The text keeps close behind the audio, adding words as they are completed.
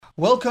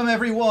Welcome,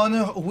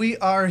 everyone. We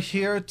are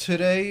here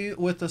today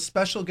with a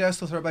special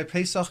guest with Rabbi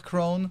Pesach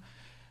Krohn,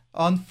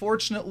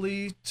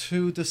 unfortunately,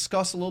 to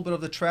discuss a little bit of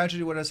the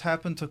tragedy what has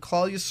happened to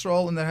Klal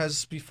Yisrael and that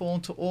has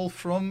befallen to all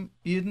from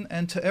Eden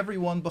and to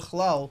everyone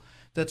Bechlal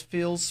that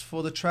feels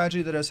for the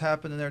tragedy that has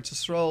happened in Eretz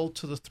Yisrael,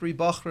 to the three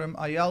Bachrim,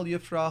 Ayal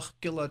Yifrach,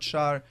 Gilad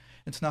Shar,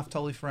 and to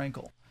Naftali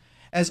Frankel.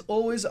 As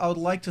always, I would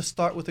like to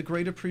start with a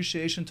great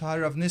appreciation to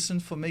Rav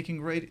Nissen for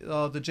making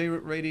the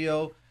J-Root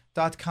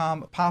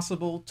Radio.com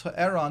possible, to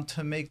Aaron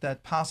to make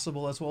that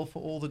possible as well,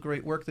 for all the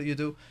great work that you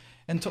do,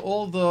 and to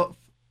all the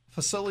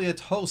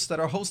facilitate hosts that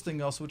are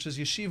hosting us, which is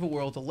Yeshiva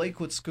World, the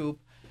Lakewood Scoop,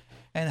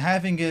 and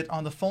having it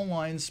on the phone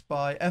lines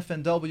by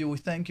FNW. We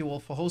thank you all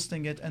for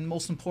hosting it, and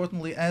most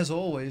importantly, as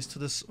always, to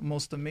this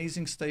most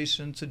amazing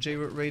station, to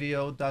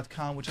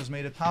JRootRadio.com, which has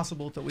made it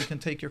possible that we can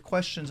take your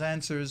questions,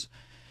 answers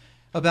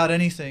about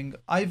anything.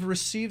 I've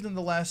received in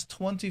the last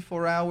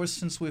 24 hours,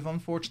 since we've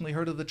unfortunately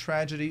heard of the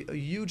tragedy, a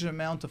huge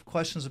amount of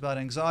questions about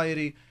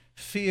anxiety,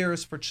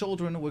 fears for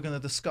children. We're going to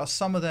discuss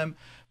some of them.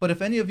 But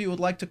if any of you would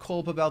like to call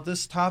up about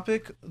this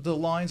topic, the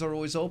lines are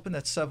always open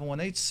at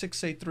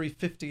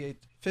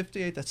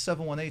 718-683-5858. That's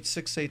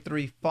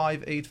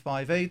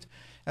 718-683-5858.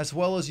 As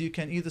well as you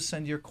can either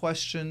send your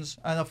questions,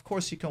 and of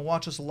course you can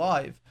watch us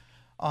live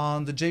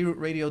on the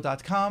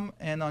jrootradio.com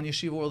and on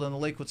Yeshiva World and the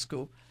Lakewood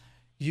Scoop.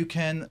 You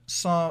can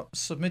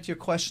submit your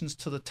questions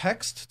to the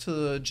text, to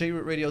the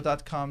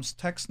jrootradio.com's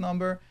text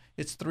number.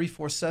 It's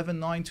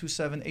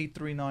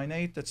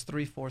 347-927-8398. That's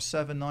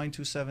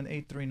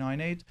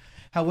 347-927-8398.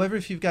 However,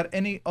 if you've got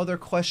any other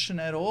question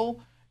at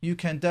all, you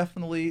can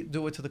definitely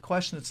do it to the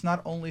question. It's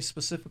not only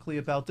specifically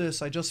about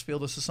this. I just feel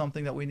this is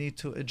something that we need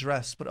to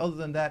address. But other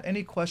than that,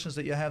 any questions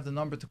that you have, the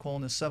number to call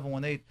in is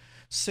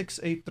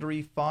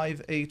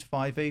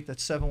 718-683-5858.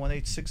 That's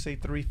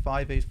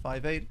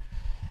 718-683-5858.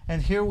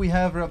 And here we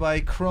have Rabbi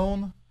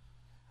Krohn.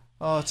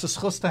 It's a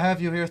schus to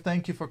have you here.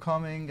 Thank you for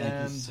coming.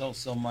 Thank you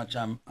so much.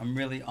 I'm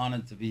really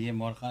honored to be here,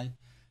 Mordechai.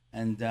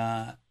 And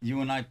you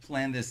and I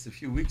planned this a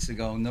few weeks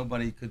ago.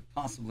 Nobody could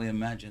possibly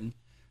imagine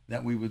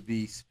that we would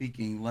be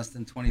speaking less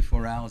than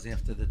 24 hours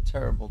after the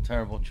terrible,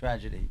 terrible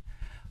tragedy.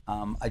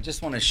 I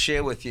just want to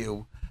share with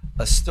you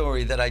a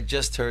story that I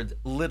just heard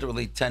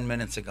literally 10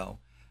 minutes ago.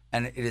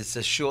 And it is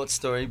a short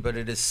story, but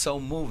it is so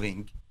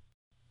moving.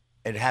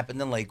 It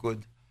happened in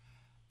Lakewood.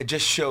 It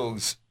just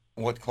shows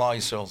what Klal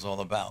Yisrael is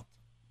all about.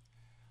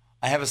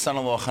 I have a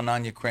son-in-law,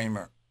 Hananya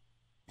Kramer.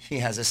 He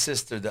has a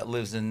sister that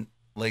lives in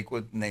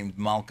Lakewood named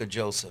Malka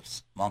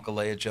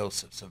Leah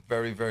Josephs, a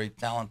very, very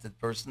talented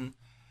person.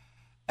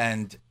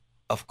 And,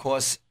 of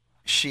course,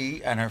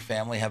 she and her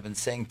family have been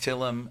saying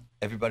Tillim.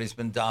 Everybody's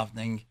been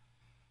davening.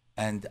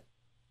 And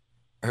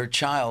her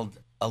child,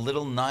 a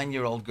little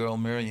 9-year-old girl,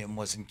 Miriam,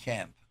 was in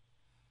camp.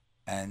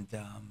 And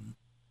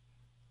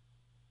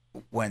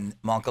when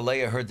Malka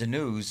Leah heard the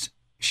news,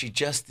 she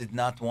just did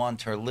not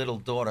want her little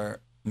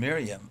daughter,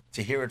 Miriam,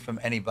 to hear it from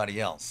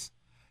anybody else.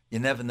 You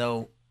never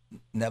know,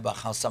 Nebuch,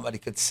 how somebody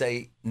could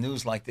say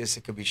news like this.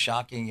 It could be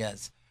shocking.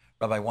 As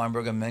Rabbi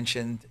Winberger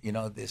mentioned,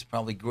 there's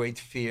probably great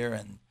fear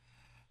and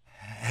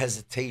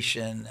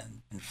hesitation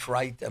and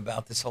fright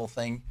about this whole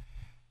thing.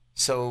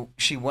 So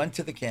she went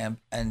to the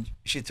camp and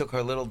she took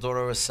her little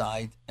daughter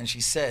aside and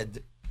she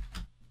said,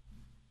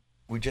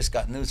 we just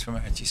got news from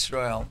Eretz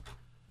Yisrael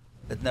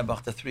that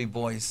Nebuch, the 3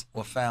 boys,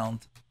 were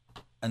found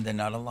and they're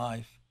not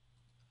alive.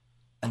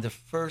 And the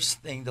first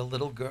thing the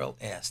little girl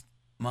asked,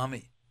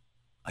 Mommy,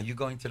 are you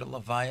going to the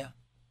Levaya?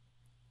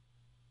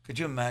 Could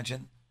you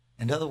imagine?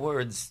 In other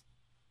words,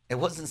 it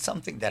wasn't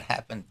something that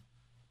happened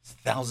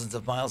thousands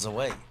of miles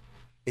away.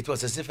 It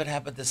was as if it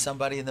happened to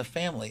somebody in the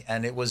family,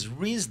 and it was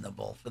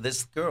reasonable for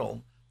this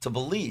girl to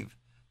believe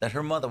that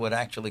her mother would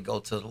actually go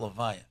to the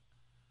Levaya.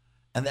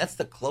 And that's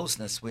the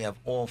closeness we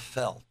have all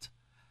felt.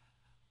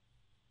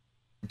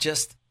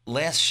 Just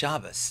last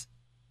Shabbos,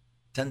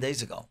 10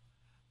 days ago,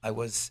 I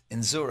was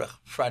in Zurich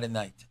Friday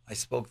night. I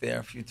spoke there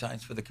a few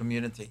times for the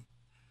community.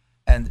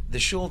 And the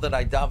shul that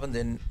I davened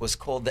in was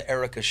called the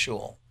Erika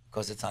Shul,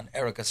 because it's on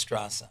Erika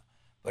Strasse.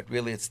 But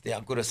really it's the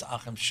Agudas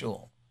Achim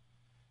Shul.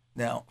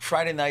 Now,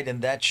 Friday night in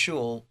that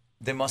shul,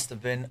 there must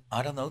have been,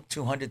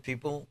 200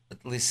 people,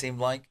 at least seemed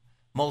like.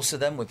 Most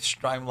of them with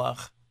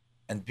Streimlach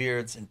and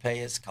beards and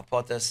payas,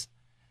 kapotas.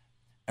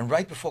 And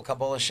right before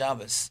Kabbalah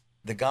Shabbos,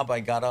 the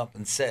Gabbai got up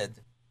and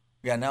said,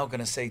 we are now going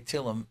to say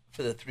Tillim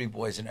for the 3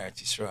 boys in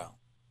Eretz Yisrael.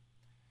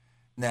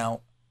 Now,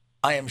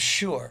 I am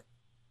sure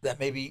that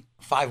maybe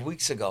 5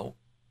 weeks ago,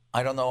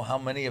 I don't know how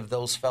many of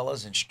those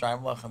fellas in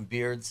Streimlach and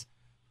beards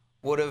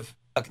would have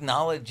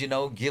acknowledged,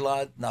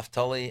 Gilad,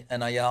 Naftali,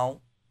 and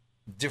Ayal,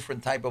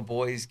 different type of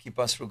boys,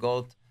 Kippas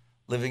Rugot,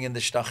 living in the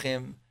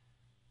Shtachim.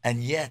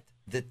 And yet,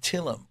 the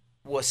Tillim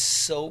was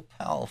so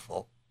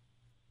powerful.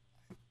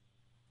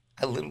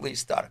 I literally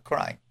started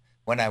crying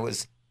when I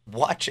was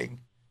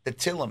watching the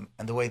Tillim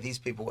and the way these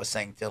people were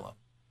saying Tillim.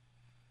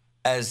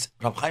 As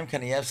Rab Chaim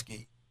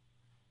Kanievsky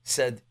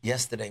said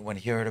yesterday when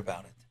he heard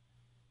about it,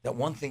 that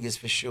one thing is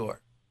for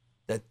sure,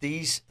 that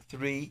these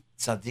 3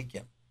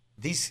 tzaddikim,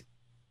 these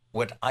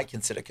what I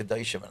consider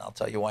Kedoshim, and I'll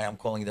tell you why I'm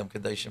calling them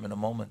Kedoshim in a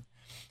moment,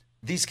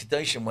 these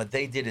Kedoshim, what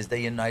they did is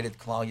they united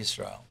Klal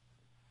Yisrael.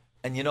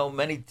 And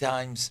many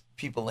times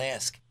people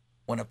ask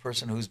when a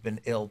person who's been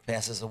ill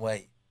passes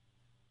away,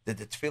 did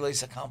the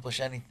tefillahs accomplish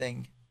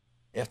anything?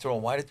 After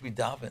all, why did we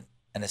daven?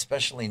 And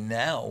especially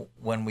now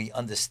when we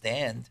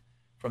understand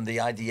from the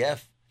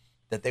IDF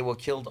that they were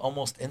killed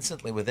almost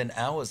instantly within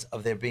hours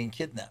of their being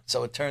kidnapped.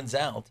 So it turns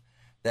out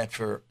that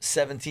for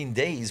 17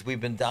 days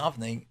we've been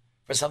davening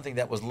for something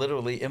that was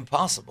literally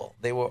impossible.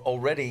 They were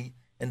already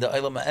in the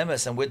Olam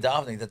HaEmes, and we're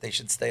davening that they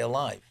should stay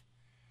alive.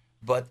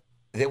 But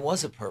there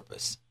was a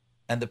purpose,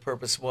 and the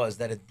purpose was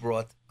that it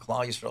brought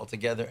Klal Yisrael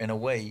together in a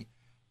way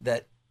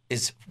that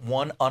is,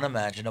 one,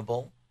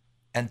 unimaginable,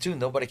 and two,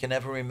 nobody can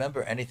ever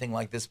remember anything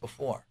like this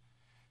before.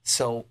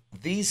 So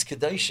these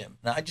Kedoshim,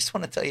 now I just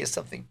want to tell you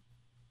something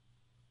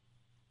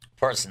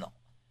personal.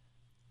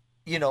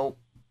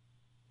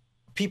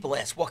 People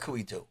ask, what can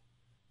we do?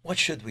 What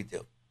should we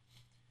do?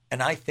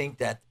 And I think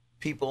that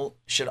people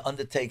should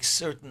undertake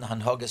certain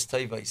hanhagas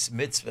tovos,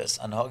 mitzvahs,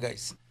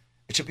 hanhagas.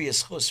 It should be a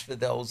schus for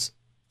those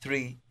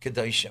three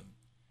Kedoshim.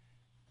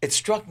 It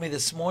struck me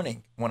this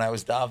morning when I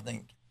was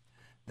davening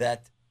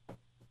that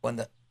when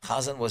the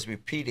Chazan was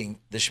repeating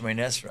the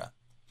Shemoneh Esrei,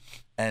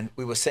 and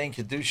we were saying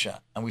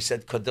Kedusha, and we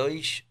said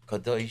Kadosh,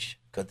 Kadosh,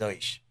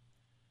 Kadosh.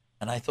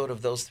 And I thought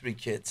of those three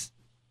kids,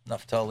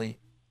 Naphtali,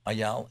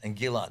 Ayal, and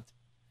Gilad.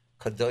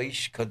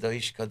 Kadosh,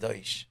 Kadosh,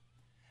 Kadosh.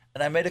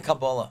 And I made a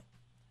Kabbalah.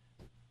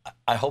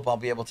 I hope I'll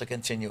be able to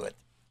continue it.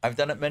 I've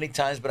done it many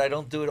times, but I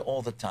don't do it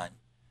all the time.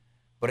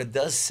 But it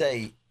does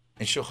say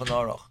in Shulchan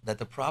Aruch that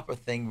the proper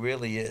thing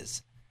really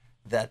is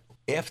that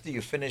after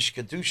you finish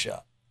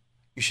Kedusha,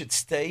 you should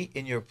stay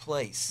in your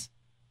place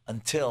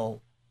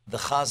until the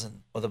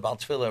Chazan or the Baal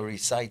Tefillah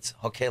recites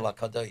Hokel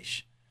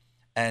HaKadosh.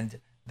 And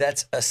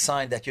that's a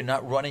sign that you're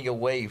not running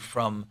away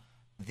from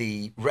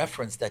the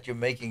reference that you're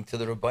making to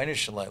the Rabbeinu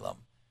Shalom,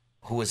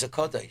 who is a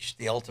Kadosh,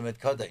 the ultimate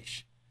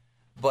Kadosh.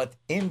 But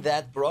in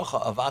that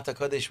bracha of Ata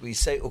Kadosh, we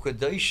say,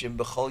 Ukadoshim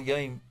b'chol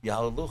yom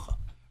yahalelucha,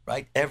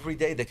 right? Every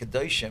day the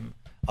Kadoshim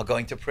are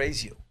going to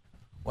praise you.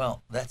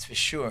 Well, that's for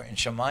sure. In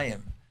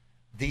Shemayim,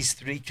 these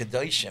three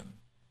Kadoshim,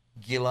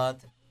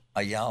 Gilad,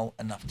 Ayal,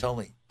 and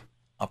Naphtali,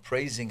 are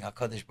praising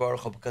HaKadosh Baruch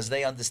Hu because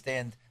they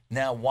understand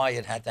now why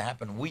it had to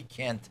happen. We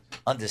can't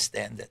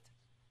understand it.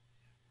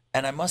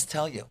 And I must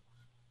tell you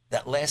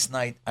that last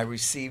night I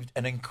received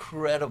an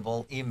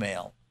incredible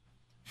email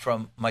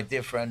from my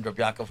dear friend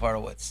Rabbi Yaakov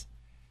Horowitz.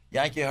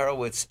 Yankee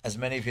Horowitz, as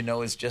many of you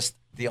know, is just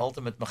the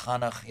ultimate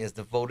mechanach. He has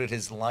devoted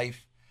his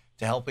life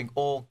to helping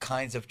all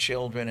kinds of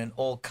children in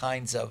all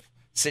kinds of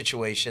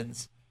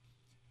situations.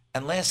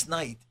 And last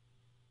night,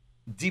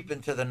 deep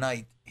into the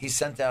night, he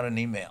sent out an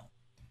email.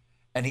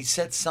 And he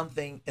said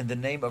something in the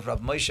name of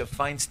Rav Moshe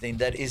Feinstein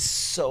that is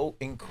so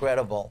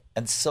incredible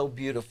and so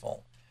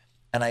beautiful.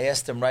 And I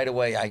asked him right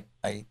away,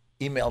 I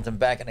emailed him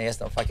back and I asked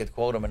him if I could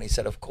quote him, and he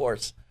said, of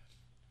course.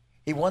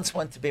 He once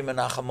went to be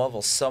Menachem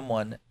Ovel,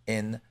 someone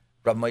in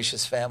Rav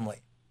Moshe's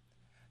family.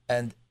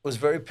 And it was a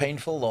very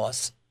painful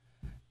loss.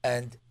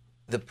 And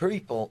the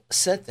people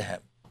said to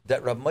him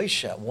that Rav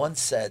Moshe once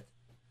said,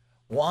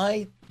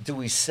 why do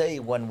we say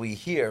when we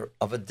hear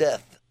of a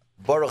death,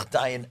 Baruch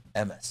Dayan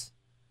Emes,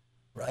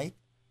 right?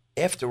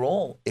 After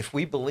all, if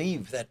we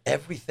believe that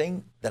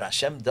everything that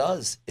Hashem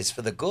does is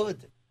for the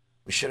good,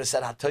 we should have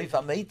said Hatoiv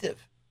HaMeitiv,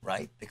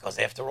 right? Because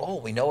after all,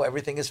 we know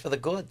everything is for the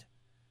good.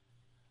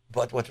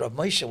 But what Rav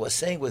Moshe was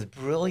saying with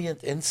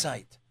brilliant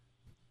insight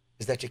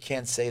is that you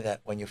can't say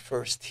that when you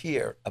first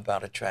hear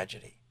about a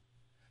tragedy.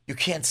 You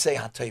can't say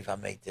Hatoiv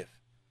HaMeitiv.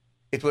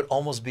 It would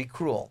almost be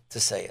cruel to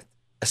say it,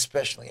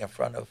 especially in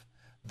front of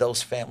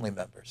those family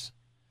members.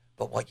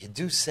 But what you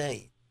do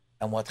say,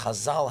 and what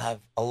Chazal have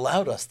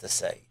allowed us to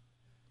say,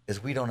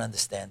 is we don't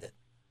understand it.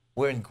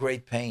 We're in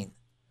great pain.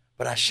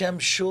 But Hashem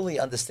surely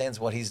understands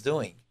what he's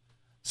doing.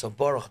 So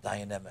Baruch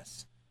Dayan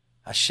Emes.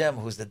 Hashem,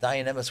 who's the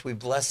Dayan Emes, we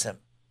bless him.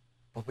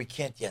 But we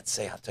can't yet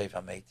say Hatoiv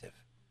HaMeitiv.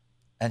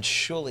 And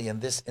surely in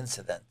this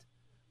incident,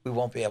 we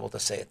won't be able to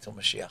say it till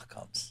Mashiach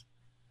comes.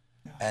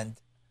 Yeah. And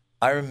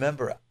I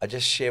remember, I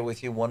just share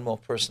with you one more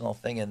personal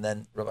thing, and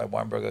then Rabbi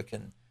Winberger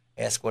can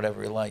ask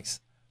whatever he likes.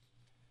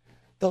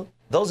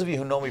 Those of you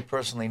who know me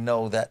personally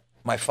know that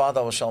my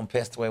father, Shalom,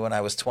 passed away when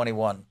I was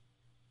 21.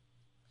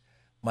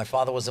 My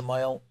father was a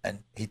male,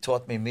 and he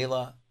taught me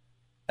Milah,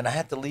 and I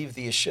had to leave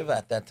the yeshiva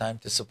at that time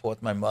to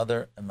support my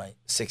mother and my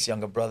 6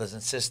 younger brothers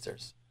and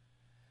sisters.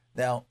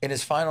 Now, in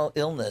his final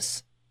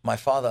illness, my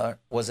father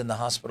was in the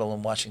hospital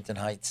in Washington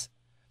Heights,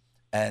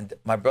 and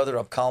my brother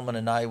Rav Kalman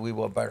and I, we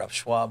were by Rav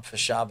Schwab for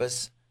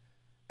Shabbos.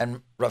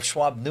 And Rav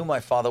Schwab knew my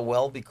father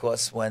well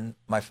because when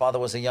my father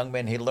was a young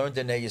man, he learned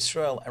in Ney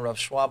Yisrael, and Rav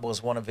Schwab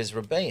was one of his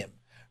Rebbeim.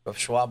 Rav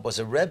Schwab was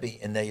a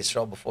Rebbe in Ney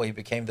Yisrael before he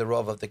became the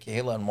Rav of the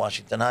Kehillah in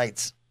Washington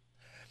Heights.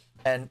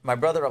 And my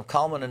brother Rav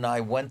Kalman and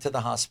I went to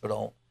the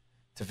hospital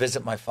to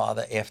visit my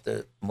father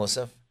after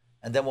Musaf.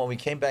 And then when we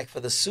came back for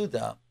the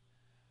Suda,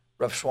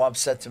 Rav Schwab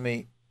said to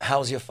me,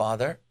 how's your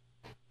father?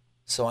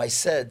 So I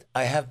said,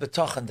 I have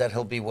betochen that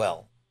he'll be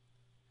well.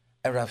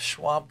 And Rav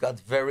Schwab got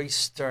very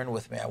stern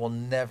with me. I will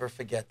never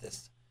forget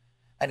this.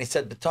 And he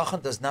said,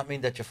 B'tochen does not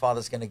mean that your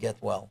father's going to get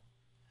well.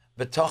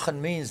 B'tochen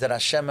means that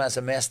Hashem has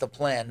a master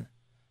plan,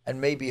 and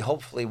maybe,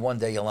 hopefully, one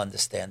day you'll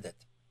understand it.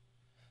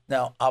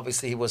 Now,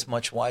 obviously, he was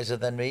much wiser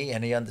than me,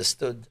 and he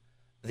understood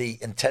the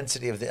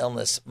intensity of the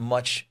illness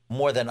much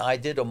more than I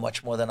did, or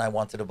much more than I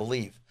wanted to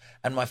believe.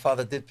 And my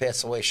father did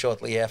pass away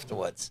shortly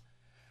afterwards.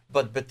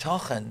 But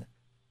B'tochen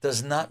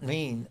does not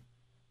mean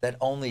that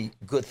only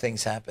good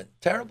things happen.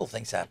 Terrible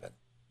things happen.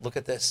 Look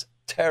at this.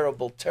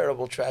 Terrible,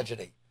 terrible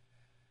tragedy.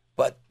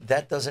 But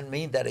that doesn't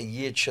mean that a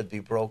yid should be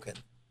broken.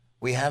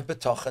 We have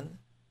B'tochen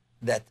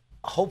that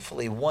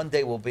hopefully one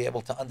day we'll be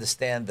able to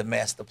understand the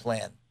master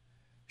plan.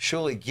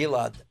 Surely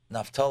Gilad,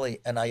 Naphtali,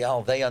 and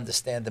Ayal, they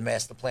understand the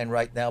master plan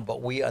right now,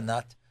 but we are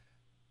not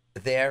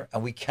there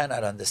and we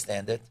cannot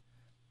understand it.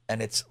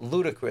 And it's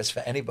ludicrous for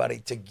anybody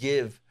to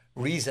give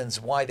reasons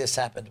why this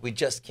happened. We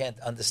just can't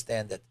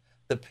understand it.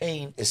 The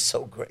pain is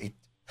so great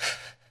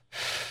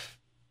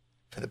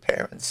for the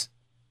parents,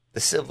 the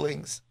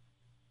siblings,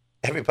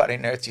 everybody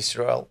in Eretz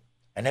Yisrael,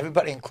 and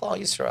everybody in Klal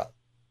Yisrael.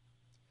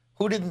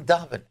 Who didn't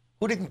daven?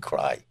 Who didn't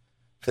cry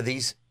for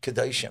these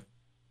Kedoshim?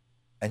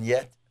 And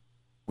yet,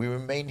 we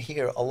remain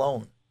here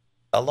alone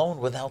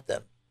without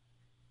them.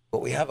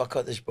 But we have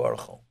HaKadosh Baruch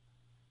Hu.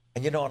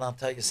 And you know what, I'll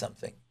tell you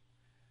something.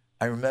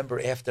 I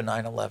remember after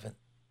 9/11,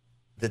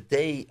 the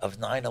day of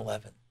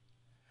 9/11,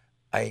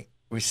 I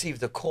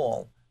received a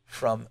call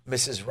from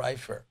Mrs.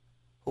 Reifer,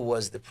 who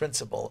was the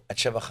principal at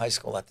Shevach High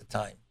School at the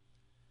time.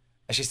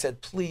 And she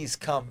said, please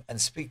come and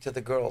speak to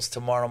the girls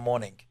tomorrow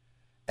morning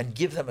and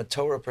give them a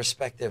Torah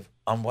perspective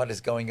on what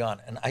is going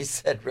on. And I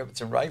said,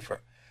 Rebbetzin Reifer,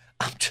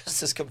 I'm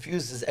just as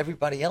confused as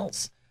everybody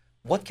else.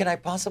 What can I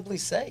possibly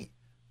say?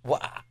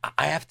 Well,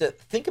 I have to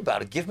think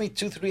about it. Give me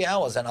 2-3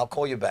 hours and I'll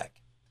call you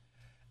back.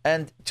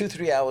 And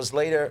 2-3 hours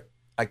later,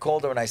 I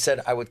called her and I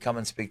said I would come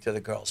and speak to the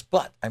girls.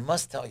 But I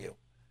must tell you,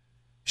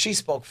 she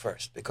spoke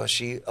first because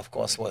she, of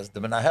course, was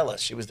the Menaheles.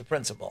 She was the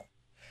principal.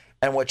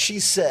 And what she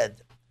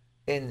said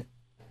in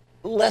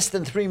less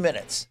than 3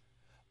 minutes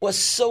was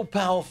so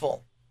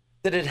powerful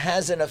that it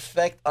has an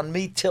effect on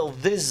me till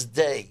this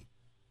day.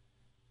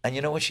 And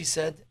you know what she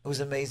said? It was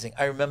amazing.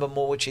 I remember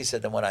more what she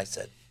said than what I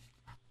said.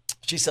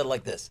 She said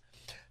like this,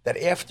 that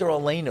after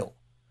Aleinu,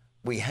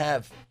 we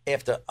have,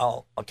 after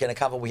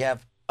Al-Kenakava, we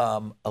have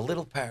a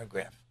little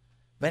paragraph.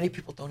 Many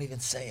people don't even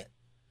say it.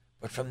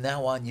 But from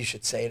now on, you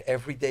should say it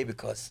every day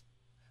because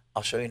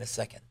I'll show you in a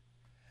second.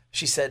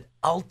 She said,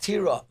 Al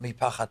tira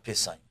mipachat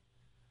pisayim.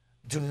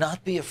 Do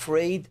not be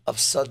afraid of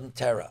sudden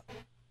terror.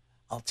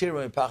 Al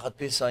tira mipachat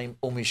pisayim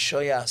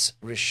umishoyas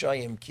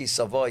rishoyim ki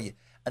savoy.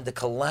 And the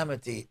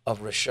calamity of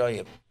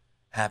Rishoyim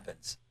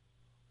happens.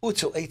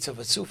 Utu eitzav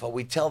atzufa.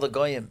 We tell the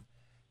goyim,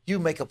 you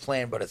make a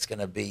plan, but it's going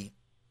to be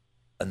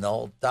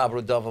annulled.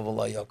 Dabru dava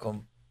v'lo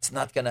yakum. It's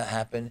not going to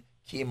happen.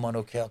 Ki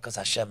imanu kel, because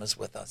Hashem is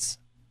with us.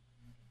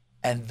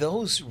 And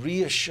those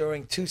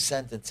reassuring 2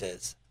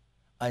 sentences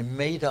I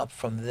made up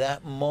from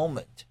that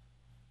moment,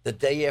 the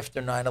day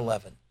after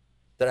 9/11,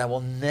 that I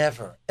will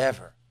never,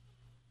 ever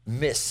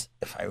miss,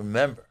 if I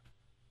remember,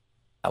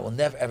 I will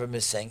never, ever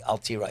miss saying Al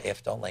Tira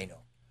after Aleinu.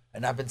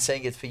 And I've been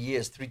saying it for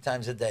years, 3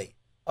 times a day.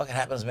 Oh, it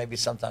happens maybe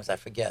sometimes I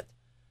forget.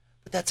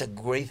 But that's a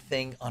great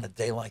thing on a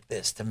day like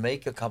this, to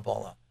make a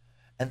Kabbalah.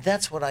 And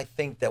that's what I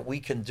think that we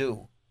can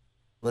do.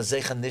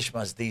 L'zecha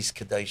nishmas these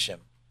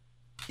Kedoshim.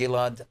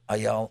 Gilad,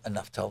 Ayal, and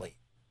Naphtali.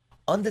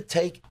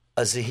 Undertake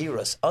a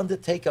Zehiras,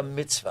 undertake a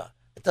mitzvah.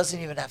 It doesn't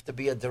even have to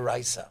be a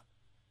deraisa.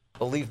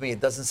 Believe me, it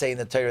doesn't say in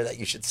the Torah that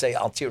you should say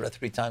Al Tira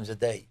 3 times a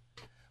day.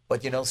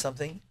 But you know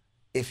something?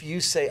 If you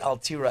say Al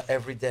Tira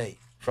every day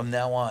from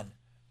now on,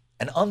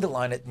 and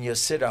underline it in your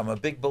siddur, I'm a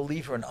big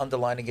believer in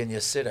underlining in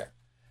your siddur,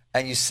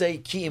 and you say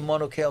Ki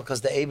imanu kel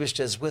because the Eibishter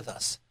is with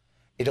us,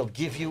 it'll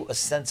give you a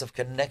sense of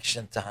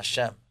connection to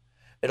Hashem.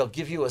 It'll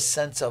give you a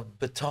sense of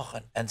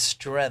betochen and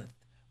strength,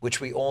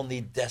 which we all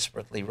need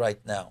desperately right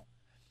now.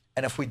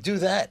 And if we do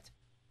that,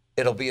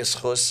 it'll be a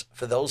schus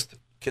for those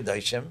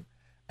Kedoshim.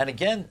 And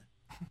again,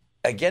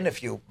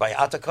 if you, by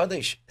Ata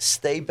Kodesh,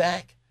 stay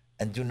back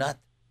and do not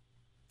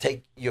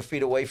take your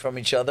feet away from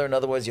each other. In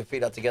other words, your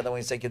feet are together when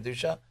you say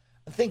Kedusha.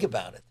 And think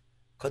about it.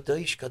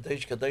 Kadosh,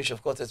 Kadosh, Kadosh.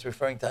 Of course, it's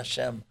referring to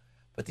Hashem.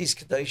 But these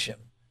Kedoshim,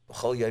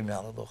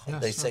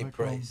 they say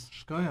praise.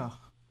 Shkoyach.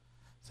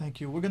 Thank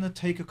you. We're going to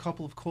take a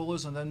couple of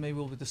callers, and then maybe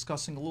we'll be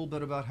discussing a little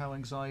bit about how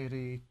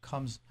anxiety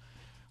comes.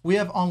 We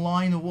have on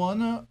line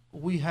 1,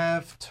 we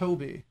have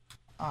Toby.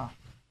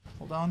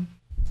 Hold on.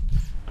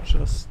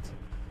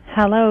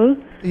 Hello?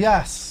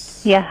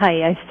 Yes. Yeah,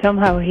 hi. I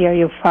somehow hear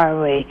you far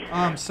away.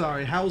 I'm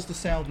sorry. How's the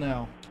sound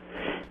now?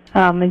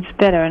 It's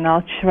better, and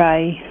I'll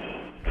try.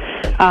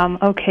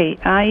 Okay,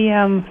 I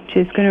am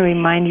just going to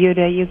remind you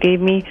that you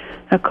gave me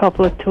a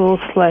couple of tools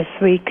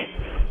last week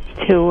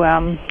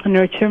to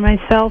nurture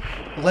myself.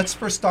 Let's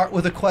first start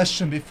with a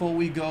question before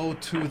we go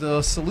to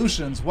the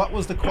solutions. What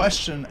was the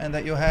question and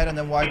that you had, and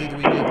then why did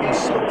we give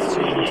these tools?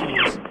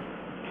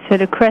 So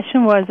the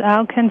question was,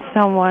 how can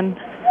someone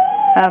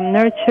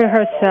nurture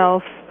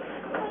herself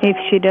if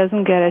she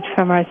doesn't get it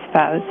from her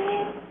spouse?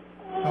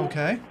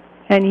 Okay.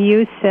 and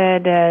you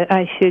said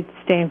I should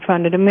stay in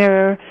front of the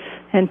mirror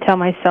and tell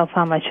myself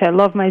how much I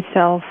love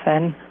myself,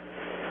 and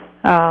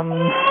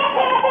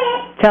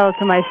tell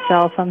to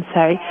myself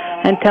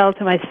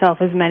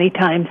as many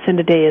times in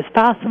the day as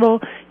possible.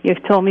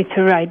 You've told me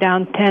to write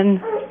down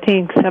 10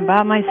 things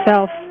about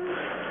myself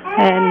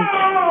and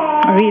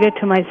read it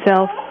to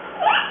myself,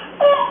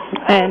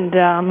 and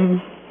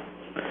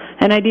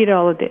I did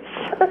all of this.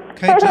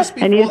 Okay, just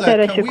before and you said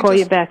that, I should call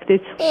you back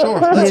this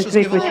let's just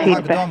week give a with little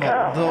feedback.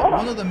 Hagdama.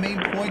 One of the main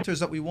pointers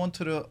that we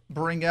wanted to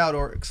bring out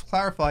or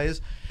clarify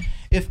is,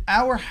 if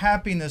our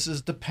happiness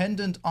is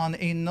dependent on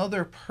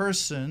another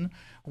person,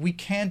 we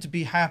can't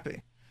be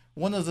happy.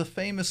 One of the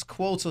famous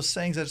quotes or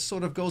sayings that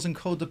sort of goes in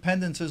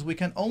codependence is, we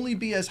can only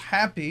be as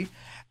happy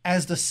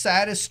as the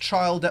saddest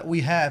child that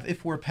we have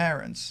if we're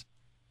parents.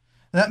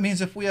 That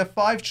means if we have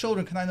 5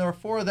 children, can I know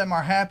 4 of them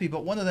are happy,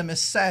 but one of them is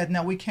sad,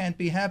 now we can't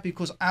be happy,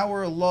 because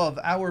our love,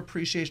 our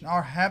appreciation,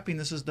 our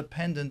happiness is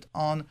dependent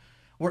on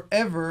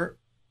wherever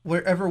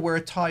we're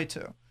tied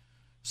to.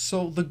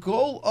 So the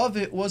goal of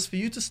it was for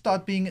you to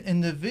start being an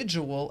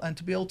individual and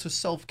to be able to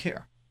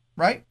self-care,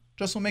 right?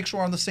 Just to make sure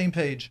we're on the same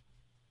page.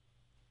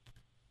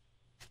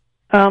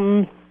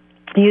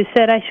 You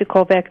said I should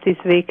call back this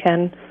week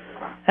and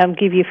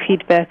give you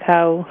feedback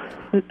how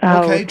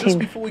okay, just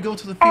before we go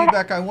to the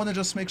feedback, I want to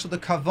just make sure the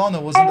kavanah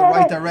was in the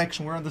right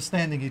direction. We're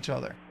understanding each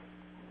other.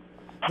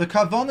 The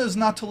kavanah is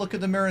not to look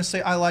at the mirror and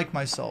say, I like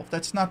myself.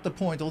 That's not the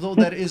point, although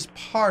that is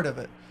part of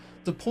it.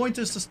 The point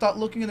is to start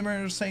looking in the mirror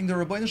and saying, the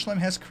Rabbeinu Shalom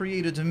has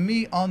created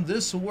me on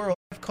this world.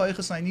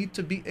 I need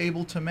to be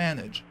able to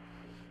manage.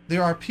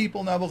 There are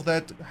people now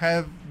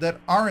that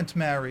aren't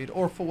married,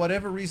 or for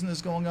whatever reason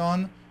is going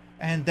on,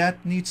 and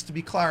that needs to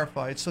be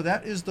clarified. So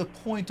that is the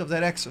point of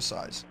that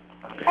exercise.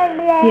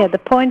 Yeah, the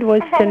point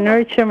was to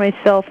nurture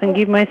myself and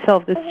give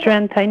myself the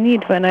strength I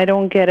need when I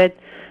don't get it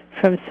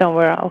from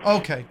somewhere else.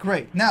 Okay,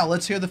 great. Now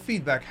let's hear the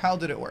feedback. How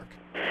did it work?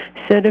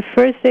 So the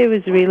first day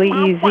was really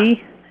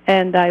easy,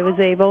 and I was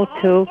able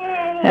to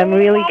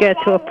really get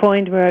to a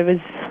point where I was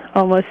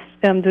almost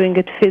doing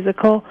it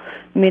physical,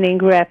 meaning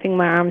wrapping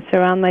my arms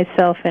around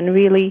myself and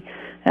really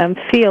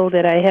feel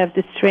that I have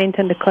the strength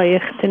and the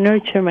koyach to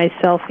nurture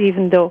myself,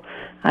 even though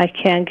I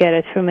can't get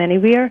it from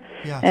anywhere.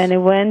 Yes. And it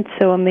went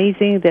so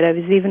amazing that I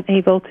was even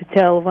able to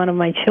tell one of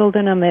my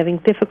children I'm having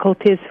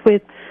difficulties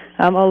with.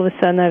 All of a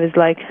sudden I was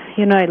like,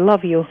 I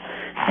love you.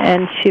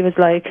 And she was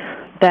like,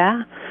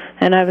 da?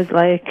 And I was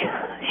like,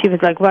 she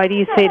was like, why do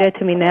you say that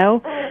to me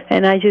now?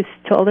 And I just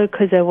told her,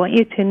 because I want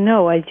you to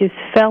know. I just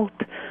felt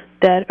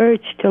that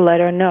urge to let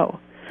her know.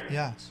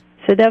 Yes.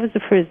 So that was the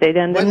first day.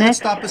 Then the next. Let's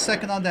stop a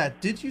second on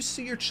that. Did you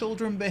see your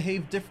children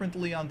behave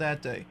differently on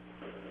that day?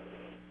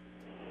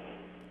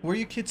 Were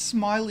your kids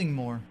smiling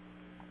more?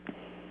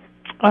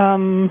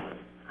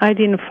 I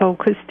didn't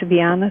focus, to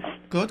be honest.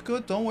 Good.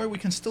 Don't worry. We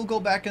can still go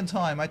back in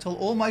time. I tell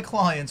all my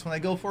clients when I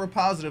go for a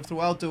positive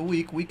throughout the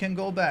week, we can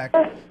go back.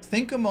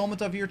 Think a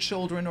moment of your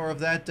children or of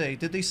that day.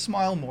 Did they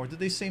smile more? Did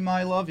they say, Ma,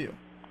 I love you?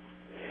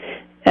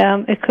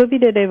 It could be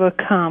that they were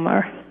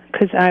calmer,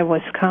 because I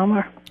was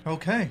calmer.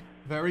 Okay.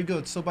 Very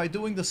good. So by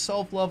doing the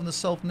self-love and the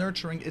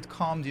self-nurturing, it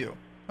calmed you.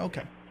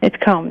 Okay. It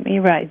calmed me,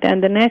 right.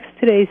 And the next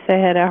 2 days I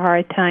had a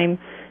hard time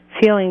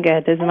feeling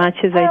it. As much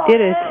as I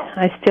did it,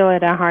 I still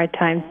had a hard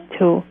time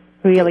to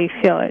really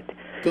feel it.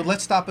 Good.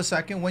 Let's stop a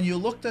second. When you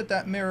looked at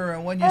that mirror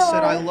and when you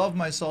said, I love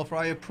myself, or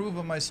I approve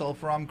of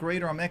myself, or I'm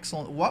great, or I'm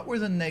excellent, what were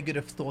the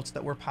negative thoughts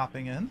that were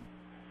popping in?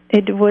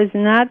 It was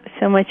not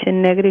so much a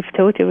negative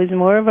thought. It was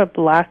more of a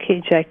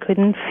blockage. I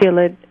couldn't feel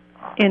it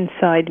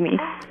inside me.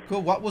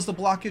 Good. What was the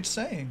blockage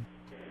saying?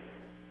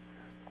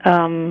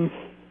 The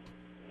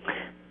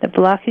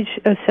blockage,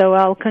 so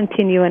I'll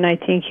continue, and I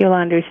think you'll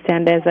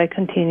understand as I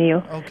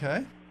continue.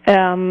 Okay.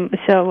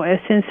 So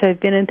since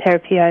I've been in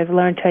therapy, I've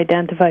learned to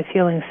identify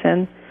feelings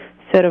and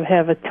sort of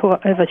have a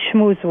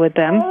schmooze with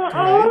them.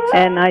 Great.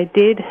 And I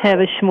did have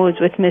a schmooze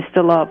with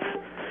Mr. Love.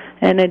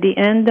 And at the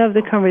end of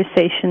the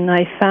conversation,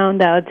 I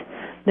found out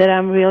that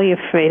I'm really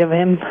afraid of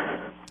him.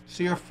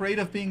 So you're afraid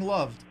of being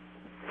loved?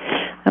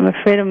 I'm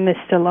afraid of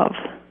Mr. Love.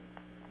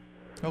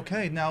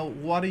 Okay. Now,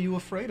 what are you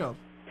afraid of?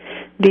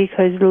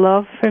 Because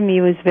love for me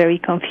was very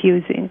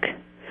confusing.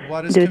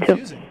 What is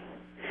confusing?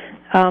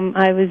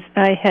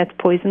 I had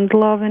poisoned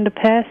love in the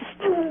past,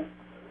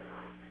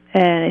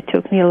 and it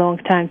took me a long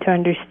time to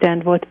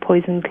understand what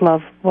poisoned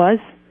love was.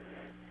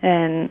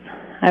 And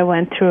I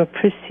went through a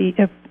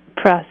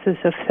process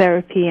of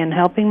therapy and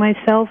helping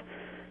myself.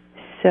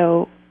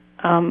 So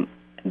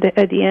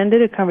at the end of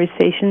the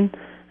conversation,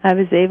 I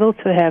was able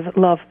to have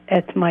love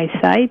at my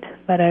side,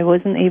 but I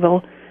wasn't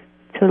able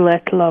to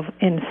let love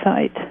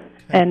inside.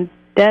 Okay. And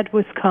that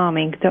was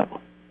calming, though.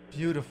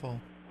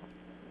 Beautiful.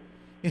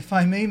 If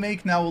I may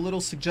make now a little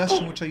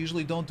suggestion, which I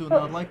usually don't do, and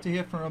I'd like to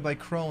hear from Rabbi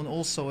Krohn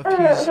also, if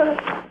he's,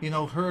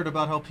 heard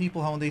about how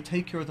when they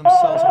take care of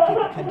themselves, how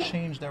people can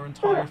change their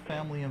entire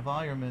family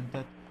environment,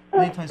 that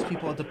many times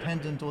people are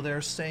dependent, or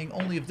they're saying,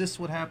 only if this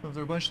would happen, if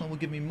the Rebbe Shalom will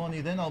give me money,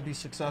 then I'll be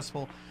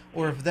successful.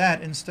 Or if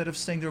that, instead of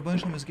saying the Rebbe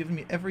Shalom is giving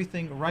me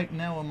everything right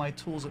now in my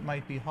tools, it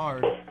might be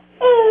hard.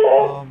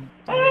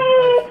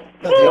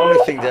 The only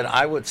thing that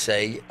I would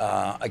say,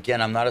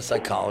 again, I'm not a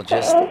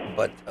psychologist,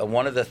 but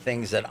one of the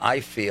things that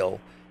I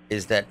feel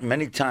is that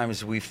many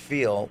times we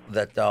feel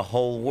that the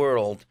whole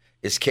world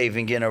is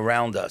caving in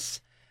around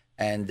us.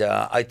 And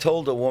I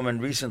told a woman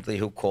recently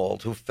who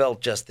called, who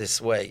felt just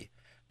this way,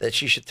 that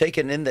she should take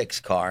an index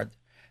card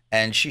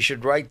and she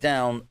should write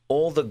down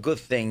all the good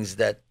things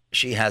that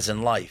she has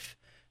in life.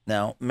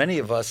 Now, many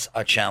of us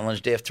are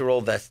challenged. After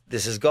all, that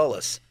this is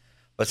gullus.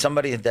 But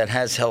somebody that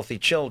has healthy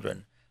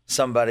children,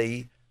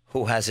 somebody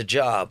who has a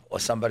job, or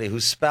somebody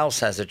whose spouse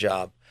has a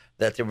job,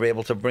 that they're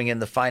able to bring in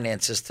the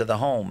finances to the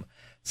home,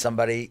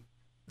 somebody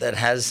that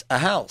has a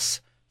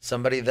house,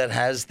 somebody that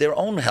has their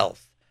own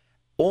health.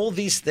 All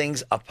these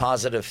things are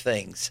positive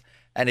things.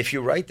 And if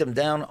you write them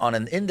down on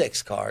an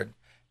index card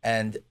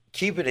and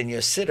keep it in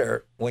your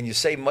sitter, when you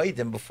say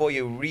Maidim, before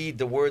you read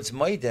the words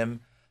Maidim,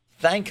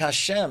 thank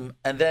Hashem.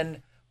 And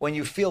then when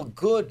you feel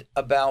good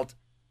about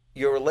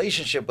your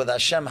relationship with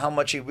Hashem, how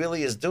much He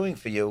really is doing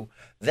for you,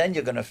 then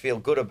you're going to feel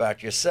good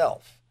about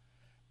yourself.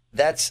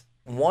 That's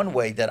one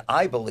way that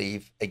I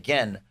believe,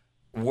 again,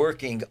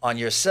 working on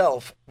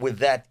yourself with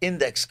that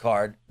index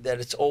card, that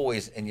it's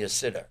always in your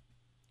sitter.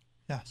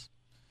 Yes.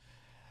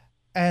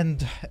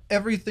 And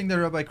everything that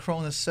Rabbi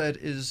Krohn has said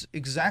is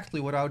exactly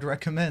what I would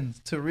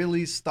recommend, to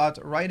really start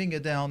writing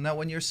it down. Now,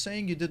 when you're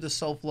saying you did the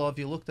self-love,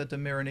 you looked at the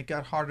mirror and it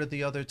got harder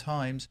the other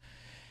times,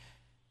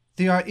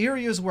 there are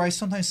areas where I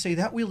sometimes say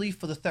that we leave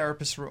for the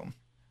therapist room,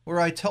 where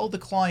I tell the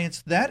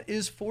clients that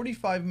is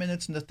 45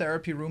 minutes in the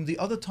therapy room. The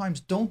other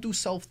times, don't do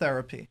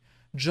self-therapy.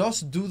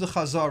 Just do the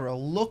chazara.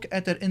 Look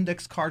at that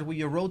index card where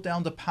you wrote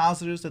down the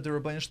positives that the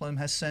Rabbi Shalom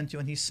has sent you,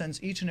 and he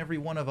sends each and every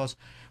one of us.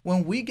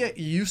 When we get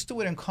used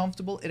to it and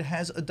comfortable, it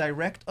has a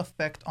direct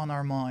effect on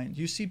our mind.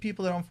 You see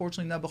people that are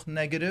unfortunately nebuch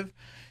negative,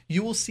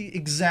 you will see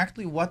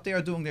exactly what they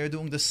are doing. They are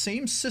doing the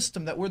same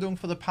system that we're doing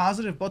for the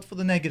positive, but for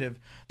the negative.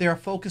 They are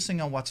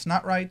focusing on what's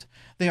not right.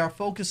 They are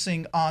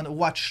focusing on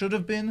what should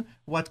have been,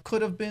 what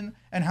could have been,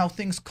 and how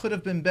things could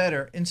have been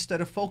better,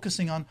 instead of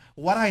focusing on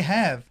what I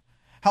have,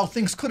 how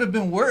things could have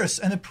been worse,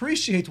 and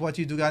appreciate what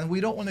you do, God. And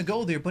we don't want to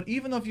go there, but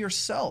even of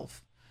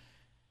yourself.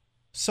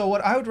 So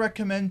what I would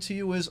recommend to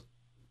you is,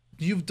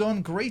 you've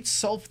done great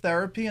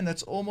self-therapy, and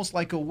that's almost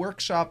like a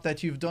workshop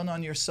that you've done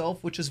on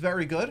yourself, which is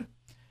very good.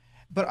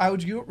 But I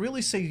would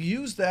really say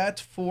use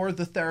that for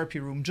the therapy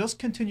room. Just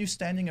continue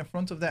standing in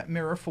front of that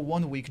mirror for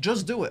 1 week.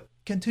 Just do it.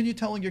 Continue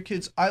telling your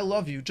kids, I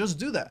love you. Just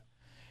do that.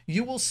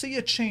 You will see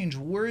a change.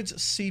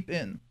 Words seep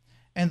in.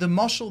 And the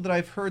mashal that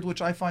I've heard,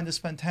 which I find is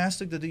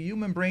fantastic, that the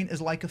human brain is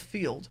like a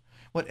field.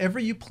 Whatever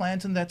you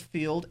plant in that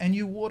field and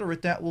you water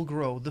it, that will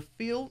grow. The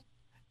field,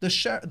 the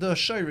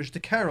shirish,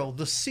 the carol,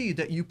 the seed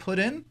that you put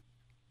in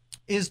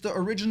is the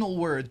original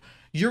word.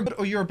 You're good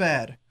or you're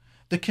bad.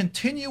 The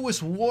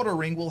continuous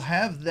watering will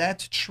have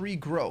that tree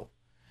grow.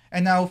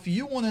 And now if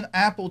you want an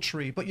apple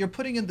tree, but you're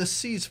putting in the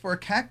seeds for a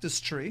cactus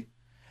tree,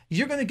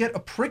 you're going to get a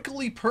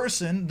prickly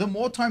person. The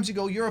more times you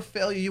go, you're a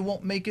failure, you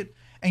won't make it.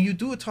 And you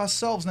do it to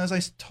ourselves. And as I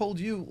told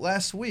you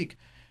last week,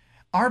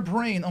 our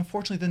brain,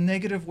 unfortunately, the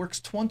negative works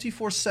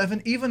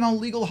 24/7, even on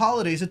legal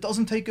holidays. It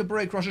doesn't take a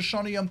break. Rosh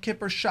Hashanah, Yom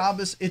Kippur,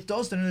 Shabbos, it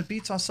does that, and it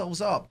beats ourselves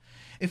up.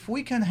 If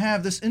we can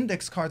have this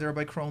index card that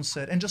Rabbi Krohn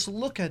said, and just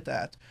look at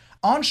that,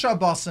 on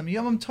Shabbosim,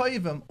 Yom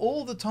Tovim,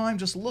 all the time,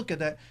 just look at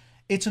that.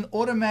 It's an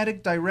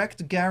automatic,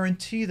 direct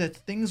guarantee that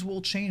things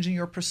will change in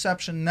your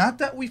perception. Not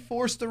that we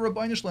force the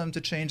Rabbi Shalom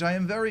to change. I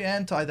am very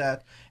anti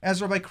that.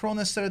 As Rabbi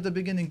Krohn said at the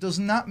beginning, does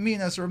not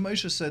mean, as Rabbi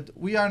Moshe said,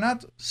 we are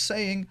not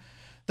saying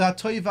that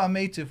Toiva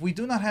Meitiv. We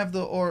do not have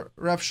or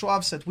Rav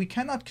Schwab said, we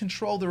cannot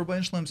control the Rabbi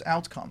Shalom's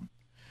outcome.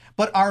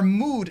 But our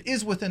mood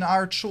is within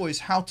our choice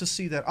how to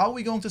see that. Are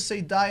we going to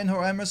say Dayan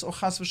Horemes or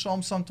Chas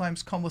v'Shalom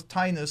sometimes come with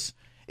tinus?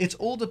 It's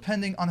all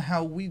depending on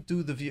how we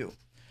do the view.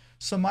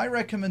 So my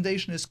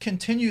recommendation is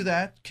continue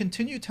that.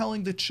 Continue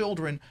telling the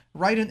children.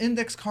 Write an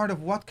index card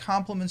of what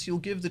compliments you'll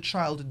give the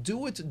child.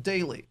 Do it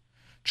daily.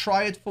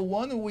 Try it for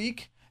 1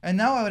 week. And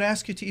now I would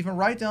ask you to even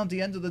write down at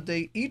the end of the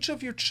day each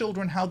of your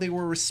children, how they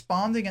were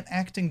responding and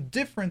acting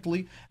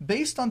differently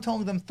based on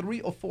telling them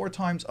 3 or 4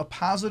 times a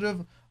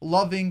positive,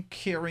 loving,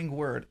 caring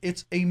word.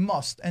 It's a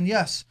must. And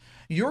yes,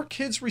 your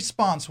kid's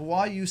response,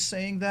 why you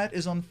saying that,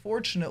 is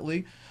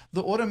unfortunately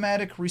the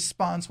automatic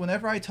response.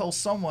 Whenever I tell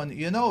someone,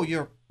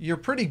 you're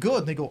pretty good,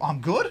 and they go,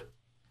 I'm good?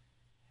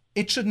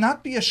 It should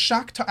not be a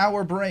shock to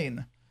our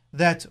brain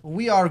that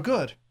we are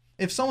good.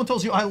 If someone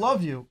tells you, I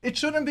love you, it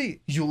shouldn't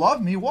be, you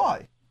love me,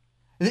 why?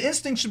 The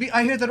instinct should be,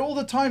 I hear that all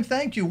the time,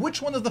 thank you.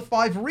 Which one of the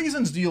 5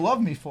 reasons do you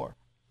love me for?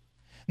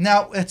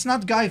 Now, it's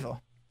not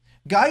gaiva.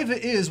 Gaiva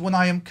is when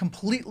I am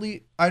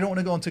completely, I don't want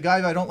to go into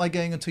gaiva, I don't like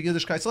getting into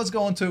Yiddishkeit, so let's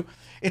go into,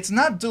 it's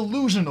not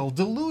delusional.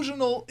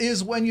 Delusional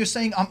is when you're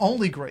saying, I'm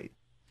only great.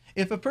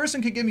 If a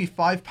person can give me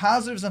 5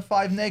 positives and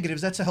 5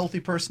 negatives, that's a healthy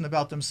person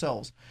about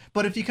themselves.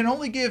 But if you can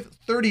only give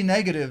 30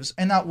 negatives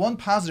and not 1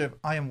 positive,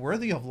 I am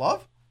worthy of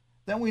love,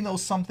 then we know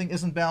something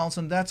isn't balanced,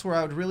 and that's where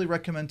I would really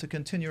recommend to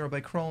continue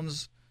Rabbi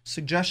Krohn's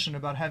suggestion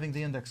about having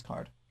the index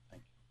card.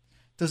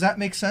 Does that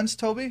make sense,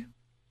 Toby?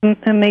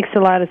 It makes a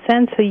lot of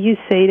sense. So you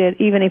say that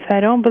even if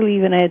I don't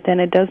believe in it, then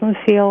it doesn't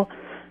feel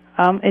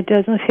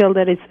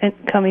that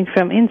it's coming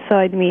from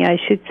inside me. I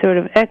should sort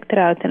of act it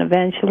out, and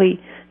eventually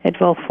it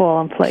will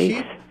fall in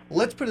place.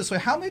 Let's put it this way.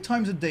 How many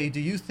times a day do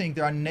you think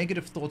there are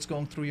negative thoughts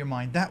going through your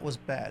mind? That was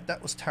bad.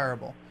 That was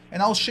terrible.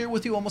 And I'll share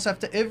with you almost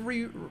after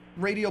every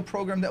radio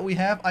program that we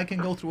have, I can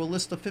go through a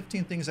list of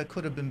 15 things that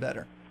could have been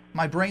better.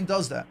 My brain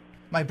does that.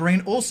 My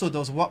brain also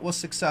does what was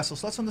successful.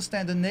 So let's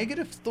understand the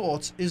negative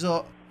thoughts is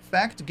a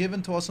fact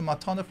given to us, a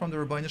matana from the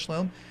Rabbi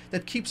Shalom,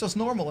 that keeps us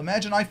normal.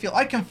 Imagine I feel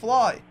I can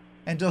fly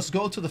and just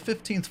go to the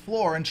 15th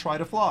floor and try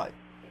to fly.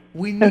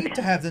 We need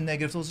to have the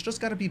negative thoughts. It's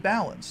just got to be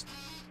balanced.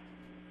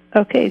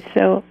 Okay,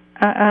 so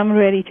I'm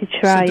ready to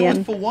try. So do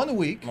it for 1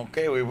 week.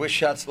 Okay, we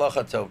wish you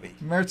Hatzlacha, Toby.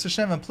 Meretz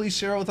Hashem, and please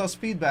share with us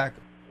feedback.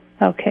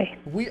 Okay.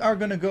 We are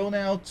going to go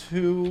now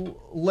to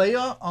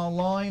Leah on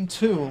line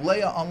 2.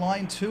 Leah on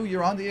line 2,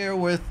 you're on the air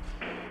with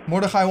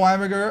Mordechai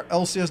Winberger,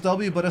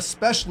 LCSW, but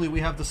especially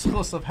we have the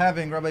schus of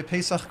having Rabbi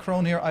Pesach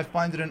Kron here. I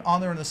find it an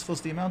honor and a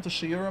schus. The amount of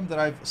shiurim that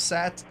I've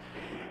sat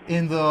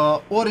in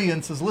the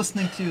audience is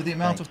listening to you, the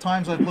amount of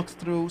times I've looked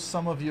through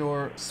some of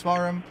your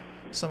svarim,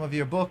 some of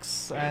your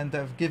books, and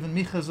have given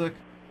me chizuk.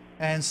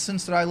 And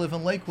since that I live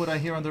in Lakewood, I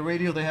hear on the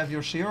radio they have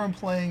your shiurim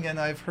playing, and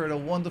I've heard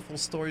wonderful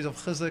stories of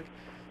chizuk.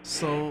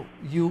 So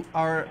you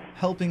are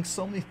helping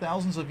so many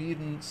thousands of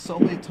Yidden so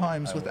many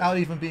times without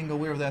even being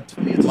aware of that. To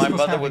me, it's my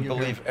mother would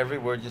believe every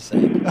word you say.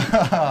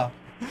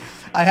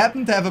 I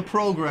happen to have a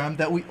program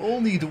that we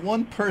all need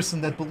one person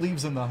that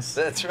believes in us.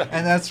 That's right.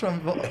 And that's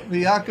from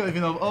Yaakov,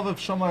 Ovav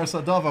Shamar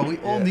Sadava. We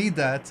all need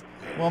that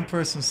one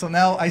person. So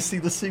now I see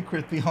the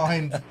secret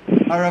behind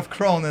Arav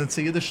Kron, and it's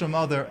a Yiddish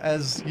mother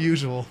as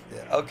usual.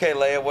 Yeah. Okay,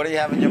 Leah, what do you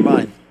have in your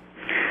mind?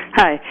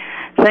 Hi.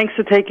 Thanks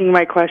for taking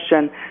my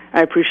question.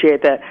 I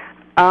appreciate that.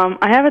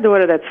 I have a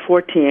daughter that's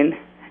 14,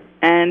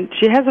 and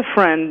she has a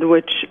friend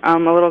which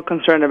I'm a little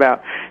concerned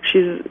about.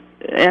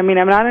 I'm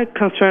not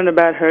concerned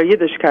about her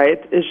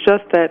Yiddishkeit. It's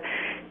just that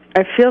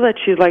I feel that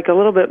she's like a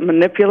little bit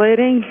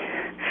manipulating.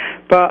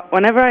 But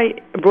whenever I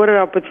brought it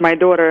up with my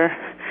daughter,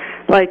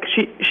 like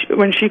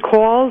when she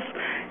calls,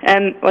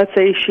 and let's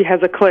say she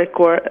has a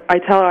click, or I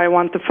tell her I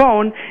want the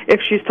phone,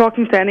 if she's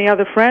talking to any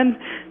other friend,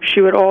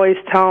 she would always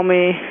tell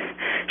me,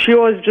 she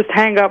always just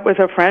hang up with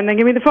her friend and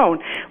give me the phone.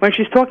 When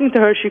she's talking to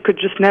her, she could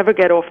just never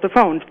get off the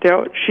phone.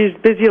 She's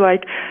busy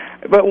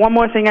but one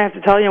more thing I have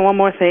to tell you, and one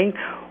more thing.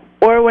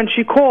 Or when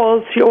she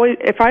calls, she always,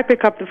 if I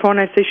pick up the phone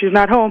and I say she's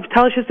not home,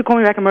 tell her she has to call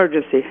me back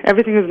emergency.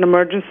 Everything is an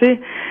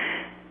emergency.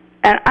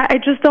 And I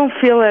just don't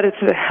feel that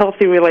it's a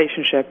healthy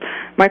relationship.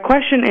 My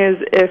question is,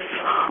 if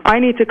I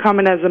need to come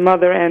in as a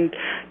mother and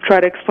try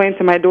to explain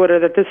to my daughter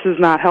that this is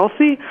not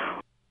healthy,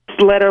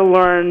 just let her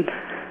learn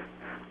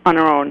on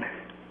her own.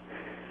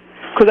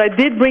 Because I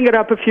did bring it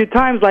up a few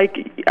times, like,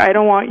 I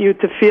don't want you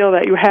to feel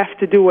that you have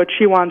to do what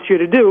she wants you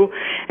to do,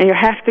 and you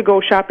have to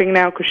go shopping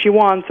now because she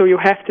wants, or you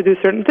have to do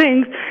certain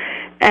things.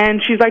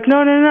 And she's like,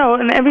 no.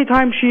 And every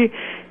time she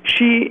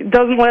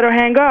doesn't let her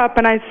hang up,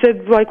 and I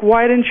said, like,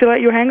 why didn't she let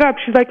you hang up?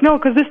 She's like, no,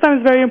 because this time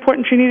is very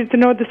important. She needed to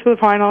know this for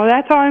the final.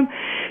 That time,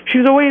 she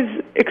was always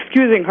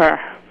excusing her.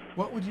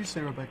 What would you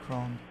say, Rabbi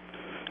Kron?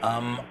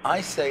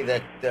 I say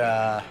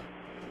that...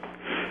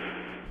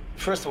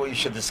 First of all, you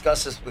should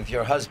discuss this with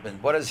your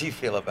husband. What does he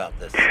feel about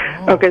this?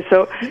 Oh. Okay,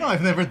 so...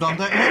 I've never done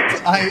that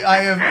yet. I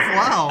am...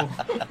 Wow.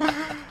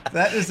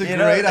 That is a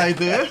great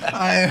idea.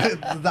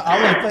 The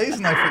olive base,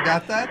 and I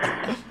forgot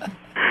that.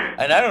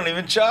 And I don't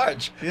even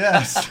charge.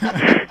 Yes.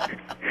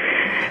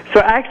 So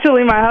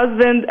actually, my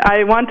husband,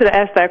 I wanted to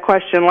ask that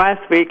question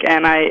last week,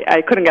 and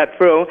I couldn't get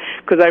through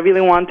because I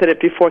really wanted it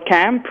before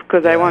camp,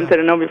 because I wanted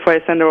to know before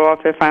I send her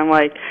off if I'm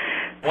like...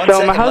 One so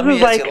second, my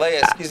husband's let me ask like... you, Leah,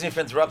 excuse me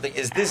for interrupting.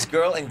 Is this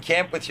girl in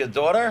camp with your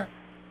daughter?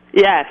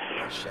 Yes.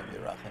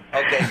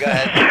 Okay, go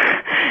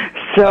ahead.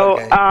 So,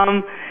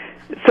 okay.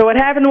 So what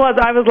happened was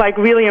I was like,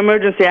 really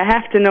emergency. I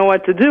have to know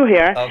what to do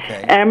here.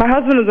 Okay. And my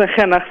husband is a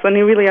chinuch, and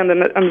he really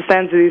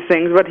understands these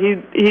things, but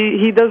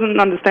he doesn't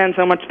understand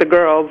so much the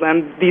girls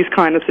and these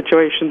kind of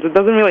situations. It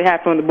doesn't really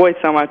happen with the boys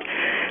so much.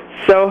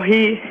 So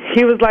he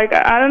was like,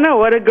 I don't know,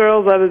 what are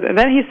girls? And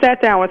then he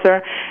sat down with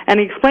her, and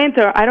he explained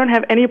to her, I don't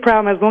have any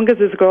problem as long as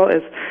this girl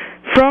is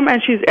from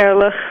and she's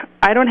ehrlich.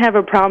 I don't have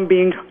a problem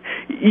being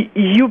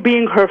you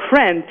being her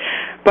friend,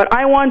 but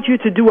I want you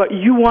to do what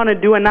you want to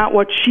do and not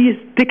what she's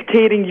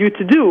dictating you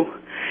to do.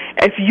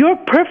 If you're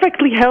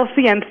perfectly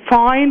healthy and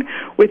fine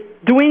with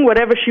doing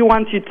whatever she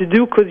wants you to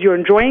do because you're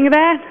enjoying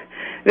that,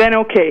 then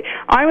okay.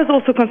 I was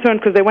also concerned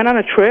because they went on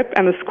a trip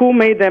and the school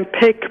made them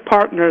pick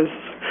partners,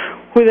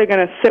 who they're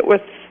going to sit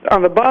with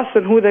on the bus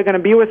and who they're going to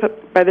be with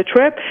by the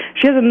trip.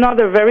 She has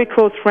another very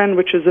close friend,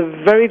 which is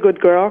a very good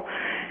girl,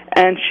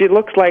 and she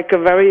looks like a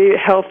very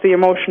healthy,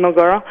 emotional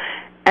girl.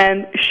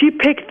 And she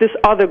picked this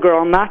other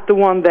girl, not the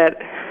one that,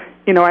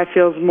 I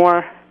feel is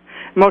more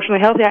emotionally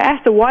healthy. I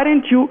asked her, why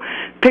didn't you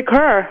pick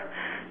her?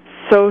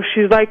 So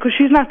she's like, because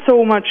she's not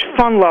so much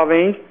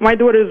fun-loving. My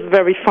daughter is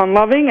very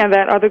fun-loving, and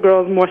that other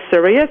girl is more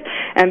serious.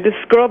 And this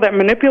girl that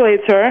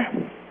manipulates her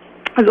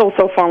is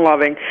also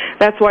fun-loving.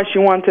 That's why she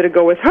wanted to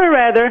go with her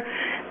rather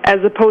as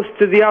opposed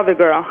to the other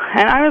girl.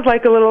 And I was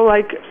like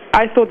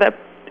I thought that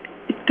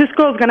this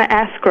girl's going to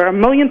ask her a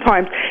million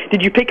times,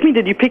 did you pick me?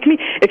 Did you pick me?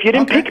 If you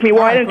didn't pick me,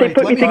 why didn't they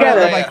put me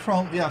together?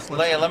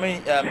 Leah, let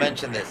me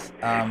mention this.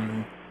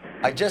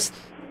 I just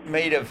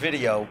made a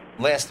video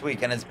last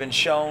week, and it's been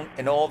shown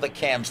in all the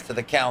camps to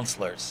the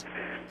counselors.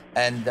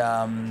 And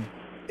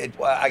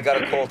I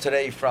got a call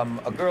today from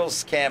a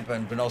girls' camp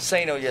in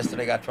Benoseno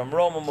yesterday, got from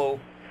Romamu.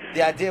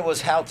 The idea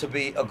was how to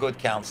be a good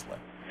counselor.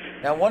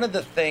 Now, one of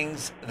the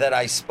things that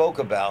I spoke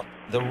about,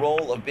 the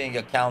role of being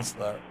a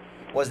counselor,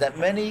 was that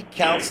many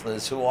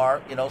counselors who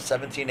are,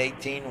 17,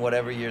 18,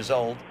 whatever years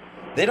old,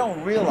 they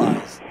don't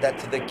realize that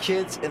to the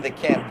kids in the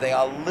camp, they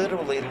are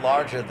literally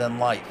larger than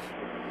life.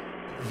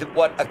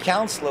 What a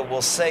counselor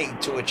will say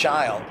to a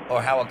child,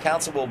 or how a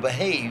counselor will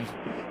behave,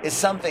 is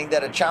something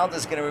that a child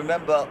is going to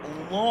remember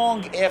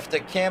long after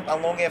camp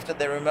and long after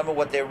they remember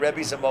what their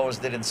Rebbes and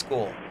Moas did in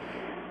school.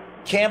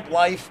 Camp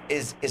life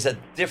is a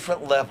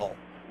different level.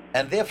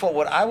 And therefore,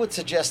 what I would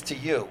suggest to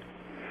you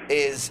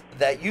is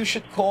that you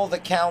should call the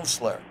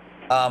counselor.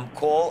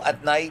 Call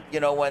at night,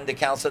 when the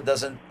counselor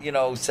doesn't,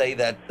 say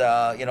that,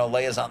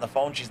 Leah's on the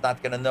phone. She's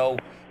not going to know,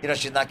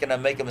 she's not going to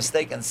make a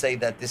mistake and say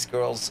that this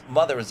girl's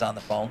mother is on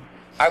the phone.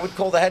 I would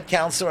call the head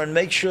counselor and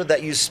make sure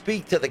that you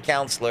speak to the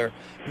counselor,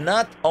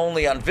 not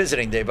only on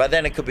visiting day, by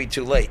then it could be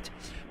too late,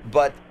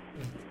 but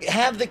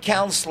have the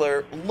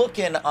counselor look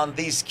in on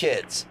these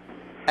kids,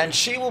 and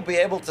she will be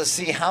able to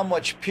see how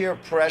much peer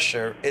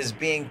pressure is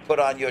being put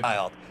on your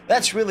child.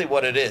 That's really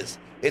what it is.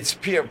 It's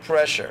peer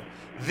pressure.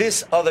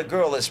 This other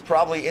girl is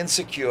probably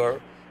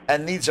insecure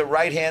and needs a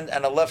right hand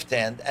and a left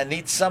hand and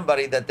needs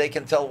somebody that they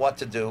can tell what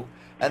to do,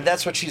 and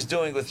that's what she's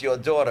doing with your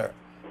daughter.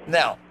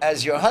 Now,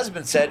 as your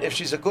husband said, if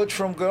she's a good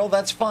frum girl,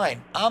 that's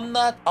fine. I'm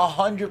not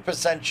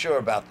 100% sure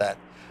about that.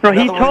 No,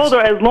 he told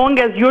her, as long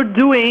as you're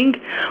doing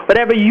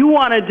whatever you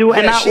want to do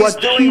and not what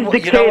she's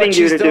dictating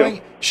you to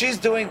do. She's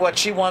doing what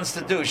she wants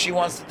to do. She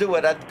wants to do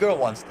what that girl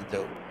wants to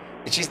do.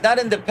 She's not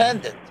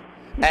independent.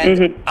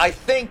 And I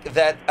think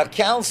that a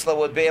counselor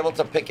would be able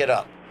to pick it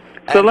up.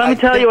 So let me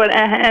tell you what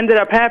ended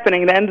up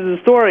happening. The end of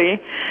the story.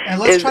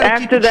 And let's try to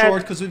keep it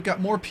short because we've got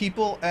more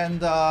people. And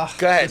go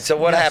ahead. So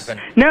what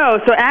happened? No.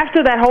 So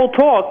after that whole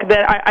talk,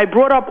 that I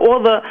brought up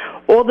all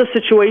the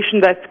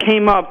situation that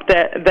came up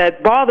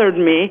that bothered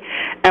me,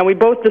 and we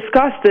both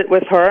discussed it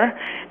with her.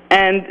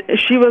 And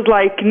she was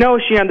like, no,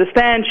 she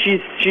understands.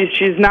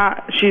 She's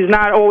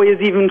not always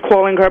even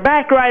calling her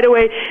back right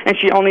away, and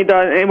she only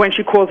does when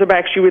she calls her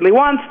back. She really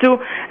wants to,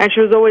 and she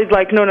was always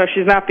like, no,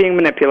 she's not being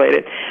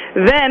manipulated.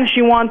 Then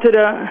she wanted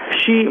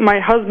my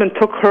husband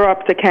took her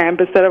up to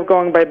camp instead of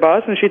going by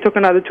bus, and she took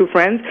another two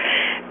friends,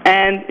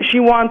 and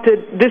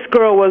this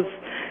girl was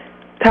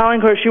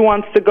telling her she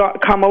wants to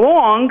come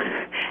along,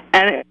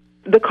 and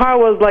the car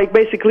was like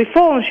basically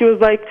full, and she was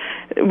like,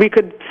 we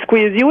could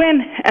squeeze you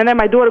in. And then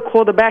my daughter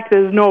called her back,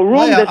 there's no room.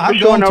 Leah, I'm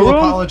going to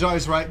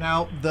apologize right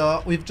now.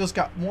 We've just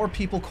got more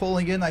people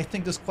calling in. I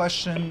think this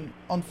question,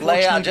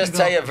 unfortunately... Leah, I'll just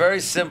tell you, very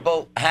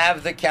simple,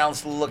 have the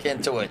counselor look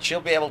into it.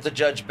 She'll be able to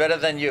judge better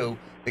than you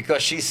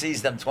because she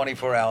sees them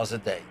 24 hours a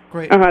day.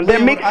 Great.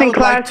 They're mixing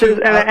classes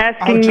and they're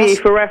asking me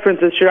for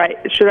references. Should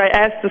I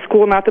ask the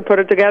school not to put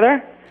it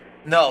together?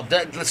 No,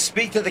 let's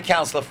speak to the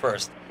counselor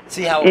first.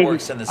 See how it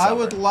works in the summer. I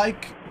would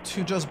like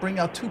to just bring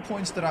out 2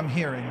 points that I'm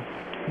hearing.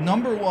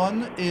 Number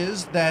one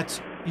is that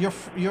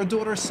your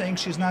daughter is saying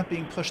she's not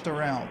being pushed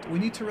around. We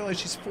need to realize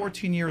she's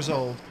 14 years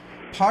old.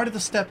 Part of the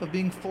step of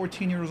being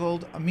 14 years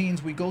old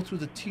means we go through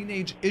the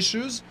teenage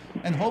issues,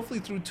 and hopefully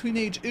through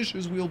teenage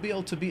issues we will be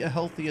able to be a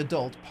healthy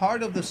adult.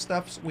 Part of the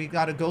steps we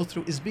got to go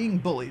through is being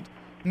bullied.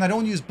 And I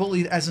don't use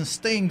bullied as in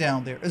staying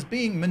down there, as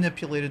being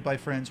manipulated by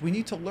friends. We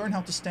need to learn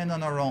how to stand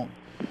on our own.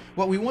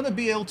 What we want to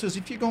be able to is,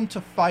 if you're going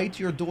to fight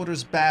your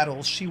daughter's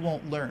battles, she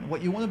won't learn.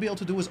 What you want to be able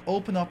to do is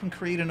open up and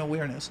create an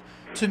awareness.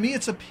 To me,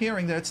 it's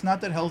appearing that it's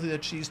not that healthy,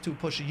 that she's too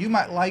pushy. You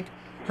might like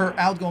her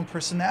outgoing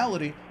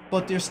personality,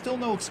 but there's still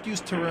no excuse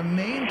to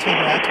remain to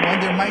that when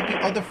there might be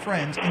other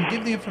friends, and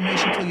give the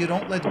information until you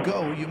don't let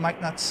go. You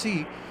might not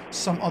see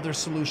some other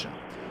solution.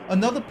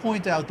 Another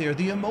point out there,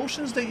 the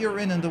emotions that you're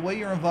in and the way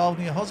you're involved,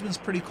 and your husband's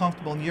pretty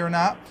comfortable and you're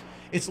not,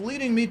 it's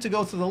leading me to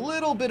go through the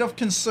little bit of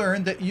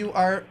concern that you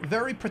are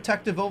very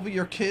protective over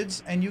your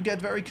kids, and you get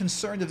very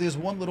concerned if there's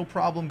one little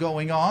problem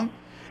going on,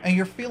 and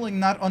you're feeling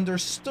not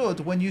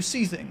understood when you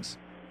see things.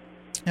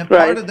 And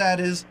part of that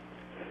is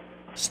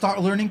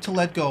start learning to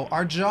let go.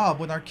 Our job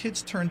when our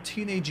kids turn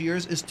teenage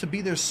years is to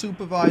be there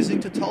supervising,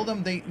 to tell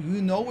them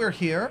we're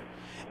here,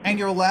 and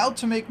you're allowed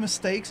to make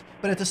mistakes,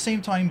 but at the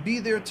same time be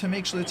there to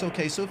make sure it's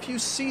okay. So if you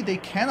see they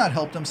cannot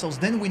help themselves,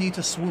 then we need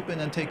to swoop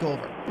in and take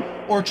over,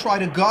 or try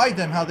to guide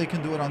them how they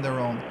can do it on their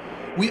own.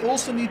 We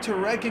also need to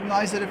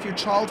recognize that if your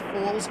child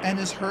falls and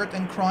is hurt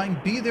and crying,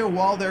 be there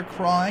while they're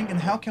crying, and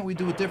how can we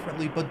do it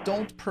differently, but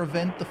don't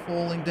prevent the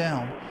falling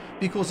down.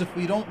 Because if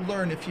we don't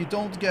learn, if you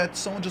don't get,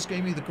 someone just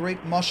gave me the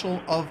great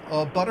mushal of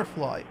a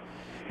butterfly,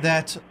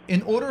 that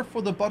in order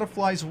for the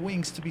butterfly's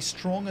wings to be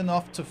strong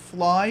enough to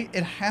fly,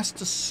 it has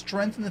to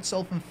strengthen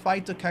itself and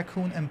fight the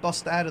cocoon and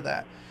bust out of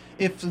that.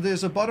 if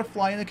there's a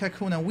butterfly in a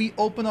cocoon and we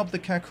open up the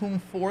cocoon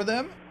for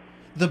them,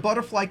 the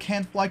butterfly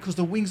can't fly because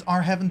the wings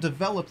haven't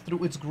developed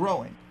through its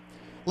growing.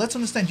 Let's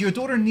understand, your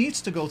daughter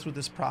needs to go through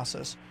this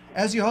process.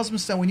 As your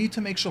husband said, we need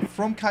to make sure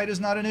frumkeit is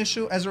not an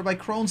issue. As Rabbi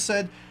Krohn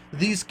said,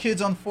 these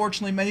kids,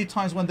 unfortunately, many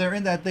times when they're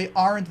in that, they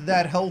aren't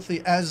that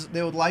healthy as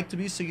they would like to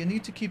be. So you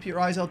need to keep your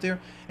eyes out there,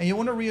 and you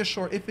want to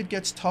reassure, if it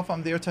gets tough,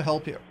 I'm there to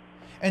help you.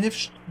 And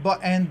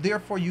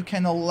therefore you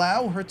can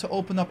allow her to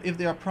open up if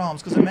there are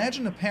problems. Because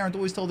imagine a parent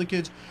always tell the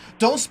kids,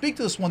 don't speak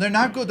to this one, they're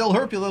not good, they'll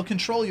hurt you, they'll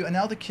control you. And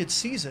now the kid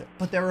sees it,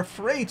 but they're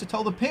afraid to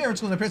tell the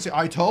parents. When the parents say,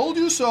 I told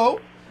you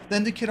so,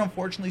 then the kid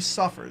unfortunately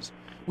suffers.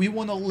 We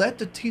want to let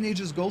the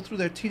teenagers go through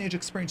their teenage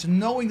experience,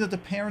 knowing that the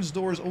parents'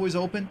 door is always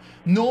open,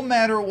 no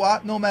matter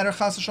what, no matter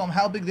chas v'shalom,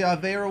 how big the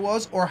avera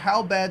was or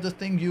how bad the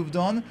thing you've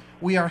done.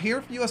 We are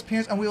here for you as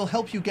parents, and we will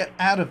help you get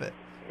out of it.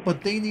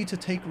 But they need to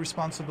take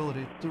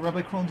responsibility.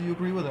 Rabbi Krohn, do you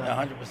agree with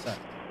that? 100%.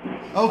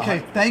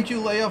 Okay, thank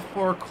you, Leah,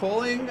 for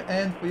calling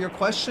and for your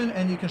question,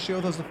 and you can share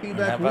with us the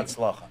feedback.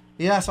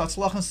 Yes,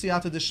 Atzlach and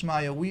Siyata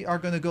Dishmaya. We are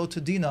going to go to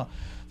Dina.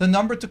 The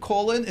number to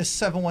call in is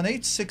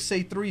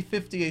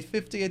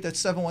 718-683-5858.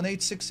 That's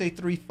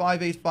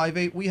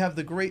 718-683-5858. We have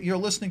you're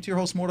listening to your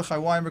host, Mordechai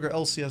Winberger,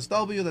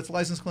 LCSW. That's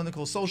licensed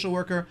clinical social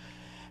worker.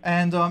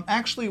 And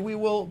actually, we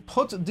will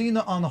put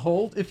Dina on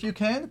hold if you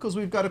can, because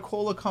we've got a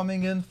caller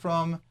coming in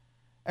from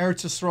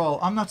Eretz Yisrael.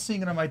 I'm not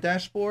seeing it on my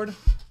dashboard. We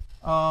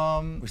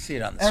see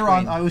it on the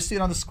Aaron, screen. we see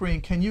it on the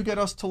screen. Can you get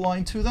us to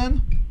line 2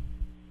 then?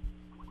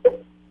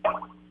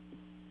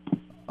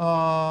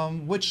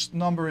 Which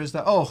number is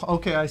that? Oh,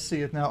 okay, I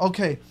see it now.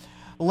 Okay.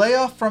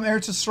 Leah from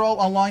Eretz Yisrael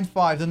on line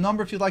 5. The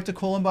number, if you'd like to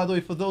call in, by the way,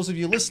 for those of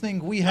you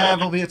listening, we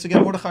have over here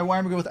together Mordechai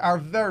Winberger with our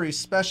very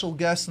special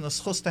guest and the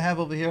schus to have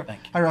over here,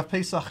 Rabbi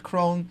Pesach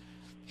Krohn,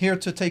 here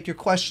to take your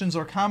questions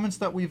or comments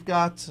that we've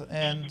got.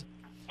 And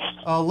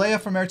Leah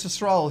from Eretz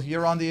Yisrael,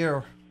 you're on the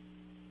air.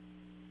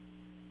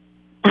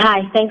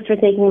 Hi, thanks for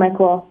taking my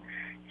call.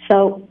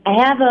 So I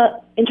have an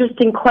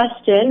interesting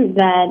question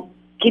that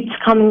keeps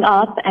coming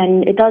up,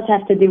 and it does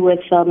have to do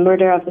with the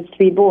murder of the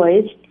 3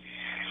 boys.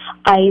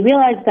 I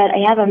realized that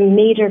I have a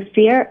major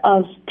fear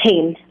of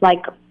pain.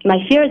 Like,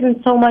 my fear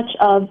isn't so much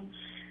of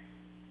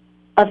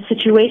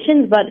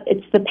situations, but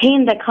it's the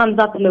pain that comes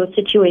up in those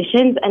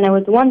situations, and I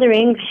was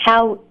wondering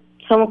how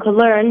someone could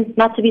learn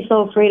not to be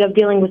so afraid of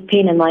dealing with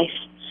pain in life,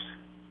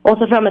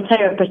 also from a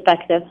Torah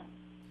perspective.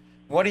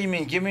 What do you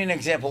mean? Give me an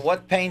example.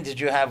 What pain did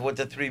you have with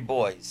the 3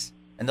 boys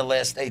in the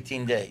last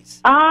 18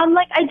 days?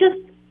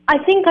 I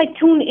think I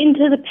tune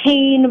into the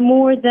pain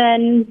more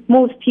than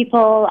most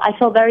people. I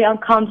felt very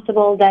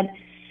uncomfortable that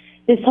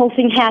this whole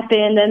thing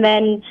happened, and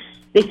then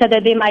they said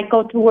that they might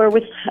go to war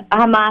with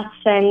Hamas,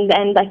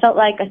 and I felt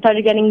like I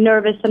started getting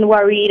nervous and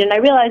worried, and I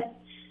realized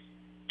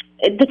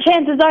the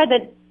chances are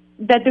that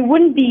there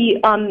wouldn't be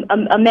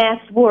a mass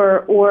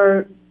war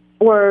or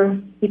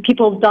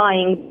people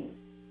dying.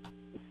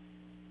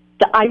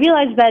 I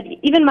realized that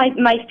even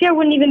my fear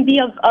wouldn't even be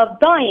of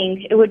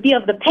dying, it would be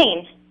of the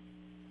pain.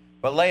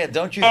 But Leah,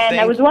 don't you think... think... And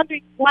I was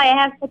wondering why I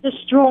have such a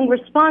strong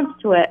response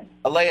to it.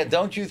 Leah,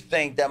 don't you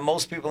think that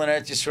most people in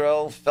Eretz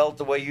Yisrael felt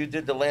the way you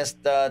did the last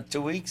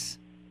 2 weeks?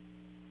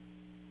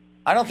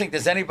 I don't think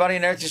there's anybody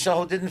in Eretz Yisrael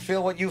who didn't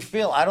feel what you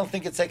feel. I don't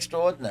think it's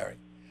extraordinary.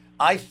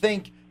 I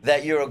think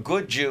that you're a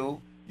good Jew,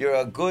 you're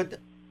a good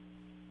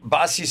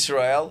Bas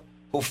Yisrael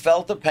who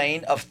felt the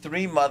pain of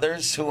 3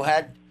 mothers who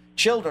had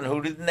children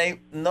who didn't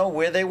know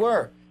where they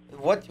were.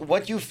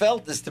 What you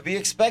felt is to be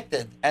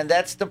expected, and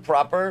that's the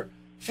proper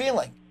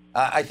feeling.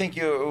 I think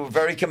you're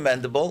very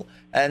commendable,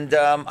 and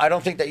I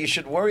don't think that you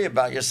should worry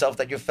about yourself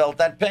that you felt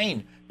that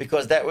pain,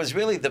 because that was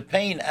really the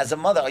pain as a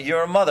mother.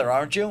 You're a mother,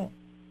 aren't you?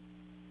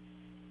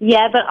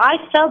 Yeah, but I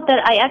felt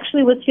that I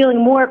actually was feeling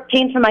more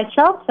pain for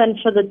myself than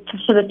for the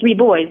 3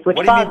 boys, which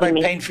bothered me. What do you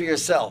mean by pain for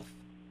yourself?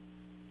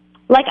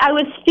 Like I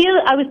was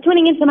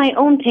tuning into my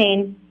own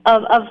pain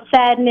of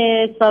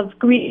sadness, of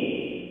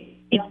grief.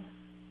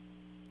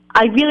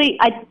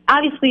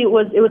 Obviously it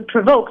was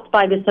provoked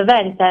by this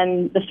event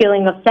and the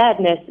feeling of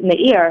sadness in the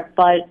ear,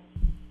 but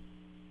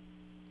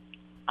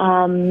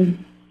okay,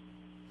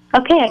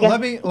 I guess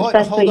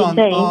that's hold what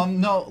you're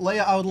on. No,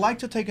 Leah, I would like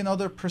to take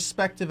another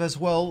perspective as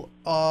well,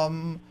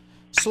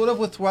 sort of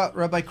with what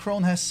Rabbi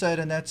Krohn has said,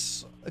 and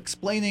that's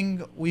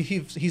explaining.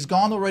 He's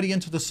gone already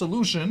into the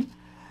solution,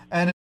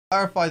 and to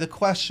clarify the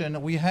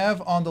question, we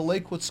have on the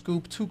Lakewood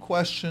Scoop 2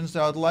 questions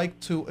that I'd like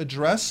to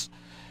address.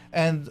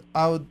 And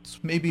I would,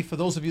 maybe for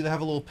those of you that have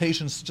a little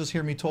patience, just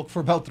hear me talk for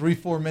about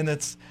 3-4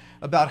 minutes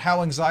about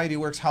how anxiety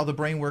works, how the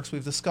brain works.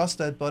 We've discussed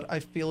that, but I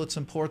feel it's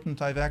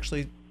important. I've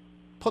actually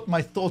put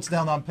my thoughts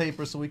down on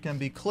paper so we can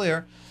be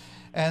clear.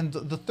 And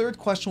the third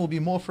question will be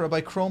more for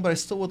Rabbi Krohn, but I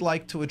still would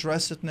like to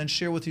address it and then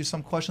share with you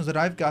some questions that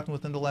I've gotten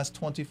within the last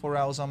 24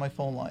 hours on my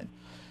phone line.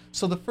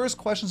 So the first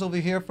questions over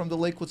here from the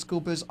Lakewood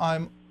Scoop is,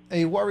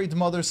 a worried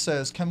mother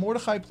says, can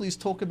Mordechai please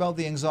talk about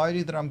the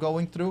anxiety that I'm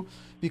going through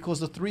because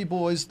the 3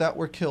 boys that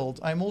were killed?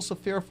 I'm also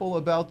fearful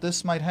about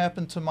this might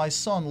happen to my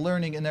son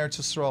learning in Eretz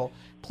Yisrael.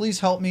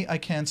 Please help me, I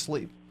can't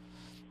sleep.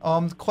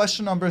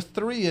 Question number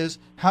 3 is,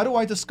 how do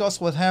I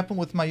discuss what happened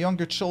with my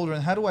younger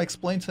children? How do I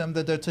explain to them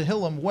that their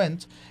Tehillim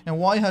went and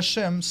why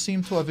Hashem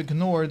seemed to have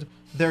ignored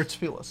their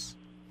tefillas?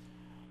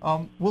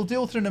 We'll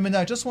deal with it in a minute.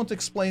 I just want to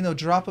explain a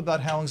drop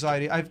about how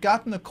anxiety. I've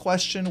gotten a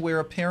question where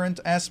a parent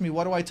asked me,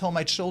 what do I tell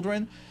my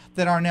children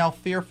that are now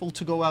fearful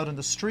to go out in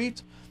the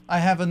street? I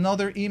have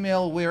another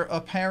email where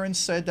a parent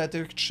said that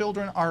their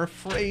children are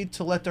afraid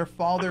to let their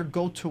father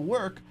go to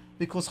work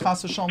because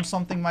chas v'shalom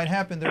something might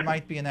happen, there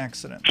might be an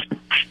accident.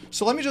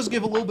 So let me just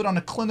give a little bit on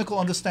a clinical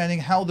understanding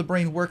how the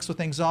brain works with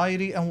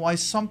anxiety and why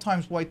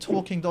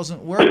talking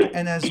doesn't work,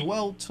 and as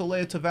well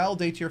to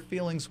validate your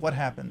feelings, what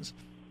happens.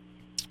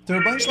 The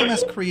Rebbeinu Shalom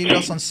has created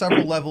us on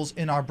several levels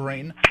in our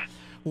brain.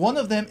 One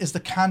of them is the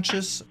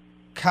conscious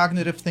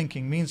cognitive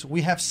thinking, means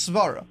we have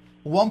svara.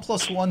 1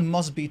 + 1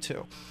 must be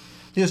 2.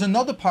 There's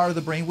another part of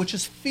the brain which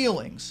is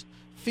feelings.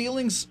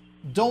 Feelings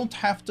don't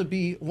have to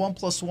be 1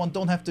 + 1,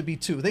 don't have to be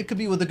 2. They could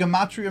be with the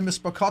gematria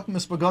mispakat,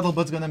 mispagadol,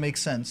 but it's going to make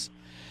sense.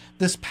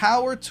 This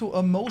power to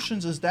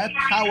emotions is that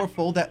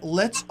powerful that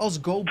lets us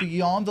go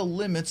beyond the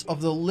limit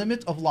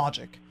of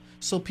logic.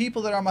 So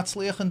people that are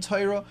matzliach in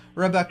Torah,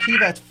 Rabbi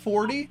Akiva at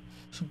 40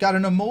 got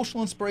an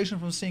emotional inspiration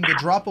from seeing a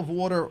drop of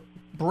water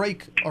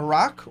break a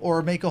rock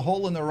or make a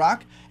hole in the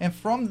rock, and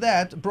from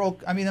that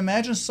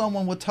imagine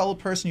someone would tell a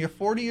person, you're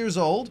 40 years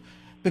old,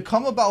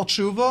 become a Baal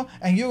Tshuva,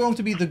 and you're going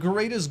to be the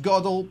greatest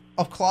gadol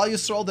of Klal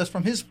Yisrael, that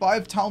from his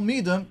 5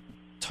 Talmidim,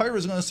 Torah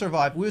is going to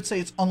survive. We would say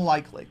it's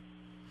unlikely.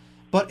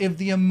 But if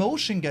the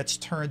emotion gets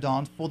turned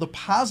on for the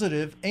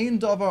positive, ein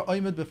davar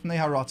omed b'fnei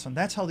haratzon,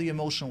 that's how the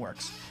emotion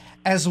works.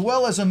 As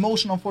well as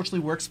emotion, unfortunately,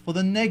 works for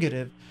the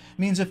negative.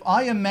 Means if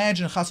I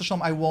imagine, chas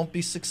v'shalom, I won't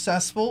be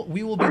successful,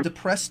 we will be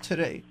depressed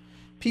today.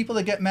 People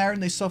that get married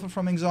and they suffer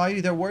from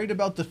anxiety, they're worried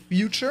about the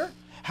future.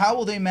 How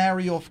will they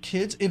marry off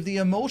kids? If the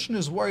emotion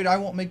is worried, I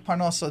won't make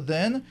parnasa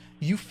then,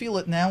 you feel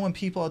it now when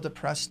people are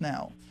depressed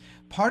now.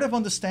 Part of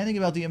understanding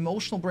about the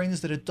emotional brain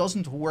is that it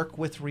doesn't work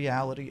with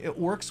reality. It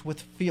works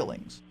with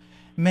feelings.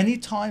 Many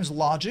times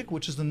logic,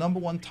 which is the number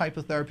 1 type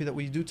of therapy that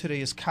we do today,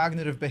 is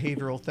cognitive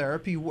behavioral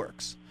therapy,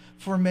 works.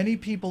 For many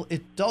people,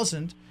 it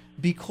doesn't,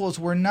 because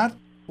we're not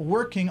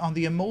working on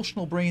the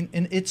emotional brain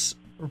in its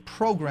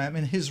program,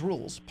 in his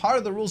rules. Part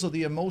of the rules of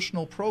the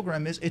emotional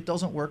program is it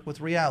doesn't work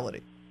with reality.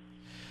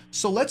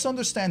 So let's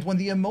understand, when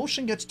the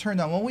emotion gets turned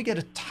on, when we get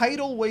a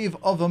tidal wave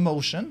of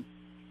emotion,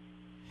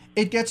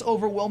 it gets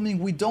overwhelming.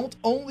 We don't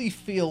only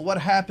feel what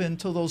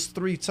happened to those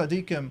 3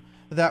 tzaddikim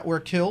that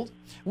were killed.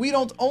 We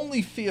don't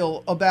only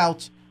feel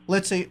about,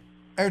 let's say,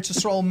 Eretz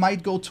Yisrael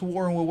might go to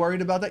war and we're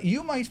worried about that.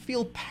 You might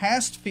feel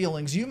past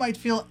feelings. You might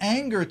feel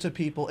anger to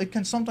people. It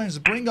can sometimes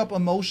bring up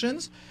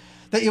emotions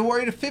that you're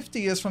worried 50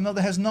 years from now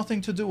that has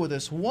nothing to do with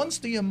this. Once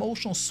the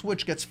emotional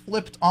switch gets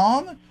flipped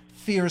on,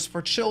 fears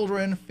for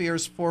children,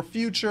 fears for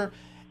future,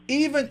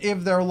 even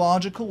if they're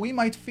logical, we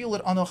might feel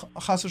it on a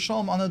chas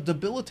v'shalom, on a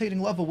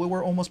debilitating level where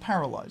we're almost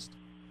paralyzed.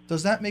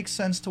 Does that make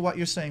sense to what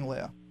you're saying,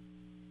 Leah?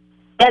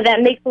 Yeah,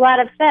 that makes a lot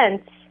of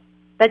sense.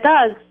 That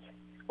does.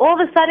 All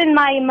of a sudden,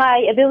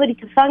 my ability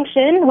to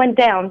function went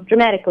down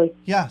dramatically.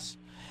 Yes.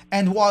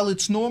 And while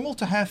it's normal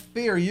to have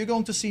fear, you're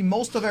going to see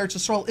most of Eretz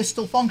Yisrael is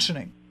still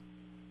functioning.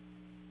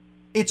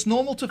 It's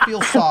normal to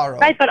feel sorrow.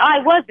 Right, but I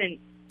wasn't.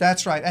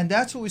 That's right. And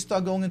that's where we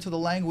start going into the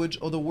language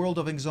or the world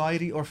of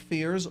anxiety or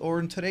fears,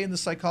 or today in the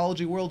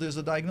psychology world, there's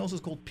a diagnosis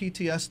called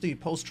PTSD,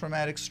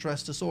 post-traumatic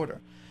stress disorder.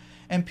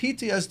 And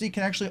PTSD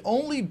can actually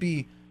only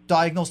be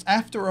diagnosed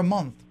after a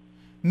month.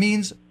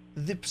 Means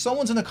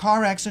someone's in a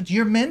car accident,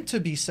 you're meant to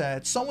be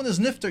sad. Someone is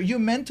nifter, you're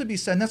meant to be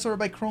sad. And that's what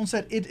Rabbi Krohn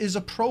said, it is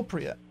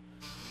appropriate.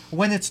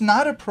 When it's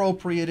not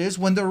appropriate is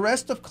when the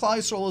rest of Klal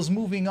Yisrael is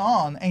moving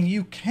on and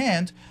you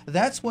can't,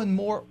 that's when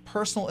more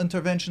personal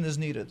intervention is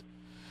needed.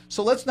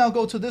 So let's now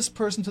go to this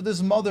person, to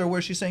this mother,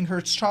 where she's saying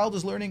her child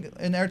is learning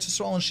in Eretz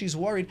Yisrael and she's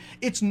worried.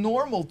 It's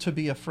normal to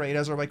be afraid,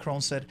 as Rabbi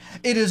Krohn said.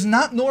 It is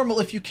not normal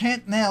if you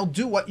can't now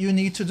do what you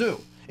need to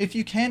do. If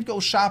you can't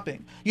go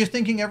shopping, you're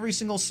thinking every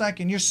single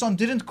second. Your son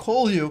didn't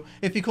call you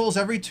if he calls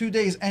every 2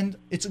 days. And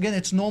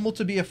it's normal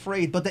to be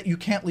afraid, but that you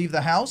can't leave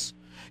the house.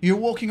 You're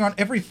walking around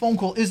every phone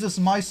call. Is this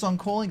my son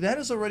calling? That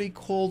is already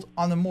called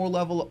on a more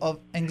level of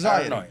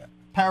anxiety.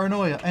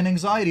 Paranoia and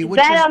anxiety.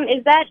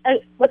 Is that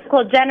what's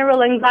called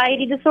general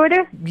anxiety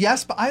disorder?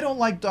 Yes, but I don't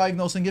like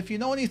diagnosing. If you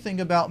know anything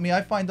about me,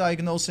 I find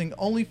diagnosing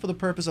only for the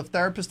purpose of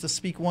therapists to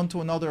speak one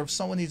to another. If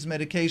someone needs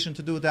medication,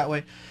 to do it that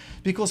way.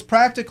 Because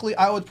practically,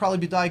 I would probably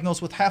be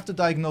diagnosed with half the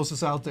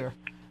diagnosis out there.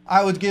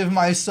 I would give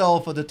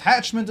myself a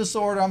detachment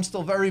disorder. I'm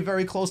still very,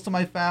 very close to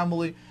my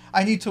family.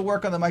 I need to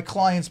work on my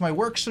clients. My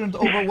work shouldn't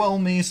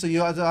overwhelm me, so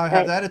I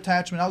have that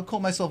attachment. I would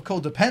call myself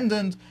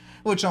codependent,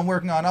 which I'm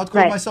working on. I would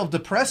call myself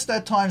depressed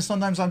at times.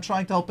 Sometimes I'm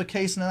trying to help a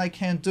case and then I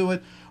can't do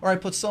it. Or I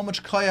put so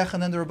much koyach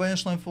and then the Rebbeinu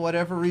Shalom, for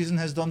whatever reason,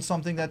 has done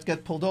something that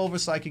get pulled over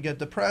so I could get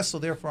depressed, so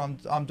therefore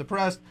I'm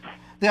depressed.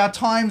 There are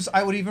times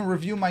I would even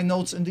review my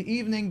notes in the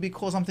evening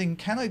because I'm thinking,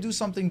 can I do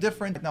something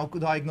different? Now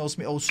diagnose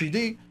me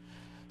OCD.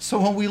 So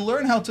when we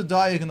learn how to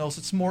diagnose,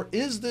 it's more,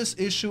 is this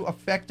issue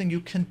affecting you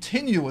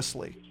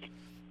continuously?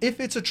 If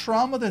it's a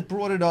trauma that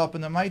brought it up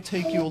and it might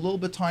take you a little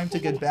bit of time to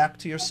get back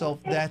to yourself,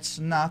 that's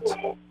not,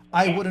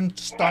 I wouldn't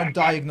start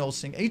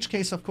diagnosing. Each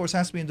case, of course,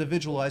 has to be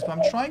individualized, but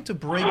I'm trying to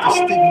break the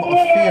stigma of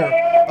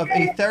fear of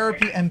A,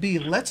 therapy, and B,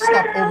 let's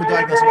stop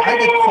over-diagnosing. I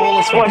get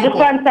calls from people.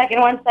 Just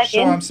one second.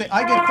 Sure, I'm saying,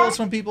 I get calls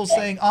from people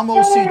saying, I'm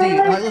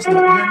OCD. And I listen,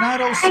 you're not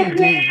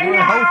OCD. You're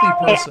a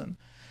healthy person.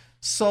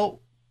 So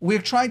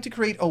we're trying to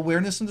create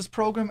awareness in this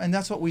program, and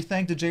that's what we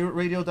thank the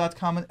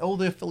jrootradio.com and all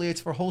the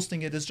affiliates for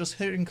hosting it. It's just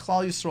hitting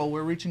Klal Yisrael.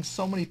 We're reaching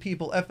so many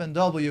people,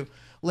 FNW,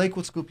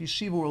 Lakewood Scoop,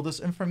 Yeshiva World. This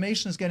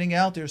information is getting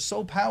out there,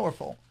 so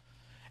powerful.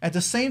 At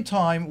the same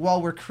time, while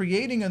we're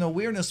creating an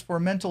awareness for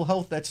mental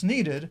health that's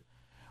needed,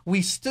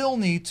 we still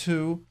need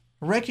to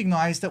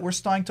recognize that we're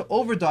starting to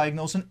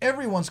overdiagnose and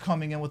everyone's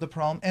coming in with a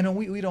problem, and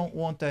we don't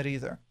want that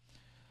either.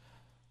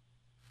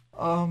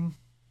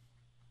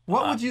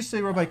 What would you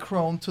say, Rabbi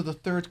Krohn, to the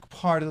third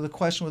part of the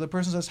question where the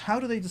person says, how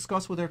do they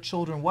discuss with their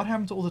children? What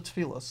happened to all the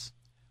tefillas?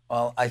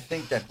 Well, I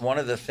think that one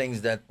of the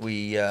things that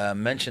we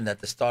mentioned at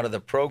the start of the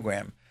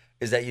program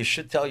is that you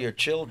should tell your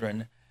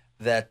children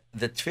that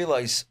the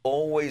tefillahs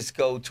always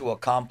go to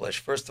accomplish.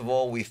 First of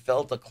all, we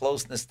felt a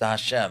closeness to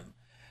Hashem.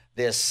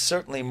 There's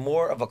certainly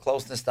more of a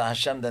closeness to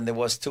Hashem than there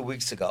was 2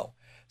 weeks ago.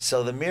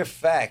 So the mere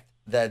fact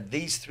that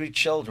these three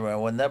children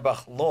were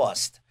Nebuch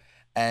lost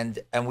and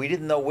we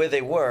didn't know where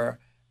they were,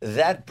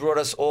 that brought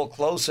us all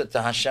closer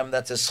to Hashem.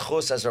 That's a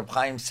schus, as Reb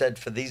Chaim said,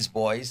 for these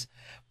boys.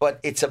 But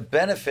it's a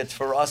benefit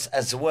for us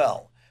as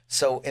well.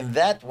 So in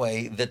that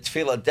way, the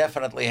tefillah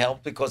definitely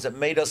helped because it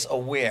made us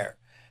aware.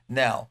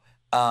 Now,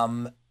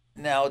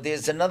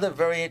 there's another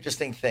very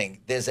interesting thing.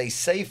 There's a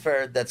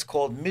sefer that's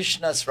called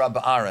Mishnas Rab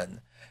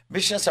Aaron.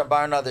 Mishnas Rab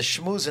Aaron are the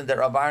shmuzin that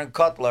Rab Aaron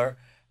Kotler,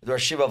 the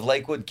Rosh Yeshiva of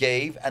Lakewood,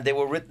 gave, and they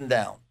were written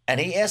down.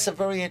 And he asked a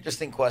very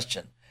interesting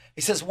question.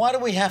 He says, why do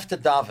we have to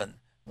daven?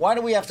 Why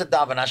do we have to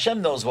daven?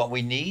 Hashem knows what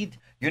we need.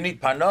 You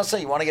need parnasa,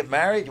 you want to get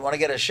married, you want to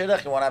get a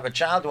shidduch, you want to have a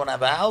child, you want to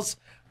have a house.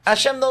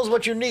 Hashem knows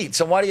what you need,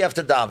 so why do you have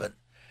to daven?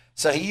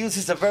 So he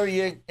uses a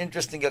very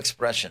interesting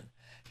expression.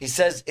 He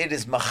says, it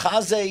is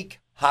machazik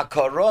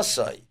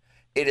hakarosai.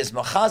 It is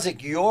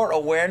machazik, your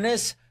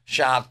awareness,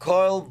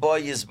 shahakol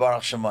boy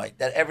yizbarach shemai,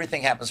 that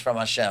everything happens from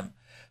Hashem.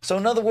 So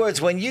in other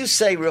words, when you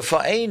say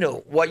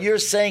rifa'enu, what you're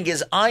saying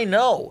is, I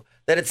know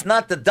that it's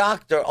not the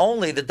doctor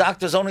only. The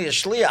doctor's only a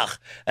shliach,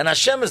 and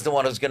Hashem is the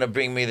one who's going to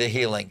bring me the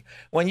healing.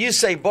 When you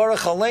say Baruch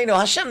Aleinu,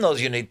 Hashem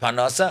knows you need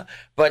parnasa,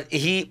 but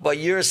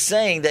you're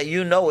saying that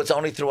you know it's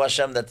only through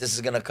Hashem that this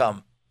is going to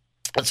come.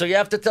 And so you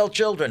have to tell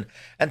children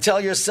and tell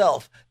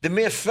yourself, the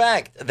mere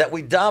fact that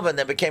we davened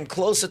and became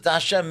closer to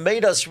Hashem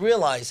made us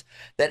realize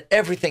that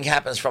everything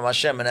happens from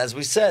Hashem. And as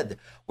we said,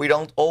 we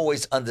don't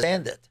always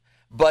understand it.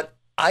 But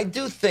I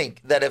do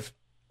think that if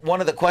one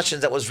of the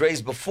questions that was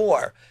raised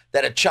before,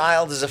 that a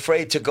child is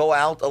afraid to go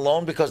out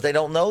alone because they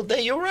don't know,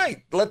 then you're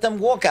right. Let them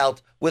walk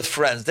out with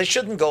friends. They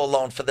shouldn't go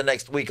alone for the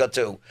next week or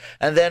two.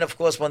 And then, of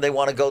course, when they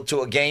want to go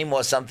to a game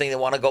or something, they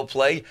want to go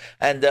play,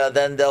 and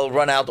then they'll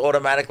run out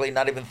automatically,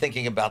 not even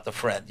thinking about the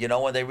friend. You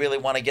know, when they really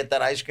want to get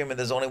that ice cream and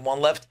there's only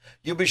one left,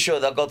 you be sure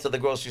they'll go to the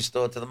grocery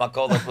store, to the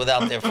Makolet,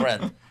 without their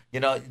friend. You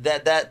know,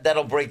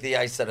 that'll break the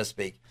ice, so to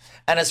speak.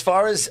 And as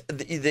far as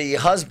the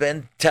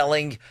husband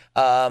telling,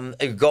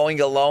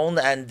 going alone,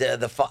 and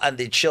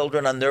the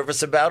children are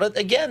nervous about it,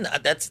 again,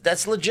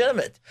 that's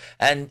legitimate.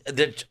 And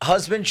the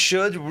husband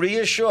should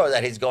reassure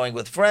that he's going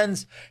with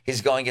friends,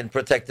 he's going in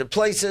protected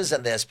places,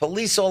 and there's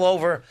police all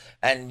over,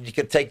 and you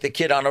could take the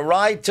kid on a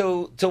ride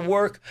to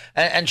work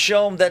and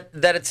show him that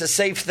it's a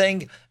safe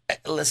thing.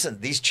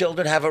 Listen, these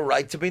children have a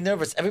right to be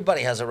nervous.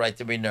 Everybody has a right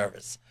to be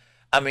nervous.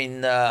 I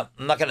mean, I'm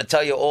not going to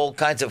tell you all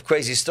kinds of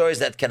crazy stories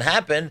that can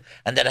happen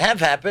and that have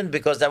happened,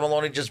 because that will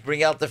only just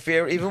bring out the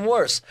fear even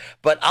worse.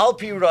 But Al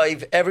Pi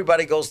Raiv,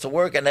 everybody goes to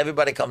work and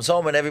everybody comes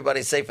home and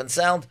everybody's safe and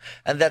sound,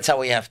 and that's how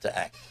we have to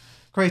act.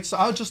 Great. So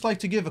I would just like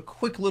to give a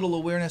quick little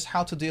awareness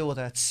how to deal with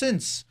that.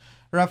 Since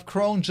Rav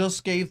Krohn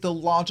just gave the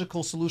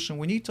logical solution,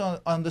 we need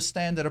to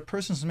understand that a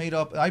person's made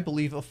up, I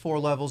believe, of 4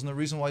 levels, and the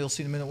reason why you'll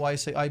see in a minute why I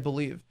say I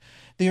believe.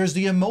 There's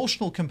the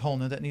emotional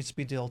component that needs to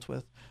be dealt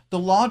with. The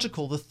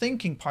logical, the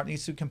thinking part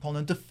needs to be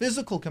component. The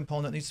physical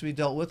component needs to be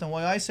dealt with. And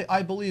why I say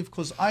I believe,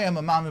 because I am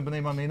a man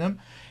b'nei maminim.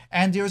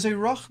 And there's a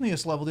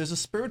ruchnius level, there's a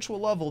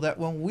spiritual level that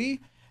when we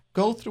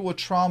go through a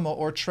trauma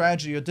or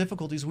tragedy or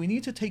difficulties, we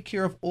need to take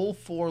care of all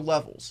 4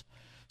 levels.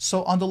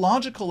 So on the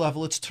logical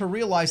level, it's to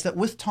realize that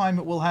with time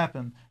it will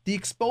happen. The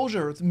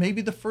exposure,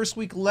 maybe the first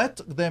week, let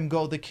them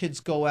go, the kids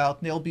go out,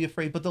 and they'll be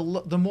afraid. But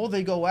the more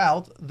they go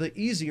out, the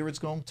easier it's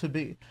going to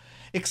be.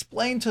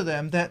 Explain to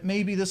them that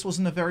maybe this was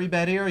in a very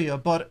bad area,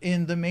 but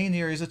in the main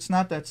areas it's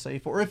not that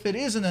safe. Or if it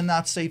is in a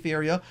not safe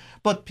area,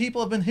 but people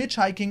have been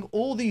hitchhiking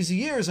all these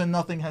years and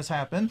nothing has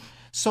happened.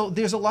 So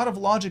there's a lot of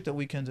logic that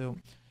we can do.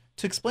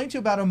 to explain to you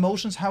about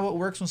emotions, how it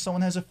works when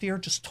someone has a fear.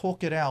 Just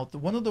talk it out.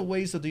 One of the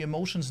ways that the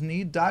emotions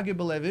need, talking,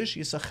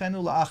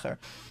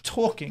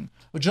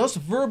 just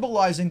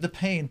verbalizing the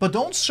pain. But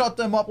don't shut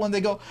them up when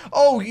they go,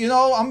 oh,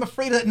 I'm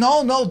afraid of that.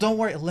 No, don't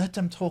worry. Let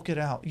them talk it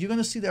out. You're going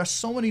to see there are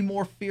so many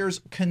more fears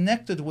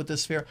connected with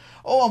this fear.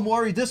 Oh, I'm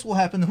worried this will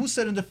happen. Who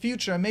said in the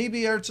future?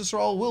 Maybe Eretz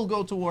Yisrael will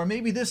go to war.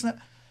 Maybe this and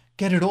that.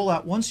 Get it all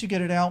out. Once you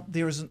get it out,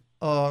 there's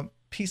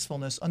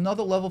peacefulness.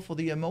 Another level for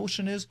the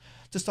emotion is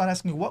to start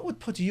asking, what would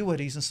put you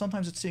at ease? And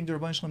sometimes it's seeing the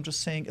Rebbeinu Shalom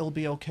just saying, it'll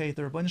be okay.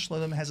 The Rebbeinu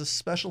Shalom has a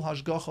special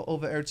hashgacha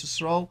over Eretz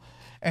Yisrael,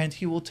 and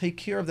he will take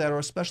care of that, or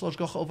a special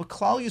hashgacha over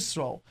Klal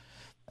Yisrael.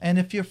 And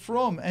if you're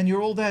from, and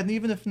you're all that, and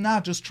even if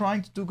not, just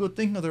trying to do good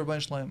thinking of the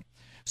Rebbeinu Shalom.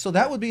 So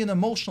that would be an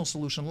emotional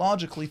solution,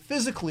 logically.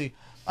 Physically,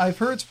 I've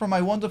heard from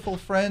my wonderful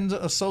friend,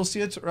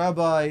 associate,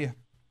 Rabbi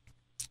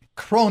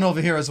Kron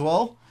over here as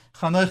well,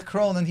 Chanech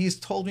Kron, and he's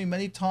told me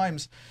many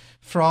times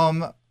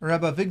from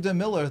Rabbi Victor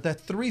Miller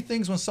that 3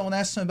 things when someone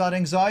asks him about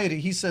anxiety,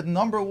 he said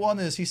number 1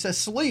 is, he says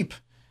sleep,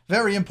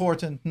 very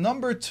important.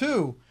 Number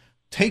 2,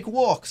 take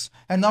walks.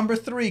 And number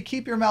 3,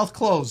 keep your mouth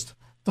closed.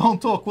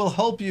 Don't talk, will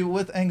help you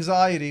with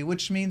anxiety,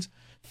 which means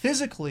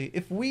physically,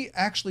 if we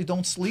actually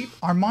don't sleep,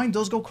 our mind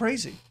does go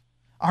crazy.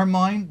 Our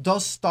mind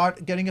does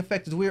start getting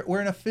affected.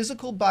 We're in a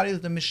physical body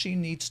that the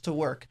machine needs to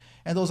work.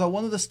 And those are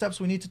one of the steps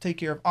we need to take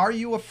care of. Are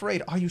you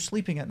afraid? Are you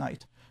sleeping at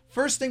night?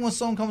 First thing when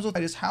someone comes with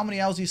it is how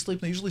many hours do you sleep?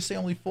 They usually say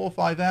only 4 or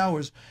 5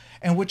 hours,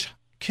 and which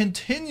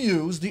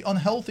continues the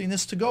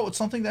unhealthiness to go. It's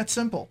something that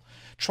simple.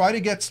 Try to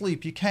get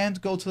sleep. You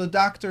can't go to the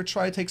doctor.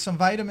 Try to take some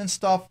vitamin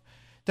stuff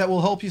that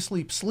will help you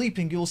sleep.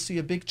 Sleeping, you'll see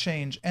a big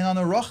change. And on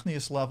a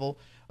Rachnius level,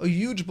 a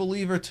huge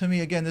believer to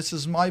me, again, this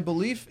is my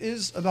belief,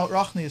 is about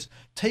Rachnius.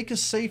 Take a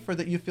sefer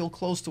that you feel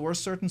close to, or a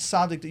certain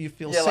tzaddik that you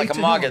feel safe to. Yeah, like a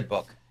Maggid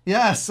book.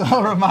 Yes,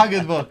 or a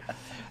Maggid book.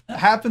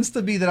 Happens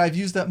to be that I've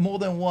used that more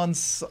than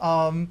once.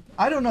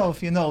 I don't know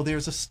if you know,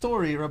 there's a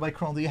story, Rabbi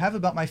Kron, that you have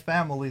about my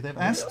family. They've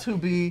asked to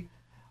be,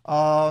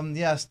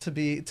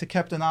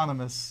 kept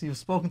anonymous. You've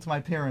spoken to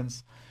my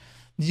parents.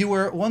 You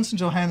were once in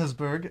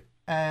Johannesburg,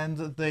 and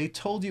they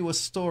told you a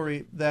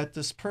story that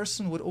this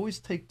person would always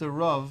take the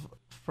Rav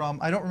from,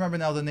 I don't remember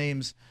now the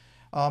names,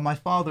 my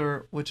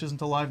father, which isn't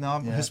alive now,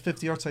 his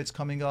 50th yard site's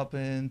coming up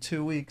in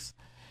 2 weeks.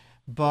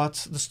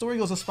 But the story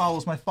goes as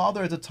follows. My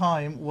father at the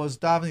time was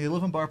davening. They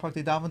live in Bar Park.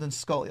 They davened in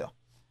Skolia.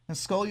 And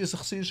Skolia is a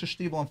Chassidish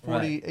shtibel on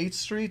 48th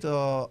Street.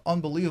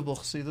 Unbelievable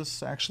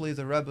Chassidus, actually.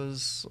 The Rebbe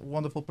is a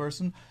wonderful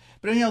person.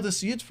 But anyhow,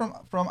 this Yid from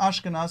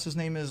Ashkenaz, his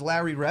name is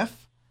Larry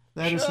Reff.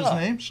 That is his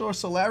name. Sure.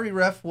 So Larry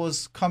Reff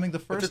was coming the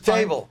first with the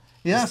time. Table.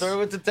 Yes. The story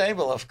with the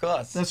table, of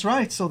course. That's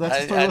right. So that's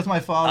the story with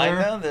my father.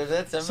 I know,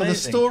 that's amazing. So the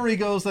story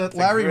goes that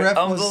Larry Reff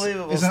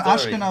is an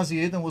Ashkenaz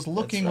Yid and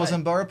was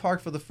in Borough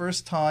Park for the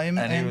first time.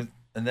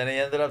 And then he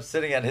ended up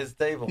sitting at his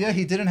table. Yeah,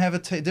 he didn't have a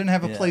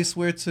place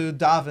where to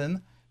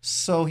daven.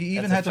 So he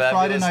even had the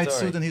Friday night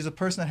suit, and he's a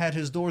person that had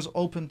his doors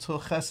open to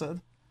Chesed.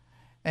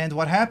 And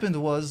what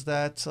happened was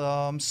that,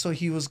 so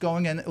he was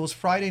going, and it was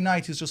Friday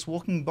night. He was just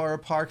walking Borough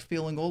Park,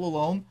 feeling all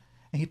alone.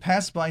 And he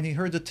passed by, and he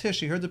heard the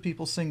tish, he heard the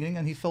people singing,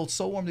 and he felt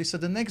so warm. He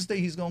said the next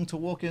day he's going to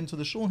walk into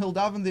the shul, and he'll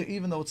daven there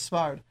even though it's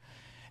Sfard.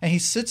 And he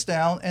sits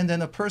down, and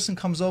then a person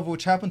comes over,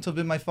 which happened to have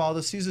been my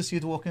father, sees this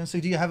Yid walk in and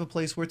says, do you have a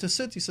place where to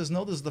sit? He says,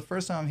 no, this is the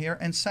first time I'm here,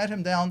 and sat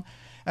him down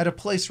at a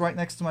place right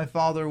next to my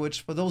father, which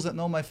for those that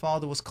know my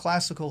father was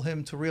classical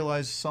him to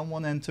realize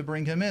someone and to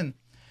bring him in.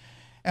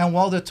 And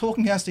while they're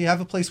talking, he asked, do you have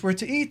a place where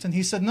to eat? And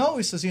he said, no.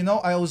 He says,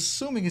 I was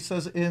assuming, he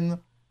says,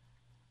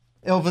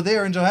 over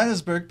there in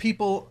Johannesburg,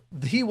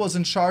 he was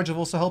in charge of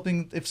also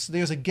helping if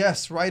there's a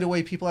guest right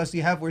away. People ask, do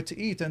you have where to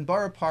eat? And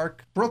Borough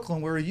Park,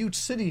 Brooklyn, we're a huge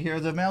city here.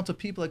 The amount of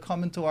people that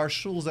come into our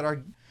shuls that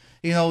are,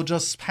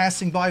 just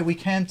passing by, we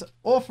can't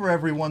offer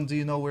everyone, do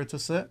you know where to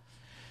sit?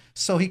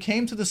 So he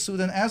came to the suit,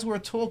 and as we're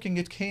talking,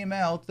 it came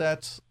out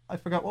that, I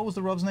forgot, what was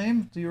the Rav's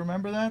name? Do you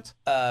remember that?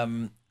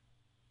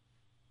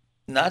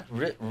 Not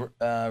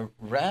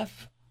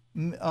Raf?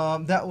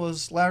 That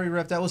was Larry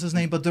Reff, that was his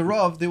name. But the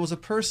Rav, there was a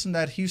person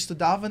that he used to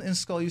daven in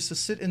Skull, used to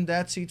sit in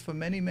that seat for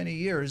many, many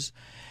years.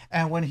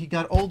 And when he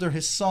got older,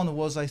 his son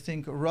was, I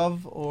think,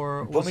 Rav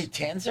or... Bumi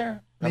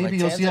Tanzer? Maybe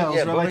it was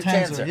Rabbi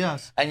Tanzer,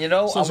 yes. And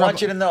I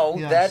want you to know,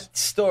 that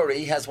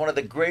story has one of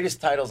the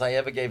greatest titles I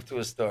ever gave to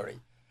a story.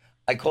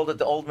 I called it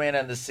The Old Man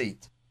and the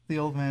Seat. The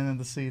Old Man and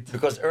the Seat.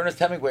 Because Ernest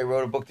Hemingway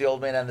wrote a book, The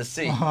Old Man and the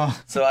Seat.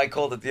 So I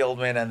called it The Old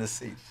Man and the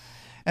Seat.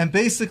 And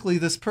basically,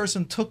 this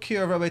person took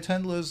care of Rabbi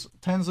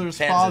Tenzler's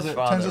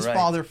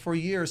father for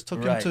years,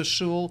 took him to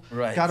shul,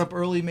 got up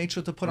early, made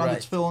sure to put on the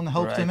tefillin,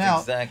 helped him out.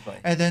 Exactly.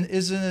 And then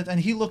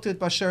and he looked at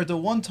Basher, the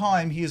one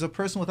time he is a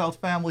person without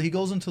family, he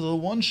goes into the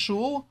one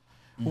shul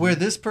where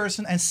this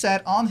person, and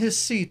sat on his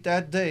seat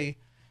that day.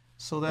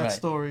 So that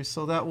story.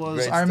 So that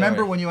was, I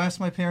remember when you asked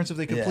my parents if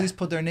they could please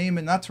put their name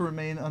in, not to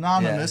remain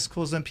anonymous,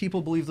 because then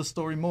people believe the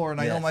story more. And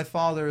I know my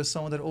father is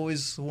someone that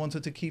always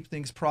wanted to keep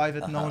things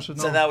private. No one should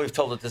know. So now we've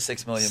told it to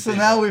 6 million people. So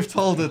now we've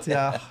told it,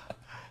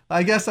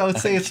 I guess I would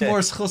say it's more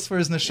schus for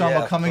his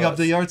neshama coming up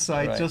the yard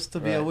side, just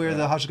to be aware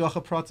the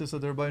hashgacha pratis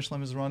that the Rebbeinu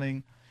Shalom is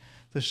running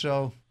the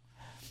show.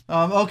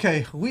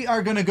 Okay, we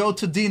are going to go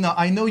to Dina.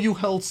 I know you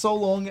held so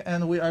long,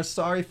 and we are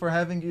sorry for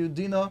having you.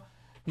 Dina,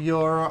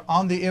 you're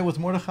on the air with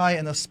Mordechai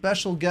and a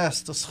special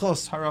guest, the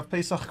Schus, Harav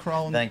Pesach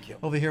Kron, Thank you.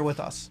 over here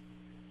with us.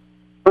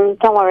 Don't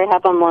worry, I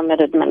have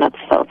unlimited minutes,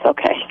 so it's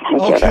okay.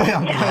 Thank you. Okay,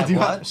 I'm glad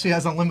What? she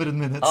has unlimited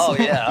minutes. Oh,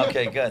 yeah.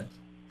 Okay, good.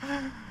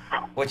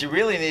 What you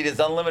really need is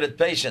unlimited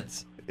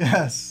patience.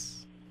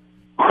 Yes.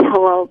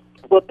 Well,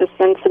 with this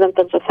incident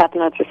that just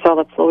happened at Yisrael,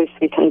 that's the least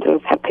we can do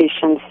is have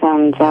patience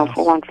and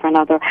for one for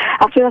another.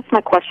 Actually, that's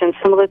my question,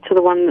 similar to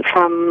the one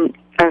from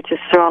Eretz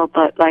Yisrael,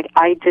 but like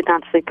I did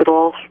not sleep at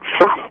all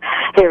from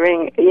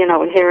hearing.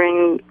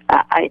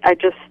 I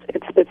just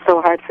it's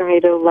so hard for me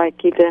to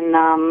like even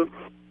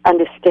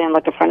understand.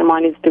 Like a friend of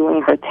mine is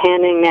doing her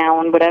tanning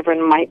now and whatever,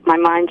 and my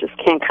mind just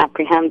can't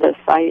comprehend this.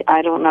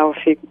 I don't know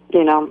if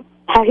you know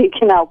how you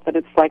can help, but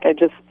it's like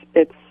it's.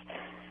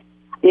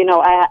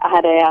 I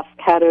had to ask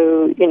how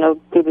to,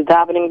 do the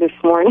davening this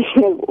morning.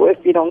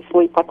 If you don't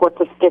sleep, like what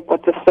to skip,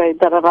 what to say,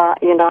 da da da.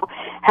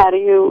 How do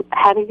you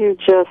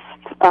just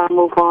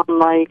move on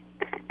like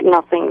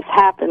nothing's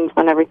happened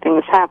when everything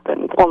has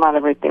happened? Well, not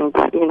everything,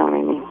 but you know what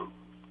I mean.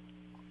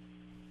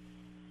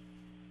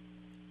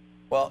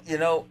 Well,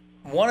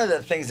 one of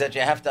the things that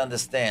you have to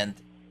understand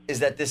is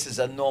that this is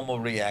a normal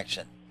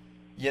reaction.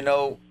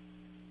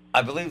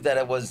 I believe that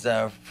it was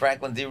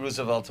Franklin D.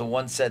 Roosevelt who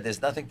once said,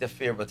 "There's nothing to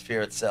fear but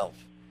fear itself."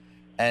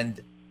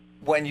 And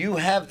when you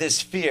have this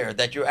fear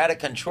that you're out of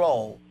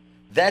control,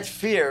 that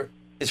fear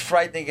is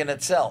frightening in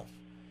itself.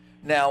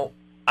 Now,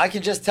 I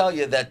can just tell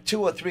you that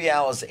 2 or 3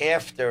 hours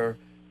after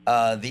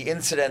the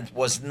incident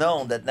was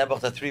known that Nebuch,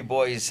 the 3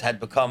 boys, had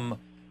become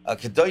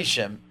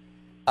Kedoshim,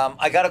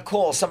 I got a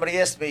call. Somebody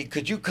asked me,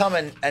 could you come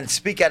and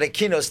speak at a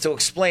kinos to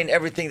explain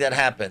everything that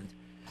happened?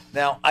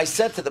 Now, I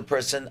said to the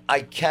person,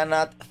 I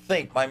cannot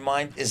think. My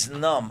mind is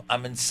numb.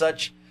 I'm in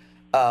such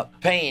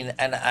pain,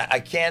 and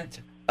I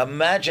can't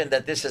imagine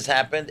that this has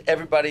happened.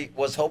 Everybody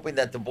was hoping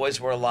that the boys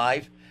were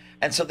alive.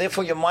 And so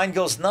therefore your mind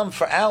goes numb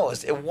for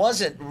hours. It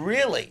wasn't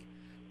really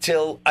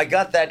till I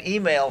got that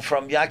email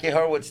from Yaki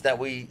Hurwitz that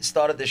we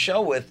started the show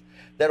with,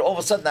 that all of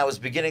a sudden I was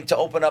beginning to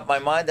open up my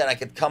mind and I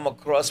could come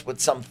across with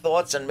some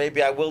thoughts, and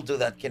maybe I will do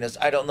that, Kinnis.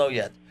 I don't know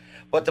yet.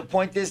 But the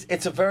point is,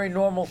 it's a very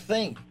normal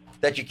thing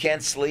that you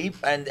can't sleep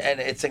and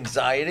it's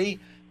anxiety.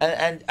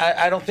 And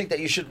I don't think that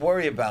you should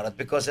worry about it,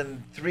 because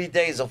in 3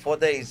 days or 4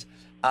 days,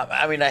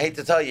 I hate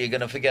to tell you, you're going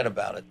to forget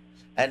about it,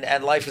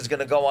 and life is going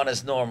to go on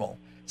as normal.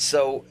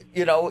 So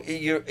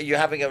you're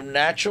having a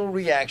natural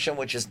reaction,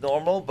 which is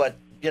normal, but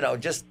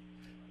just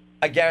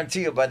I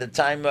guarantee you, by the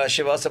time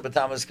Shivasa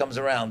B'Tammuz comes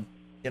around,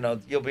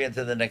 you'll be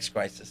into the next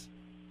crisis.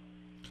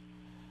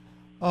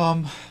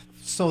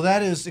 So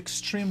that is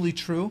extremely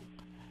true,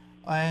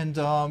 and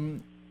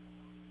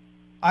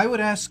I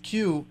would ask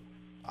you.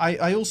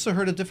 I also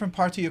heard a different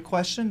part to your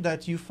question,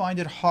 that you find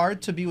it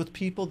hard to be with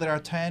people that are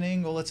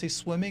tanning or, let's say,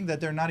 swimming, that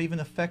they're not even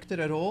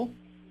affected at all?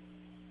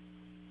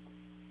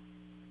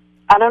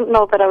 I don't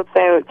know that I would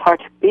say it's hard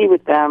to be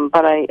with them,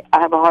 but I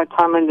have a hard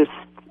time in this,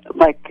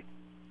 like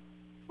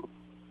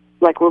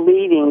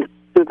relating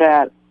to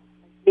that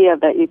idea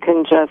that you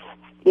can just,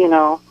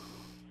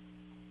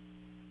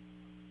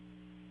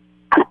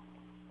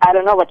 I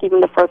don't know, like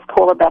even the first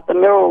call about the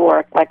mirror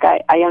work, like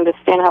I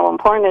understand how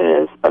important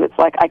it is, but it's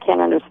like I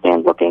can't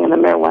understand looking in the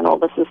mirror when all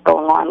this is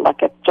going on,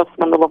 like it just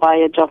when the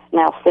Levaya just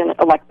now finished,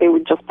 like they were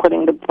just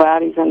putting the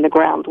bodies in the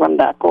ground when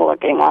that call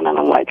came on, and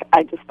I'm like,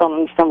 I just don't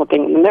understand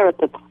looking in the mirror.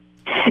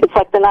 It's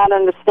like they're not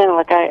understanding,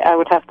 like I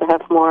would have to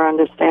have more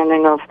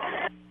understanding of.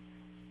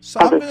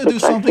 So I'm going to do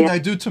something I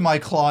do to my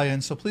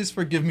clients, so please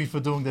forgive me for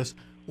doing this.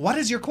 What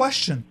is your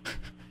question?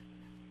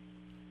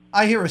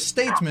 I hear a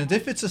statement.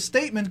 If it's a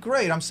statement,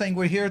 great. I'm saying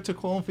we're here to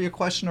call for your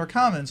question or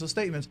comments or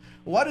statements.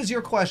 What is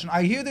your question?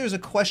 I hear there's a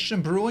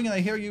question brewing, and I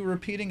hear you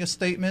repeating a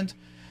statement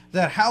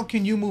that how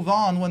can you move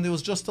on when there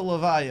was just a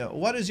levaya?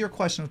 What is your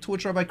question? To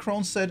which Rabbi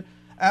Krohn said,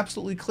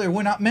 absolutely clear.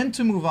 We're not meant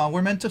to move on.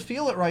 We're meant to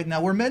feel it right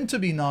now. We're meant to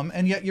be numb,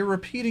 and yet you're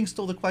repeating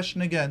still the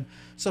question again.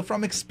 So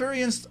from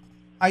experience,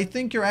 I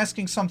think you're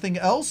asking something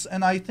else,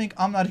 and I think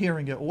I'm not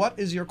hearing it. What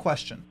is your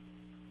question?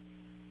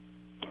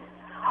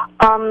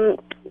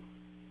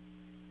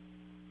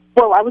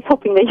 Well, I was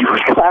hoping that you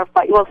would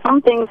clarify. Well,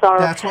 some things are...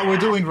 That's what we're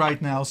doing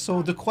right now.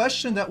 So the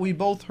question that we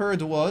both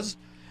heard was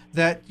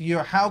that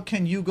how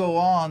can you go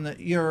on?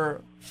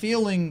 You're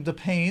feeling the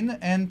pain,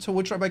 and to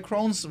which Rabbi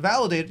Krohn's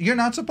validated, you're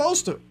not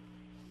supposed to.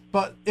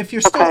 But if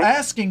you're still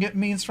asking, it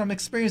means from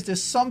experience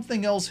there's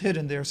something else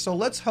hidden there. So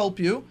let's help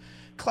you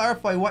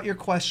clarify what your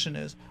question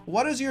is.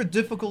 What is your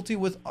difficulty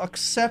with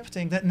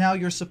accepting that now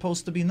you're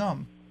supposed to be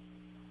numb?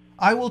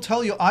 I will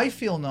tell you, I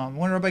feel numb.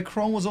 When Rabbi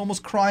Krohn was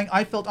almost crying,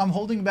 I felt I'm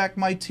holding back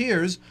my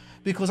tears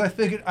because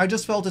I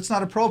just felt it's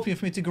not appropriate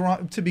for me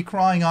to be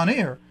crying on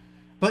air.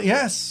 But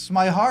yes,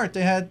 my heart,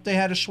 they had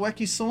a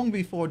Shweki song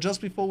just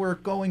before we're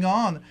going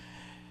on.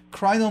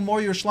 Cry no more,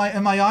 Yerushalayim.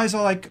 And my eyes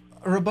are like,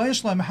 Rabbi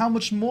Yerushalayim, how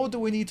much more do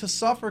we need to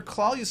suffer,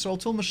 Klal Yisrael,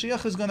 till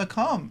Mashiach is going to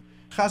come?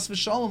 Chas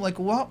v'shalom, like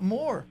what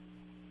more?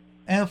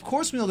 And of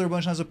course we know the Rebbe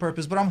has a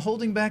purpose, but I'm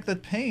holding back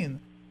that pain.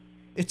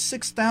 It's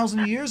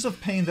 6,000 years of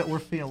pain that we're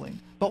feeling.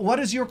 But what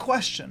is your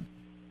question?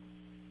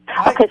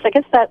 Okay, so I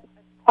guess that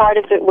part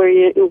of it where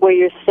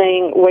you're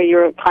saying, where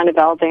you're kind of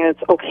validating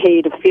it's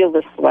okay to feel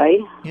this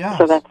way. Yes.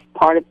 So that's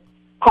part of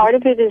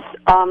it is.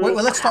 Wait,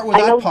 let's start with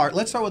that part.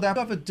 Let's start with that. I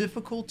have a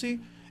difficulty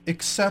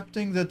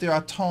accepting that there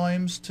are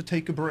times to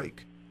take a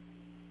break.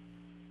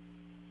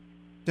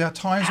 There are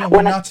times when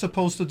we're not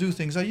supposed to do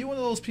things. Are you one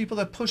of those people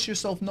that push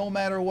yourself no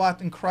matter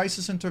what? In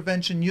crisis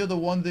intervention, you're the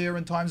one there.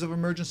 In times of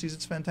emergencies,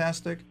 it's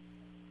fantastic.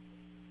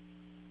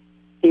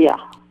 Yeah.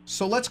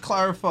 So let's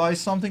clarify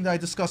something that I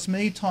discussed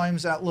many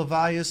times at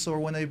Levias, or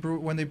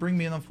when they bring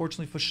me in,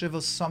 unfortunately, for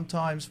Shivas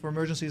sometimes for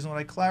emergencies. And what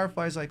I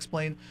clarify is I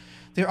explain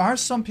there are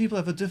some people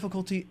that have a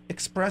difficulty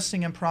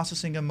expressing and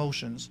processing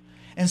emotions.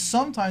 And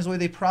sometimes the way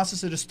they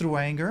process it is through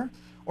anger,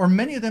 or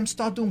many of them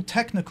start doing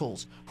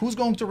technicals. Who's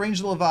going to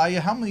arrange the Levaya?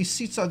 How many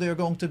seats are there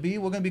going to be?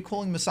 We're going to be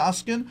calling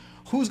Misaskin.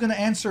 Who's going to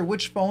answer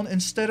which phone?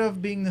 Instead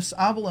of being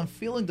nisabel and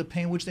feeling the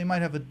pain, which they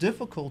might have a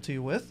difficulty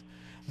with,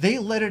 they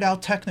let it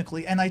out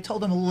technically. And I tell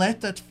them,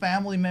 let that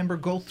family member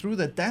go through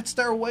that. That's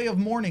their way of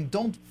mourning.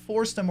 Don't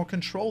force them or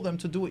control them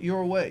to do it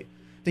your way.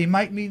 They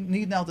might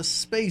need now the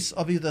space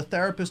of either a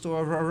therapist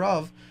or a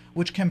rav,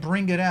 which can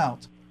bring it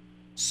out.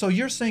 So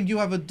you're saying you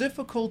have a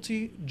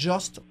difficulty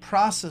just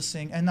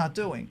processing and not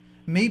doing.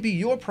 Maybe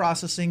your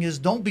processing is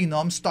don't be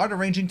numb, start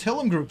arranging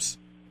Tillim groups.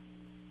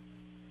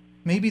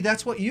 Maybe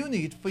that's what you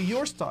need for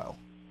your style.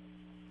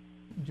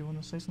 Do you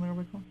want to say something,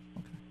 Rabbi Cohen?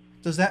 Okay.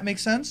 Does that make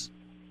sense?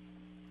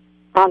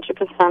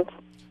 100%.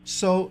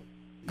 So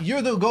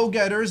you're the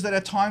go-getters that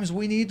at times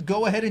we need.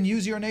 Go ahead and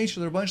use your nature.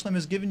 The Rebbe Shalom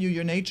has given you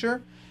your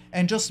nature.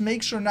 And just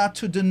make sure not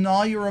to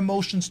deny your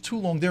emotions too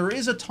long. There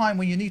is a time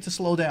when you need to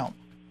slow down.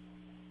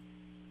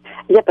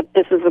 Yeah, but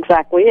this is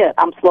exactly it.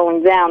 I'm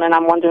slowing down, and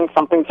I'm wondering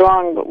something's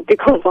wrong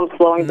because I'm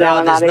slowing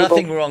down. No, there's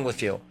nothing wrong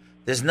with you.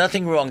 There's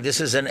nothing wrong. This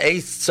is an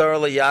Eis Tzar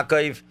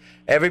Yaakov.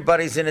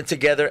 Everybody's in it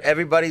together.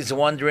 Everybody's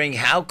wondering,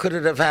 how could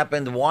it have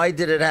happened? Why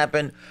did it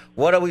happen?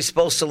 What are we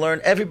supposed to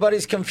learn?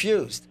 Everybody's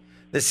confused.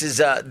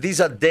 These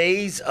are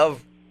days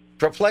of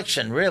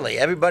perplexion, really.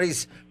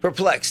 Everybody's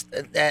perplexed,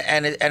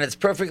 and it's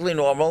perfectly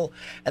normal.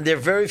 And there are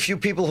very few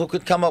people who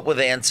could come up with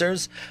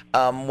answers.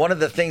 One of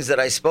the things that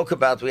I spoke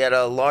about, we had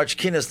a large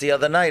keynote the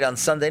other night on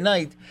Sunday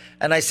night,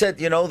 and I said,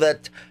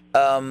 that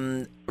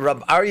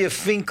Rab Aryeh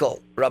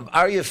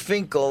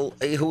Finkel,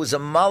 who was a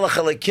Malach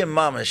Elikim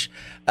Mamish,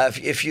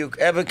 if you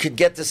ever could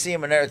get to see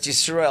him in Eretz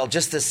Yisrael,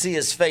 just to see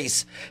his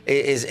face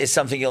is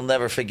something you'll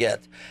never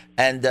forget.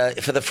 And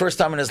for the first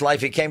time in his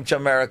life, he came to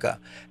America.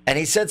 And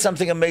he said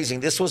something amazing.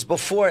 This was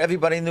before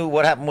everybody knew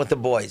what happened with the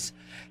boys.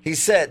 He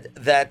said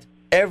that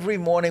every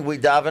morning we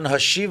daven,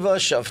 Hashiva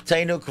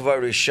Shavteinu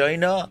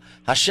Kvarishayna.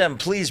 Hashem,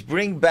 please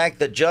bring back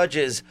the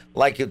judges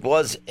like it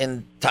was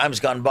in times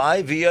gone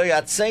by.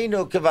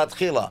 V'yoyatseinu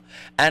Kvatchila.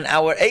 And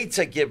our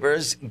Eitzah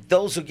givers,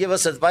 those who give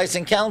us advice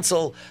and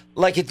counsel,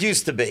 like it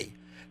used to be.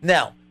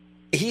 Now,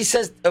 he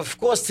says, of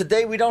course,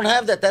 today we don't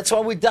have that. That's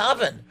why we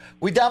daven.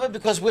 We daven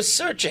because we're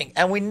searching,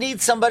 and we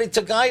need somebody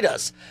to guide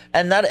us.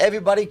 And not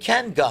everybody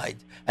can guide.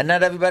 And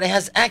not everybody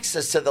has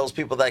access to those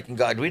people that can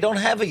guide. We don't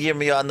have a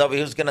Yirmiyah Novi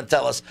who's going to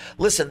tell us,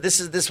 listen, this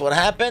is what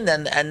happened,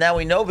 and now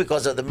we know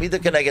because of the Midah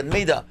Keneged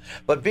Midah.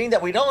 But being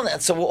that we don't,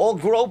 and so we're all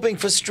groping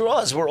for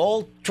straws. We're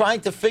all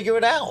trying to figure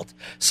it out.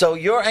 So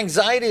your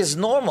anxiety is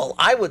normal.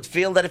 I would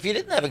feel that if you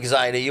didn't have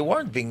anxiety, you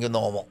weren't being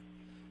normal.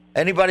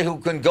 Anybody who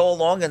can go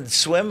along and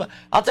swim,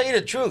 I'll tell you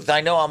the truth.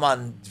 I know I'm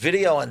on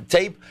video and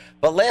tape,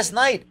 but last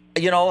night,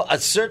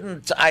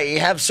 I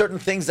have certain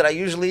things that I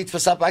usually eat for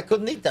supper. I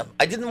couldn't eat them.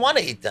 I didn't want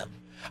to eat them.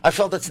 I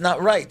felt it's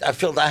not right. I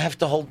felt I have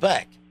to hold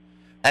back.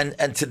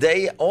 And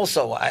today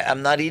also,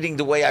 I'm not eating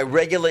the way I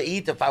regularly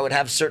eat. If I would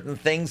have certain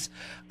things,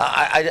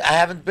 I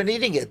haven't been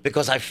eating it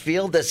because I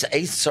feel this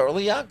Eis Tzar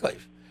Yaakov.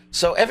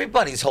 So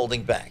everybody's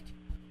holding back.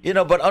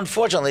 But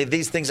unfortunately,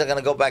 these things are going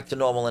to go back to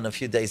normal in a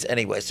few days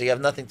anyway, so you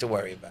have nothing to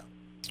worry about.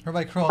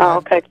 Rabbi Krohn,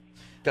 okay.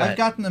 I've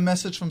gotten a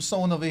message from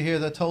someone over here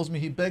that tells me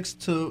he begs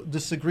to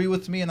disagree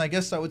with me, and I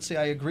guess I would say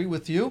I agree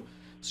with you.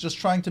 It's just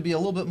trying to be a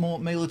little bit more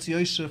Meilitz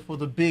Yosef for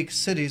the big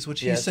cities, which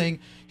he's saying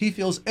he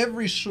feels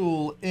every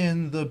shul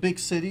in the big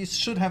cities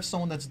should have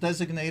someone that's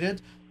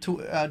designated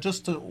to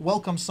just to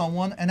welcome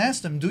someone and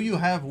ask them, do you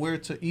have where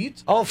to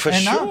eat? Oh, for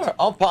sure.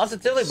 Oh,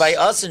 positively. By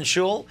us in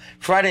shul,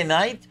 Friday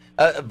night,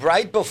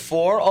 right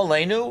before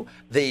Olenu,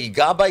 the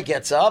Gabbai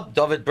gets up,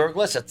 David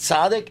Bergles, a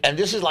tzaddik, and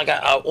this is like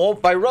all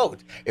by rote.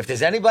 If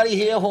there's anybody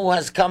here who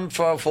has come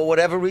for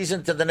whatever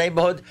reason to the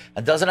neighborhood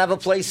and doesn't have a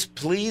place,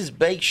 please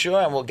make sure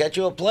and we'll get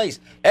you a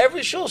place.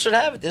 Every shul should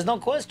have it. There's no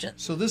question.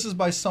 So this is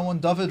by someone,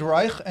 David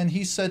Reich, and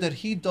he said that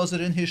he does it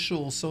in his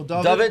shul. So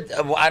David,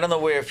 I don't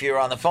know if you're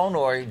on the phone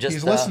or you just...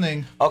 He's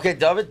listening. Okay,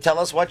 David, tell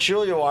us what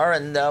shul you are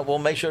and we'll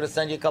make sure to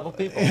send you a couple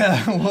people.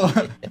 Yeah,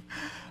 well...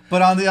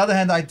 But on the other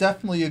hand, I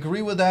definitely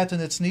agree with that,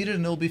 and it's needed,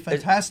 and it'll be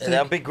fantastic.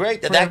 That would be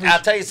great. I'll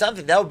tell you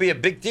something. That would be a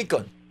big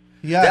tikkun.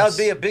 Yes. That would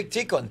be a big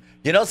tikkun.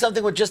 You know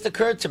something what just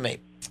occurred to me?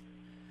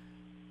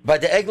 By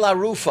the Egla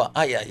Rufa.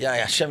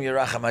 Hashem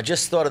Yeracham. I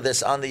just thought of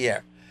this on the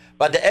air.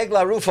 But the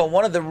Egla Rufa,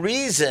 one of the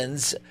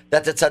reasons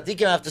that the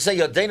tzaddikim have to say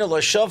Yodeinu lo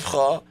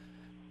shavcha,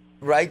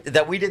 right,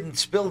 that we didn't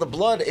spill the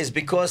blood, is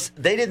because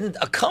they didn't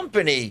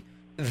accompany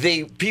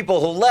the people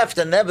who left,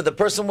 and never the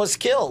person was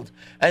killed.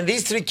 And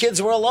these 3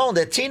 kids were alone.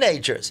 They're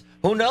teenagers.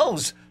 Who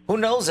knows? Who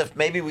knows if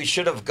maybe we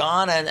should have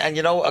gone and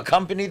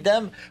accompanied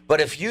them?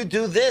 But if you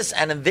do this,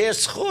 and in their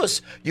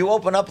schus, you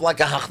open up like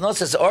a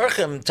hachnosas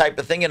orchim type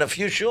of thing in a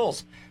few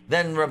shuls,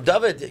 then Reb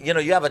David,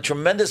 you have a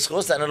tremendous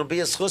schus, and it'll be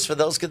a schus for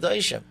those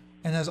kedoshim.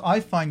 And as I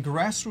find,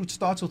 grassroots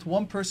starts with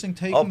one person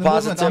taking the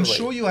movement. I'm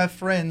sure you have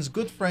friends,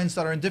 good friends,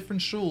 that are in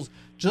different shuls.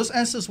 Just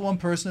ask this one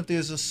person if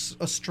there's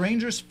a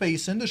stranger's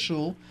face in the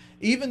shul,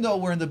 even though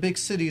we're in the big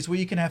cities where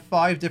you can have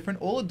 5 different,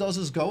 all it does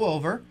is go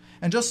over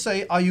and just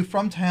say, are you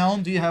from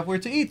town? Do you have where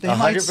to eat? They 100%.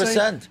 might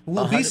say,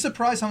 we'll be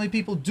surprised how many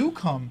people do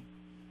come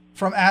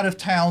from out of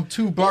town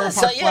to Borough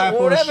Park,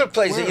 Flatbush. Whatever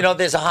place.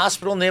 There's a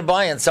hospital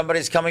nearby and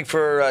somebody's coming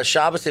for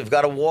Shabbos. They've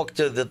got to walk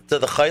to the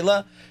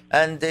Chayla,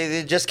 and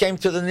they just came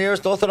to the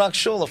nearest Orthodox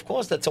shul. Of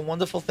course, that's a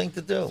wonderful thing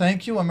to do.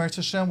 Thank you, Amir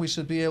Hashem. We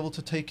should be able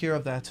to take care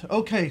of that.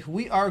 Okay,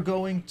 we are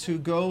going to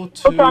go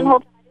to... Hold on.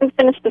 I didn't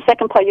finish the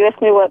second part. You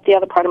asked me what the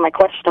other part of my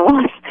question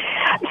was.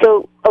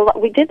 So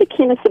we did the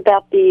keynote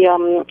about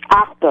the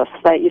achdus,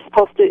 that you're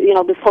supposed to,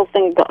 this whole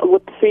thing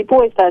with the 3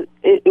 boys, that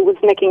it was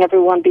making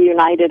everyone be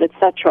united,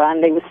 etc.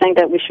 And they were saying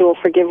that we should all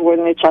forgive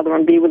one each other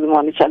and be with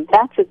one each other.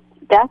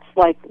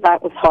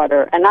 That was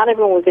harder, and not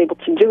everyone was able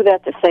to do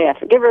that, to say I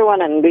forgive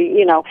everyone, and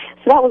so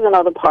that was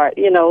another part.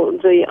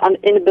 The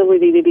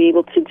inability to be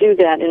able to do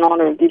that in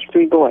honor of these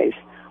 3 boys.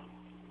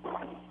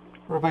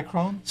 Rabbi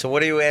Krohn? So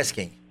what are you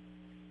asking?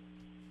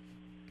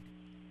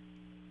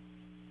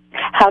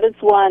 How is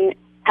one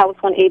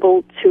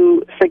able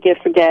to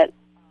forget?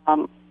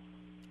 I'll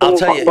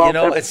tell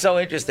you. It's so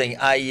interesting.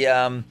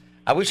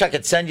 I wish I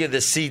could send you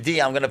the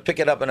CD. I'm going to pick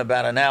it up in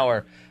about an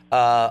hour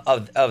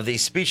of the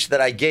speech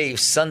that I gave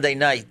Sunday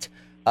night.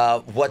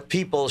 What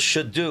people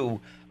should do.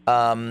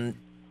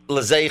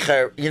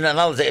 L'zeicher,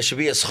 it should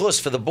be a schus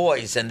for the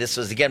boys, and this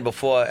was again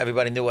before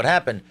everybody knew what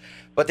happened.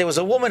 But there was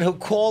a woman who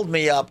called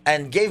me up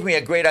and gave me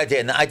a great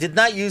idea. Now, I did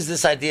not use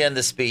this idea in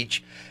the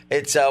speech.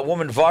 It's a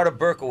woman, Varda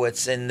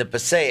Berkowitz, in the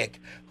Passaic,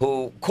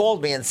 who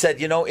called me and said,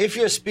 if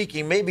you're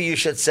speaking, maybe you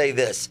should say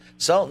this.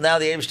 So now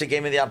the Eibishter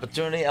gave me the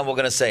opportunity, and we're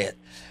going to say it.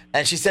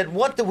 And she said,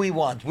 what do we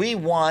want? We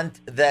want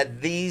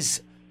that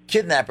these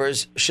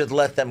kidnappers should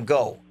let them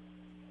go.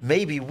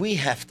 Maybe we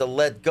have to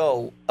let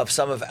go of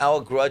some of our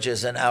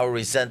grudges and our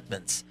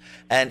resentments.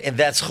 And in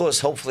that schus,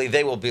 hopefully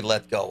they will be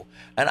let go.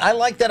 And I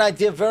like that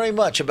idea very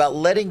much, about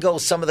letting go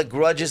some of the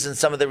grudges and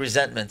some of the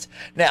resentments.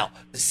 Now,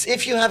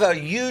 if you have a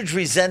huge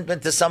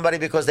resentment to somebody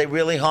because they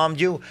really harmed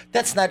you,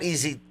 that's not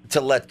easy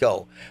to let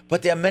go.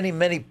 But there are many,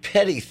 many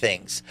petty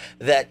things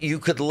that you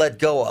could let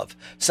go of.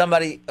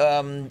 Somebody,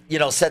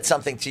 said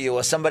something to you,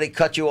 or somebody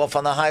cut you off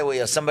on the highway,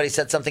 or somebody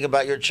said something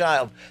about your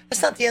child.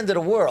 That's not the end of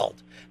the world.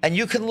 And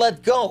you can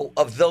let go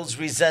of those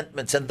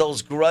resentments and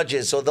those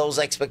grudges or those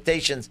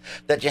expectations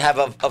that you have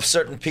of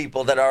certain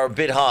people that are a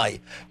bit high.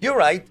 You're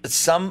right.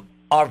 Some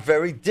are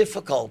very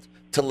difficult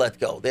to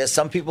let go. There's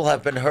some people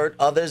have been hurt,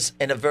 others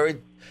in a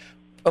very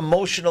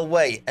emotional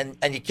way, and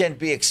you can't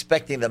be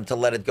expecting them to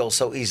let it go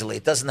so easily.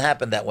 It doesn't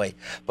happen that way.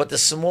 But the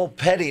small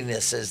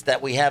pettinesses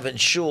that we have in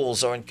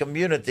shuls or in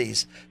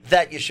communities,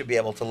 that you should be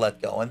able to let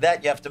go. And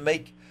that you have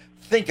to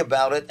think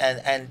about it,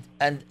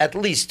 and at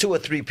least 2 or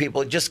 3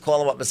 people, just call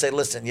them up and say,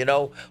 listen,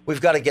 we've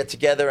got to get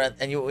together,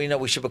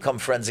 and we should become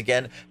friends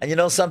again.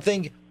 And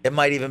something? It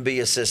might even be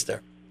your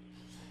sister.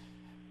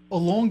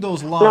 Along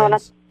those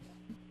lines,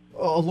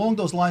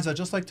 I'd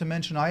just like to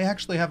mention, I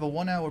actually have a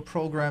 1-hour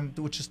program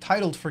which is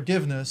titled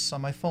Forgiveness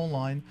on my phone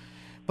line.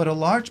 But a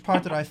large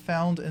part that I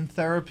found in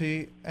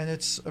therapy, and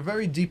it's a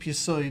very deep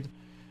yesod,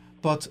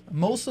 but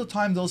most of the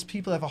time those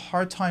people have a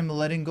hard time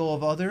letting go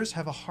of others,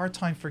 have a hard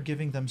time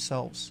forgiving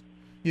themselves.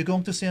 You're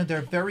going to see that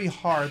they're very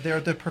hard. They're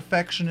the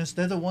perfectionists.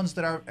 They're the ones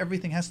that are,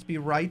 everything has to be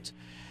right.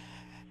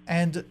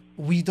 And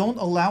we don't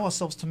allow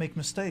ourselves to make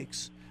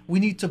mistakes. We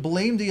need to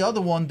blame the other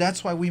one.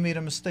 That's why we made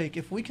a mistake.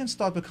 If we can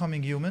start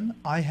becoming human,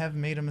 I have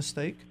made a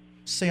mistake.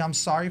 Say I'm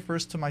sorry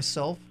first to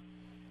myself.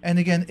 And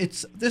again,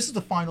 this is the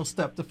final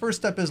step. The first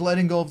step is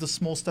letting go of the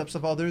small steps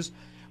of others.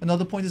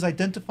 Another point is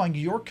identifying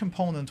your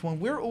component. When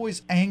we're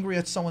always angry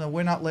at someone and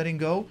we're not letting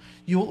go,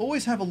 you will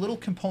always have a little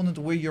component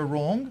where you're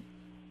wrong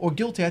or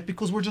guilty at,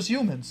 because we're just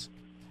humans.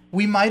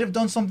 We might have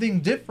done something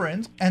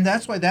different, and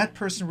that's why that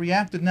person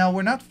reacted. Now,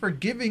 we're not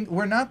forgiving,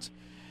 we're not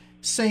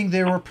saying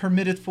they were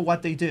permitted for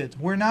what they did.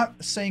 We're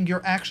not saying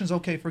your actions,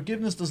 okay,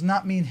 forgiveness does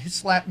not mean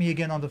slap me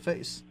again on the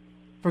face.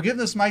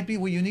 Forgiveness might be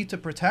where you need to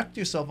protect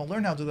yourself and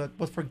learn how to do that,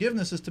 but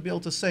forgiveness is to be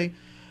able to say,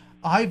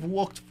 I've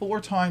walked 4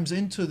 times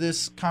into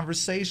this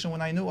conversation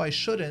when I knew I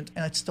shouldn't,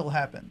 and it still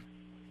happened.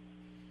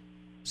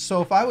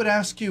 So if I would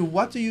ask you,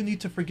 what do you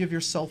need to forgive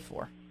yourself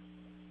for?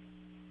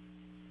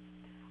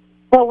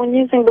 Well, when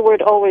using the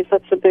word always,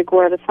 that's a big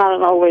word. It's not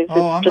an always.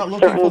 I'm not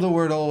looking for the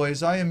word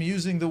always. I am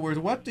using the word,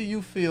 what do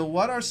you feel?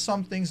 What are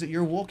some things that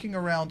you're walking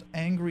around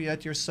angry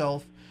at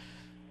yourself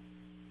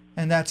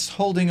And that's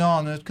holding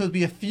on. It could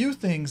be a few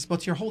things,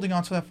 but you're holding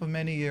on to that for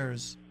many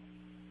years.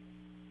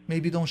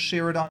 Maybe don't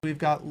share it on. We've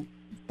got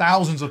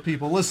thousands of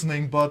people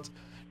listening, but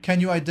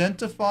can you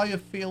identify a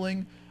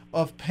feeling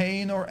of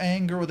pain or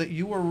anger, or that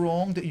you were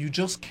wrong, that you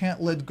just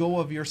can't let go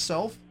of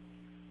yourself?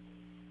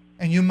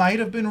 And you might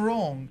have been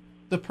wrong.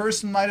 The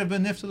person might have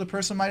been nifta, the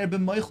person might have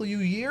been meichel you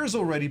years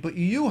already, but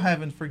you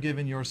haven't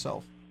forgiven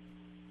yourself.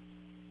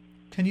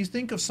 Can you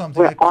think of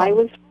something? Where I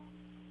was...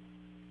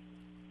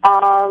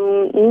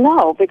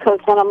 no, because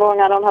when I'm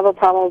wrong, I don't have a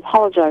problem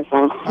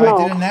apologizing. No.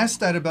 I didn't ask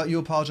that about you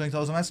apologizing to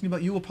others. I'm asking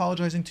about you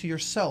apologizing to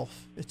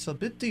yourself. It's a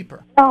bit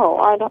deeper. No,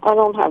 I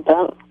don't have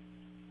that.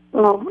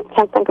 No,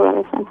 can't think of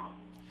anything.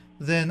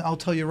 Then I'll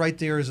tell you right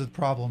there is a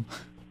problem.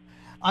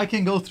 I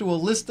can go through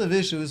a list of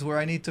issues where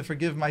I need to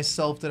forgive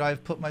myself that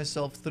I've put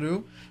myself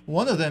through.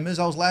 One of them is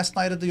I was last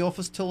night at the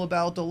office till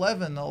about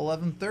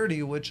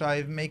 11:30, which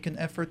I make an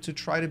effort to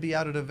try to be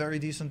out at a very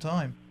decent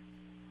time.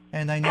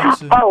 And I need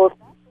to... Oh,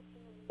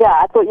 yeah,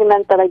 I thought you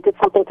meant that I did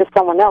something to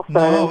someone else.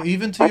 No,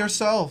 even to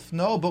yourself.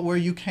 No, but where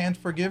you can't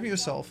forgive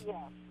yourself.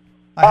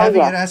 I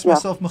haven't yet asked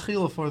myself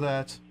mechila for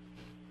that.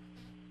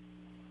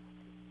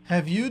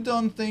 Have you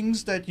done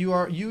things that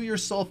you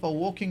yourself are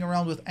walking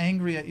around with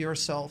angry at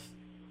yourself?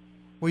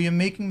 Where you're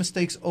making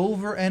mistakes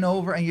over and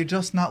over and you're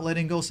just not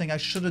letting go, saying, I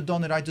should have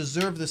done it, I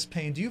deserve this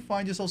pain. Do you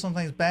find yourself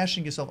sometimes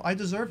bashing yourself? I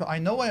deserve it. I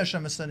know why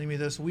Hashem is sending me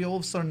this. We all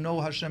of a sudden know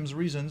Hashem's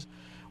reasons.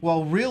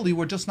 Well, really,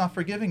 we're just not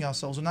forgiving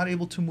ourselves. We're not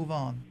able to move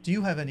on. Do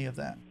you have any of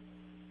that?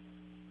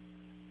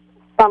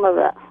 Some of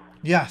it.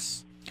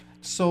 Yes.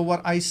 So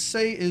what I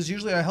say is,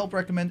 usually I help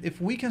recommend,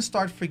 if we can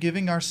start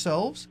forgiving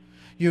ourselves,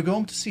 you're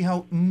going to see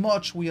how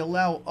much we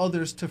allow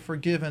others to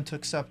forgive and to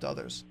accept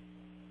others.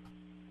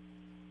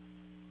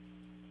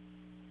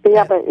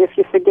 Yeah, but if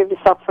you forgive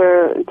yourself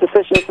for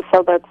decisions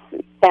that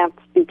can't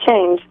be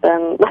changed,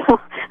 then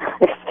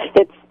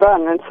it's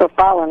done. It's so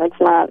fallen. It's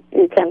not.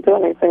 You can't do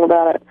anything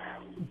about it.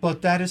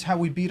 But that is how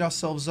we beat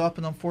ourselves up,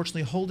 and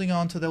unfortunately, holding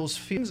on to those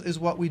feelings is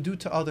what we do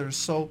to others.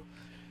 So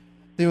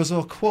there was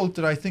a quote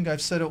that I think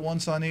I've said it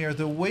once on air: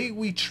 the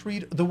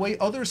way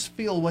others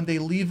feel when they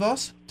leave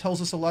us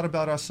tells us a lot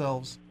about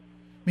ourselves.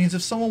 Means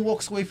if someone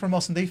walks away from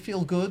us and they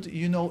feel good,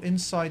 you know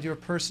inside you're a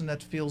person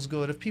that feels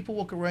good. If people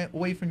walk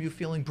away from you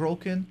feeling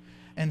broken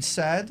and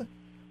sad,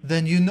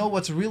 then you know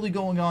what's really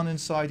going on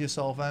inside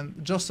yourself.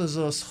 And just as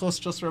a schus,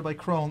 just Rabbi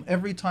Krohn,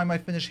 every time I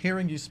finish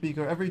hearing you speak,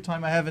 or every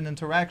time I have an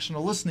interaction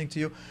or listening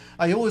to you,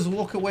 I always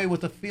walk away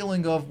with a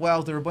feeling of,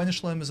 wow, the Rebbeinu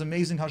Shalom is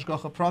amazing,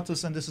 Hashgacha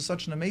Pratis, and this is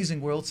such an amazing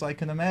world, so I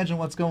can imagine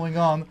what's going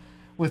on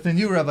within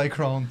you, Rabbi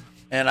Krohn.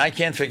 And I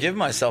can't forgive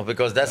myself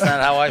because that's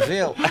not how I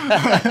feel.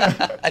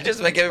 I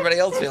just make everybody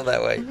else feel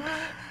that way.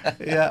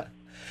 Yeah.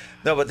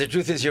 No, but the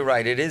truth is, you're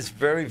right. It is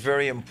very,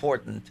 very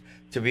important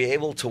to be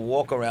able to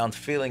walk around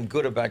feeling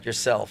good about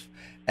yourself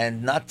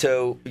and not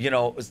to,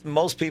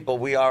 most people,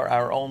 we are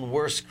our own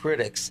worst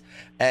critics.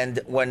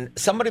 And when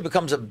somebody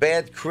becomes a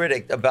bad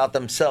critic about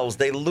themselves,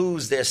 they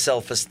lose their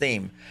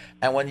self-esteem.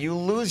 And when you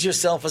lose your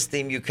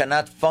self-esteem, you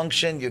cannot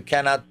function, you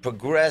cannot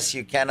progress,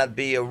 you cannot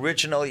be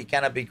original, you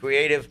cannot be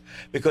creative,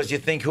 because you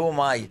think, who am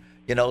I?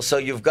 So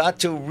you've got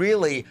to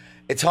really,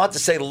 it's hard to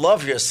say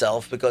love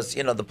yourself, because,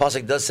 the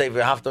pasuk does say,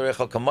 v'ahavta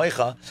recha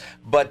kamocha,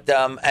 but,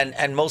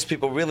 and most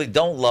people really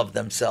don't love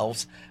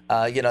themselves.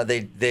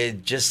 They're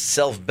just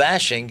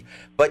self-bashing,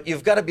 but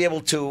you've got to be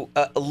able to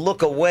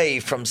look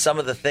away from some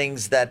of the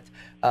things that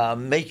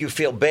make you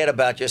feel bad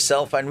about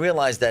yourself and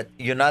realize that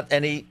you're not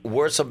any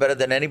worse or better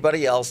than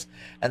anybody else,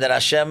 and that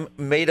Hashem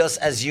made us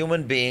as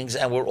human beings,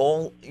 and we're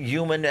all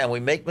human and we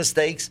make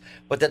mistakes,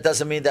 but that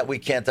doesn't mean that we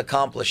can't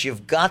accomplish.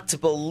 You've got to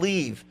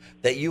believe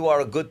that you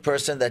are a good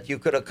person, that you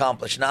could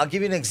accomplish. Now, I'll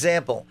give you an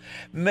example.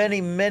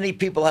 Many, many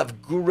people have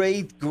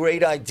great,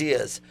 great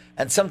ideas.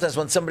 And sometimes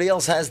when somebody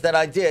else has that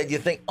idea, you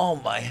think, oh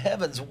my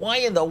heavens, why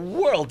in the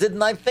world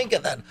didn't I think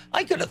of that?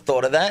 I could have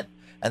thought of that.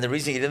 And the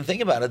reason you didn't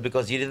think about it is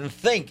because you didn't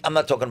think, I'm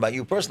not talking about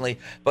you personally,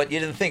 but you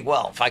didn't think,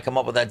 well, if I come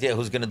up with an idea,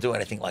 who's going to do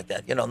anything like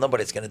that?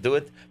 Nobody's going to do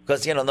it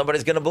because,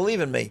 nobody's going to believe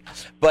in me.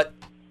 But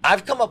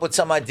I've come up with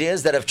some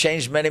ideas that have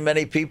changed many,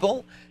 many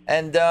people.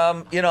 And,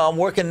 I'm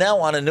working now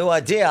on a new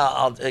idea.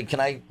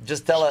 Can I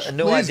just tell a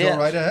new Please, idea? Go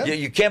right ahead.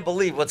 You can't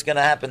believe what's going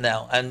to happen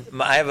now. And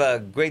I have a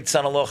great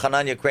son-in-law,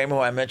 Hananya Kramer,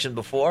 who I mentioned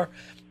before.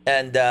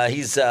 And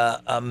he's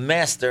a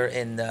master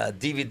in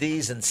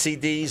DVDs and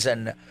CDs.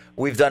 And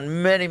we've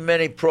done many,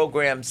 many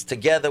programs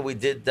together. We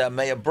did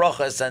Meya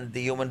Brachas and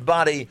the Human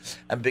Body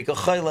and Bika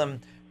Cholim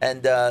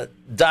and, the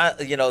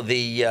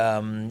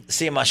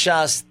Siyam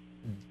Hashas,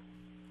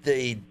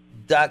 the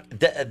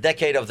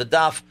decade of the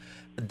Daf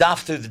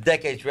through the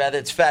decades, rather.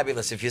 It's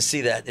fabulous if you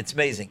see that. It's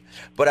amazing.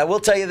 But I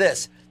will tell you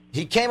this.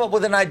 He came up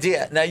with an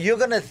idea. Now, you're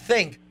going to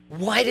think,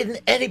 why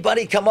didn't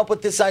anybody come up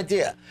with this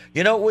idea?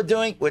 You know what we're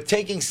doing? We're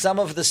taking some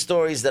of the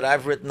stories that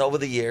I've written over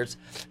the years,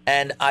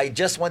 and I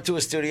just went to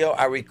a studio,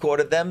 I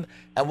recorded them,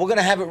 and we're going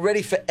to have it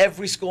ready for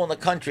every school in the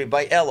country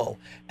by Elul.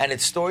 And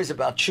it's stories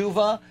about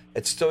tshuva,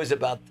 it's stories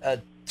about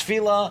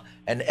Tefillah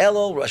and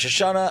Elul, Rosh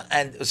Hashanah,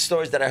 and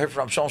stories that I heard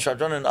from Shalom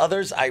Shadron and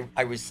others.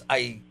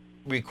 I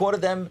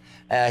recorded them.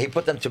 He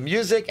put them to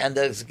music, and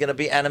there's going to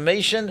be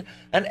animation.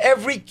 And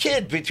every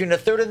kid between the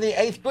 3rd and the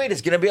 8th grade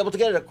is going to be able to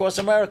get it across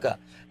America.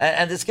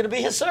 And it's going to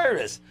be his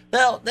service.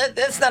 Now,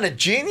 that's not a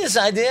genius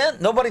idea.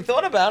 Nobody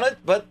thought about it,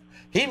 but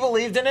he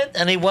believed in it,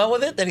 and he went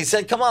with it, and he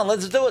said, come on,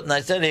 let's do it. And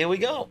I said, here we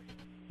go.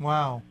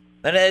 Wow.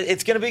 And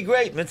it's going to be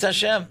great. Mitzvah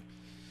Hashem.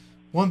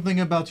 One thing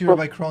about you,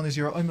 Rabbi Krohn, is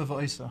you're Oima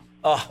V'Oisa.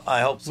 Oh, I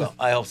hope so.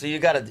 I hope so.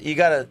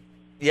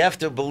 You have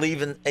to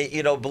believe in,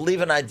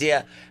 believe an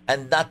idea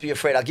and not be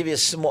afraid. I'll give you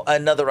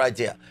another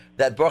idea.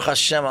 That Baruch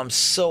Hashem, I'm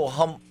so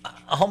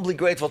humbly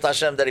grateful to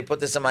Hashem that He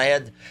put this in my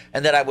head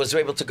and that I was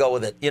able to go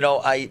with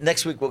it.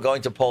 Next week we're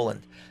going to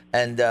Poland,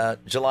 and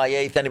July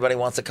 8th. Anybody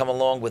wants to come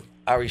along with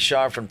Ari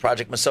Shar from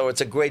Project Masor?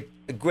 It's a great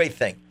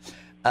thing.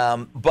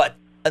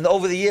 And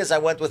over the years, I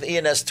went with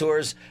ENS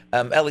Tours,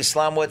 Eli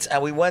Slomwitz,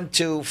 and we went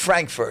to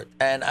Frankfurt.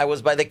 And I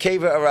was by the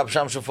cave of Rav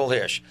Shamshon Full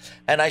Hirsch.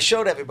 And I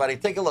showed everybody,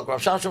 take a look.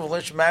 Rav Shamshon Full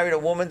Hirsch married a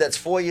woman that's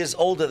 4 years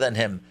older than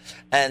him.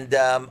 And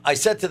I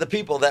said to the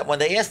people that when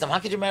they asked him, how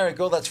could you marry a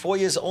girl that's 4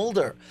 years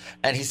older?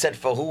 And he said,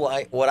 for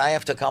what I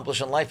have to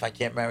accomplish in life, I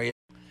can't marry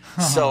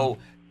her. So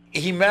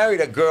he married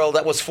a girl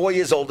that was 4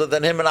 years older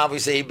than him, and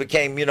obviously he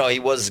became, he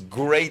was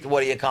great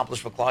what he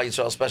accomplished for Klal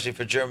Yisrael, especially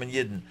for German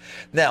Yidden.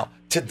 Now,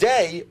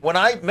 today, when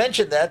I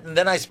mentioned that, and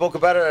then I spoke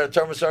about it at a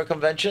Torah Masor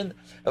convention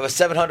of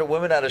 700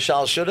 women at a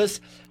Shal Shudas,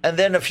 and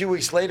then a few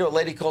weeks later, a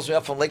lady calls me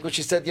up from Lakewood.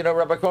 She said,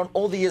 Rabbi Krohn,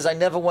 all the years I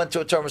never went to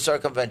a Torah Masor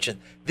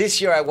convention.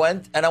 This year I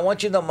went, and I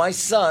want you to know my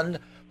son,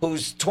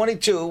 who's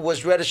 22,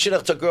 was read a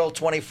shidduch to a girl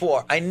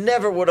 24. I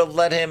never would have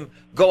let him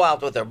go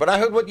out with her. But I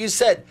heard what you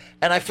said,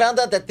 and I found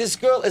out that this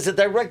girl is a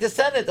direct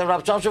descendant of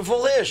Rav Shamshon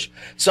Full Hirsch.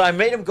 So I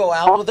made him go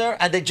out with her,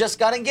 and they just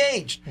got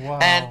engaged. Wow.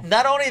 And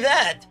not only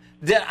that,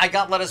 then I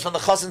got letters from the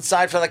Chassan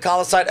side, from the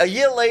Kala side. A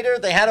year later,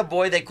 they had a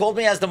boy. They called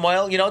me as the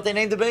Moel. You know what they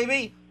named the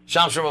baby?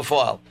 Shamshon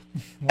Rafael.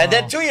 Wow. And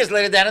then 2 years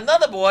later, they had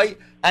another boy,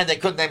 and they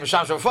couldn't name him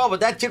Shamshon Rafael, but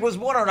that kid was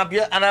born on a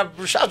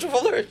Shamshon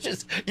Full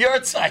Hirsch's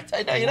yard site.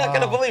 I know, you're not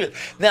going to believe it.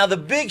 Now, the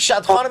big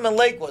Shadchanim in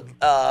Lakewood,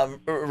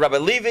 Rabbi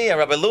Levy and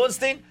Rabbi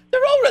Lewenstein,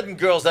 they're all Redden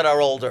girls that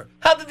are older.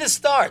 How did this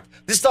start?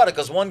 This started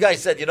because one guy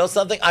said, you know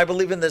something? I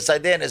believe in this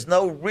idea, and there's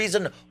no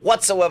reason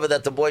whatsoever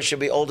that the boy should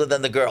be older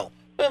than the girl.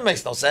 It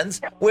makes no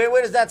sense.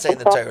 Where does that say in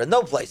the Torah?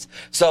 No place.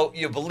 So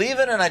you believe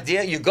in an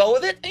idea, you go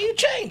with it, and you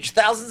change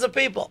thousands of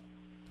people.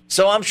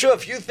 So I'm sure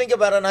if you think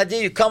about an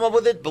idea, you come up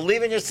with it,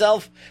 believe in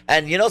yourself,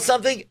 and you know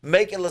something?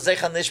 Make it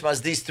l'zecha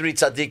nishmas, these 3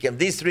 tzaddikim,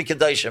 these 3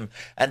 kedoshim,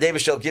 and David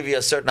shall give you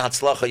a certain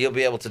hatzlacha. You'll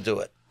be able to do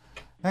it.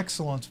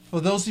 Excellent.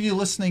 For those of you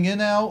listening in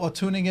now or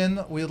tuning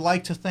in, we'd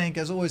like to thank,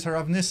 as always,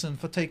 Harav Nissen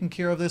for taking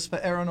care of this, for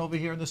Aaron over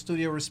here in the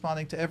studio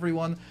responding to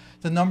everyone.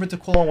 The number to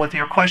call with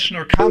your question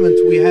or comment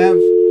we have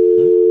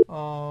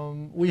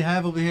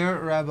over here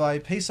Rabbi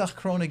Pesach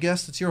Krohn, a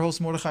guest. It's your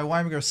host, Mordechai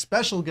Winberger, a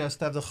special guest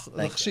to have the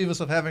chshivas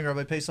of having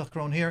Rabbi Pesach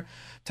Krohn here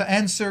to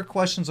answer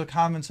questions or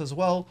comments as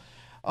well.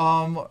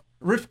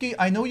 Rifki,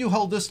 I know you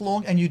held this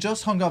long and you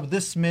just hung up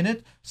this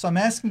minute, so I'm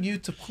asking you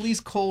to please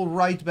call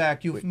right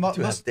back. You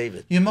must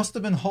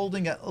have been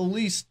holding at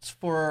least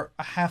for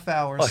a half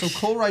hour. So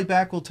call right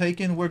back, we'll take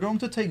in. We're going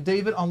to take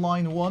David on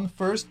line 1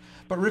 first,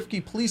 but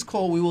Rifki, please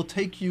call. We will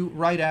take you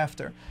right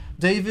after.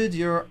 David,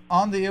 you're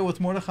on the air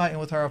with Mordechai and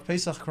with Harav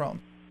Pesach Krohn.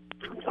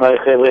 Hi,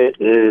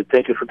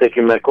 thank you for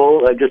taking my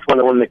call. I just want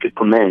to make a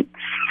comment.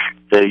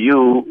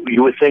 You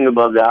were saying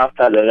about the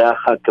Afta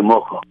L'Reacha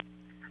Kemocha,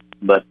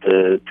 but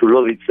to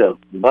love itself.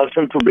 Baal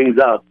Shem Tov brings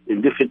out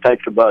in different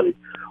types about it.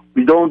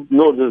 We don't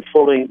know the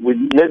following. We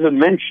never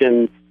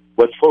mention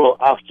what follow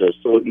after.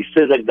 So he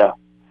says like that.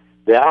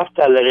 The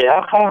Afta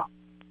L'Reacha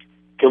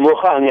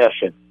Kemocha Ani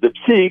Hashem. The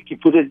psik, he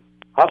put it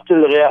after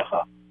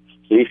L'Reacha.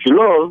 So if you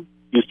love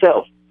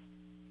yourself,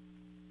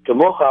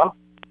 Kemocha,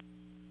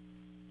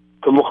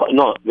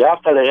 no,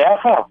 ואהבת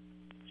לרעך,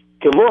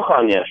 כמוך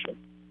אני השם. Do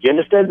you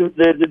understand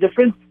the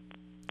difference?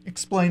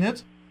 Explain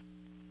it.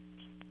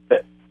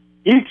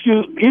 If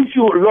you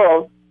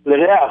love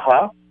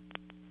לרעך,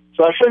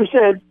 so Hashem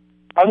said,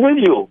 I'm with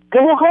you.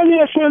 כמוך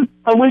אני השם,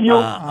 I'm with you.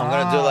 I'm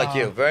going to do like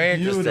you. Very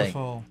interesting.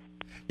 Beautiful.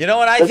 You know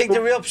what I think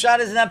the real pshat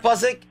is in that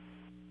pasuk?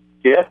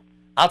 Yeah.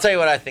 I'll tell you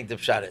what I think the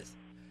pshat is.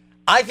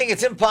 I think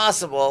it's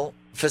impossible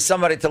for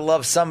somebody to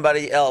love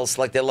somebody else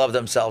like they love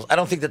themselves. I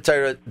don't think the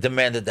Torah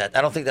demanded that.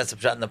 I don't think that's the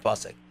pshat in the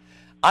pasuk.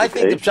 I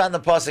think the pshat in the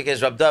pasuk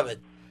is, Rab David,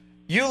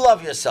 you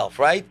love yourself,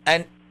 right?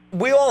 And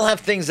we all have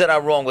things that are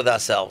wrong with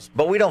ourselves,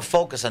 but we don't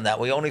focus on that.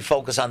 We only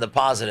focus on the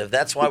positive.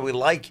 That's why we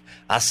like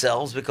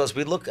ourselves, because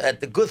we look at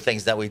the good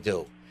things that we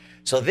do.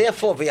 So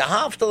therefore,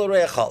 v'yahavta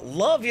l'reacha,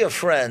 love your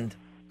friend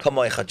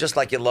kamoicha, just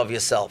like you love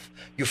yourself.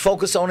 You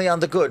focus only on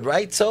the good,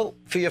 right? So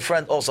for your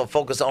friend, also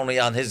focus only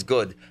on his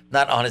good,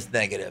 not on his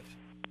negative.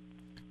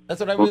 That's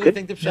what I really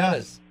think the pshat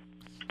is.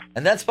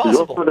 And that's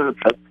possible.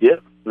 Yeah,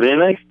 very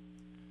nice.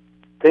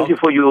 Thank you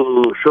for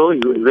your show.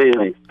 Very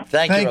nice.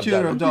 Thank you,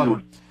 Rab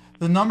David.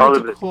 The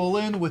number to call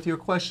in with your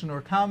question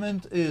or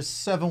comment is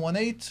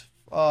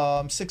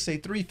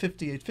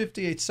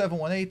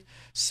 718-683-5858,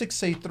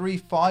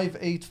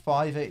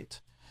 718-683-5858.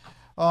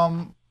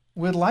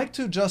 We'd like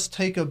to just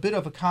take a bit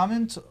of a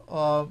comment.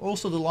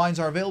 Also, the lines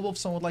are available if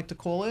someone would like to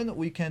call in.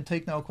 We can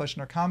take now a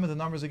question or comment. The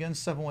number is again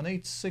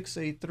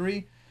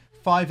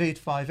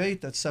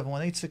 718-683-5858. That's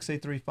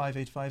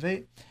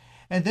 718-683-5858.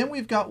 And then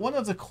we've got one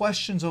of the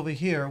questions over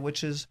here,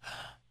 which is,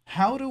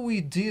 how do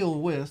we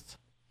deal with,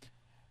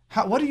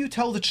 what do you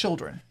tell the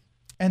children?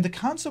 And the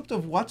concept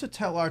of what to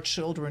tell our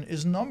children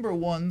is, number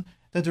one,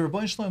 that the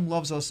Rebbeinu Shalom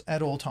loves us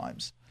at all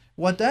times.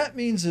 What that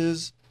means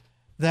is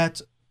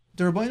that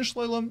the Rebbeinu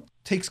Shalom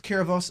takes care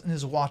of us and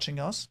is watching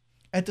us.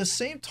 At the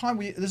same time,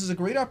 this is a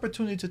great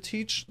opportunity to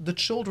teach the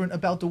children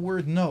about the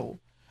word no.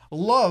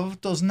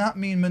 Love does not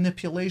mean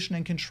manipulation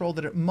and control,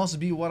 that it must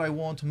be what I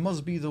want,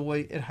 must be the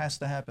way it has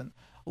to happen.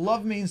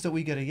 Love means that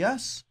we get a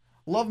yes.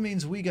 Love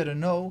means we get a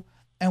no,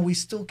 and we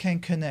still can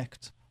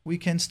connect. We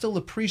can still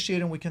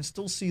appreciate and we can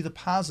still see the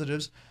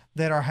positives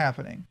that are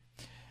happening.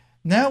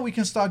 Now we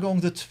can start going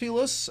to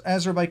tefillas.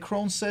 As Rabbi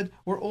Krohn said,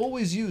 we're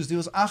always used. It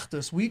was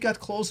achdus. We got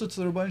closer to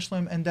the Rebbeinu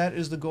Shalom, and that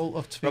is the goal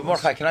of tefillas. Rabbi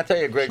Mordechai, can I tell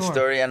you a great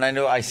story? And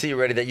I see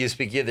already that you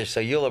speak Yiddish, so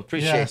you'll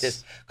appreciate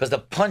this, because the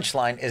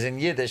punchline is in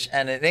Yiddish,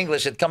 and in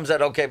English it comes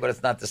out okay, but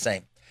it's not the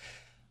same.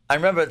 I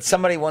remember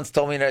somebody once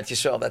told me in Eretz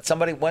Yisrael that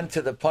somebody went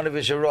to the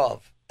Ponevezh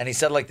Rav, and he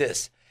said like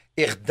this: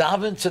 Ich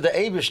daven to the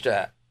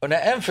Eibishter, und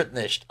empfert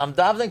nicht. I'm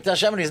davening to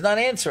Hashem, and he's not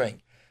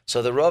answering.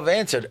 So the Rav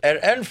answered,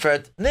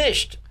 empfert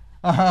nicht.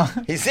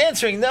 He's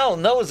answering no.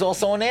 No is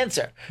also an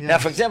answer. Yes. Now,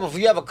 for example, if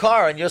you have a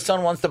car and your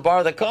son wants to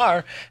borrow the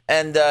car,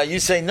 and you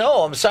say,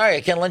 no, I'm sorry,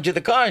 I can't lend you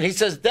the car, and he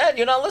says, Dad,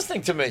 you're not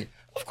listening to me.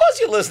 Of course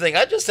you're listening.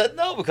 I just said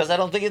no because I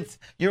don't think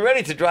you're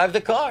ready to drive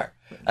the car.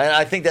 And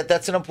I think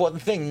that's an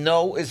important thing.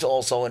 No is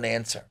also an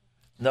answer.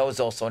 No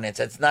is also an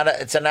answer. It's not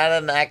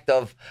an act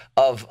of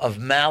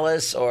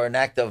malice or an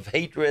act of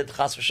hatred,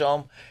 chas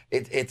v'shalom.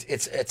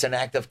 It's an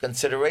act of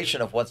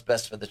consideration of what's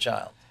best for the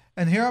child.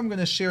 And here I'm going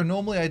to share,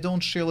 normally I don't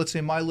share, let's say,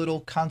 my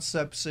little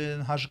concepts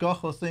in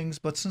hashgacha things,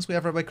 but since we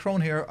have Rabbi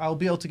Krohn here, I'll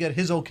be able to get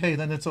his okay,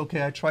 then it's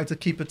okay. I try to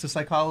keep it to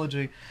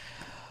psychology.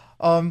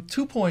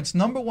 2 points.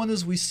 Number one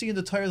is we see in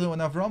the Torah that when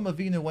Avram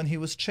Avinu, when he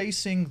was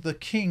chasing the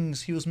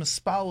kings, he was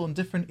mispal in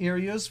different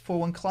areas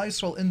for when Klal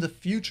Yisrael in the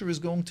future is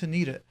going to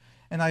need it.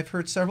 And I've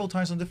heard several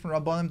times on different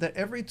Rabbanim that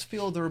every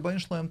tefillah the Rebbeinu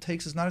Shalom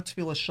takes is not a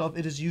tefillah shav,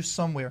 it is used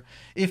somewhere.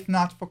 If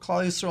not for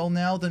Klal Yisrael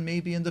now, then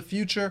maybe in the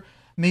future.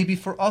 Maybe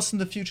for us in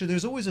the future,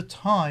 there's always a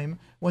time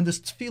when this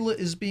tefillah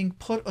is being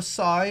put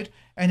aside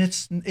and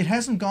it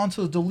hasn't gone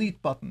to the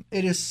delete button.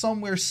 It is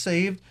somewhere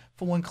saved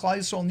for when Klal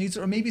Yisrael needs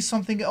it, or maybe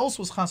something else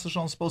was chas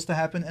v'shalom supposed to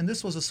happen, and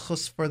this was a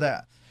schus for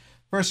that.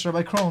 First,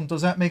 Rabbi Krohn,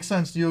 does that make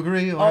sense? Do you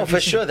agree? Oh,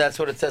 for sure. That's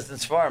what it says in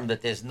Sfarim,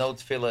 that there's no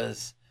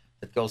tefillahs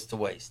that goes to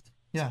waste.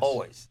 Yes.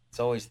 It's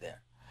always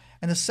there.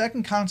 And the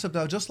second concept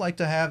I would just like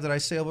to have that I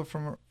say over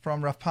from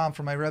Rav Pam,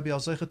 from my Rebbe, Al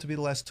Zeicha, to be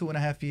the last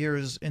 2.5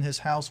 years in his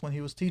house when he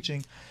was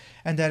teaching,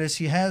 and that is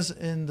he has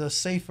in the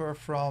Sefer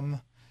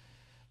from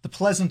The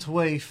Pleasant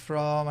Way,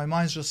 from, my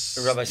mind's just...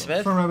 Rabbi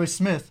Smith? From Rabbi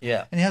Smith.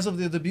 Yeah. And he has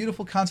the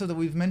beautiful concept that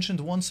we've mentioned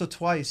once or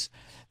twice,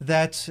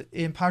 that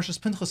in Parshas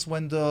Pinchas,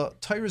 when the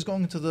Torah is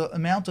going into the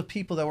amount of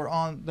people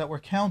that were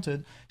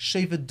counted,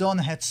 Shevet Dan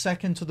had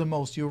second to the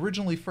most. You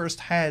originally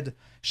first had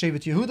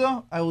Shevet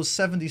Yehuda, I was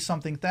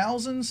 70-something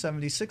thousand,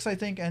 76 I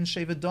think, and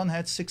Shevet Dan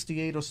had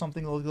 68 or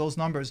something like those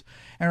numbers.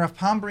 And Rav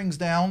Pam brings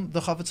down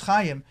the Chavetz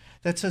Chaim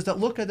that says that,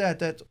 look at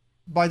that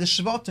by the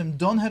Shvatim,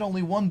 Dan had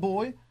only one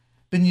boy,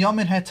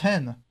 Binyamin had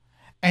 10.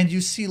 And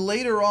you see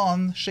later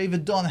on,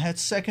 Shevet Dan had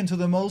second to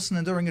the most, and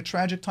then during a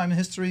tragic time in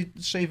history,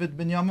 Shevet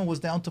Binyamin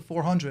was down to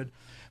 400.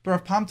 But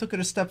Rav Pam took it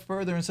a step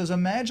further and says,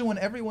 imagine when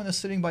everyone is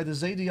sitting by the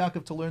Zaydi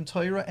Yaakov to learn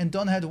Torah, and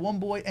Dan had one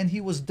boy, and he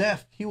was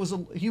deaf. He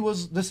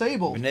was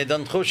disabled.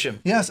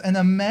 Yes, and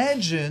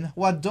imagine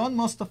what Dan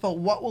must have felt,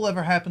 what will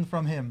ever happen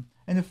from him.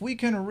 And if we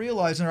can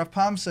realize, and Rav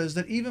Pam says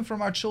that even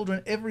from our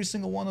children, every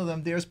single one of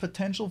them, there's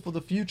potential for the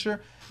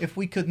future. If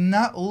we could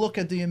not look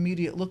at the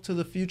immediate, look to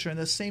the future, and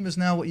the same is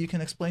now what you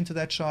can explain to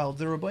that child.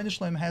 The Rebbeinu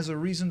Shalom has a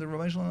reason, the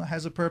Rebbeinu Shalom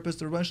has a purpose,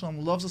 the Rebbeinu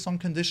Shalom loves us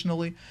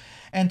unconditionally,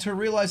 and to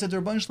realize that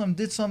the Rebbeinu Shalom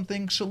did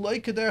something shaloi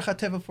kederech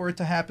hateva for it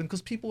to happen,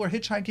 because people were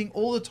hitchhiking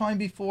all the time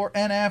before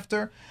and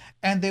after,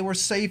 and they were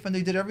safe, and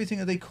they did everything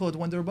that they could.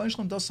 When the Rebbeinu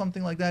Shalom does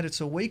something like that,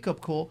 it's a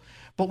wake-up call,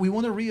 but we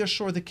want to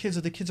reassure the kids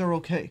that the kids are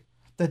okay,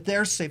 that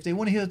they're safe. They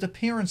want to hear that the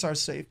parents are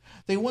safe.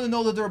 They want to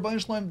know that the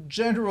Rebbeinu Shalom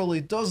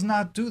generally does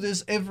not do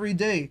this every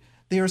day.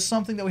 There is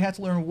something that we have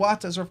to learn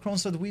what, as Rav Krohn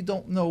said, we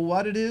don't know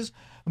what it is,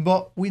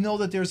 but we know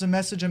that there's a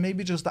message, and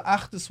maybe just the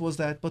achdus was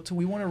that, but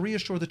we want to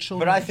reassure the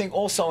children. But I think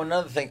also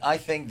another thing, I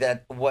think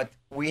that what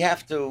we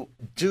have to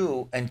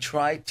do and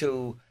try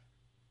to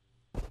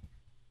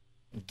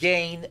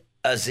gain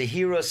a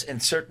zehirus in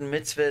certain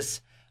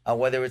mitzvahs,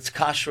 whether it's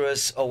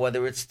kashrus or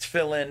whether it's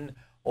tefillin,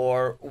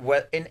 or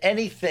in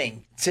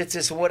anything,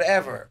 tzitzis,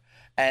 whatever,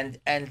 and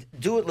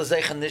do it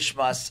l'zeicha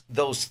nishmas,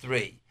 those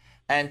three.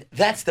 And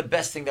that's the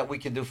best thing that we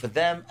can do for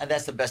them, and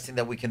that's the best thing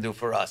that we can do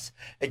for us.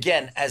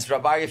 Again, as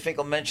Rabbi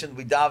Finkel mentioned,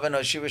 we daven,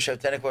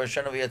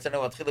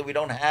 we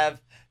don't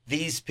have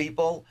these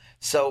people,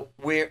 so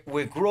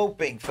we're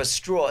groping for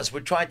straws. We're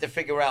trying to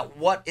figure out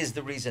what is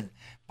the reason.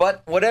 But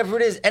whatever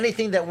it is,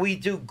 anything that we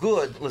do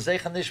good,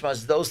 l'zeicha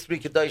nishmas, those 3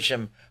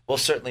 kedoshim will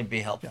certainly be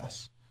helpful.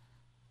 Yes.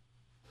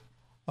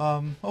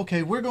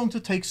 Okay, we're going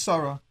to take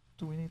Sarah.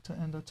 Do we need to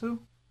end at 2?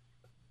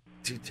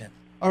 2:10.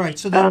 All right,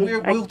 so then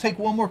we'll take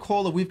one more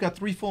caller. We've got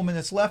 3 full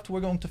minutes left. We're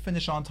going to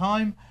finish on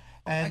time.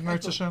 And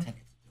Meretz Hashem.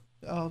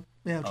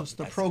 Just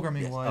the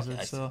programming-wise,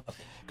 it's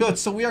good.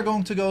 So we are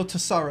going to go to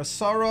Sarah.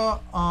 Sarah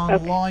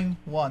on line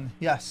 1.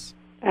 Yes.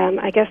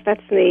 I guess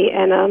that's me,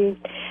 and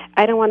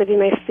I don't want to be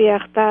my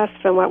siach das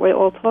from what we're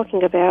all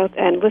talking about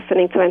and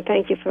listening to, and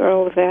thank you for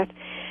all of that.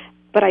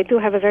 But I do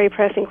have a very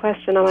pressing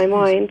question on my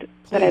mind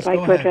that I'd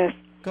like to address.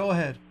 Go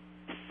ahead.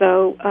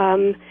 So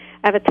I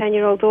have a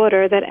 10-year-old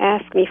daughter that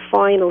asked me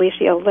finally,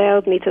 she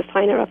allowed me to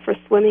sign her up for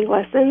swimming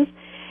lessons,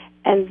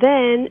 and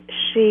then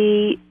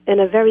she, in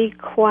a very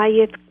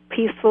quiet,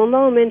 peaceful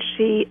moment,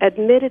 she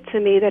admitted to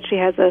me that she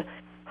has a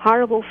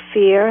horrible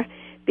fear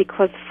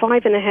because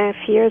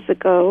 5.5 years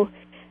ago,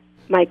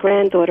 my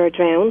granddaughter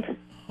drowned.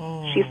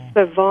 Oh. She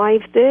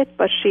survived it,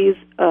 but she's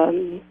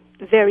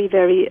very,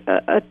 very,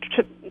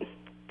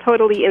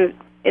 totally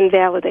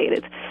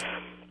invalidated.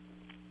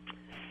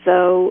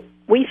 So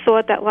we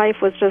thought that life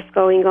was just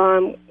going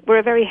on. We're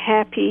a very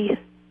happy,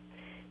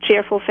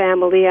 cheerful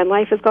family, and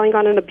life is going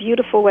on in a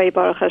beautiful way,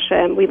 Baruch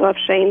Hashem. We love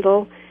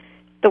Shendel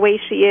the way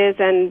she is,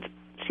 and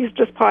she's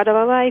just part of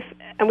our life,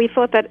 and we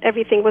thought that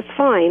everything was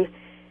fine.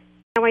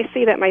 Now I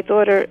see that my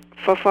daughter,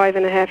 for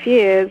 5.5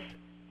 years,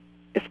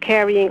 is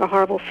carrying a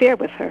horrible fear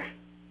with her.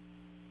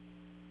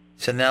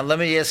 So now let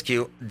me ask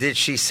you, did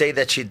she say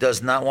that she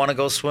does not want to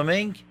go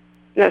swimming?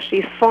 No,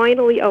 she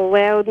finally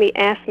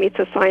asked me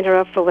to sign her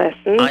up for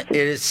lessons. It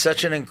is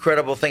such an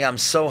incredible thing. I'm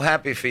so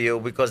happy for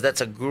you because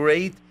that's a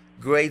great,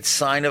 great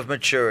sign of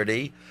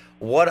maturity.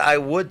 What I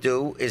would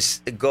do is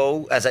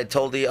go, as I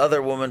told the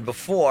other woman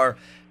before,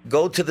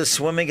 go to the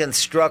swimming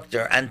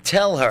instructor and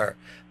tell her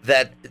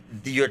that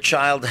your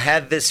child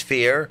had this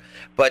fear,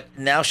 but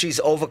now she's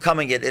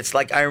overcoming it. It's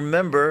like I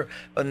remember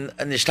in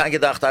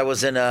Nishtag I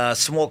was in a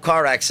small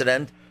car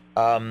accident.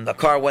 A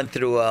car went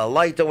through a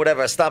light or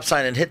whatever, a stop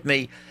sign, and hit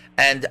me.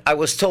 And I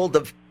was told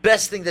the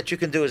best thing that you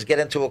can do is get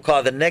into a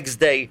car the next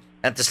day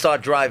and to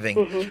start driving.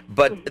 Mm-hmm.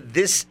 But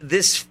this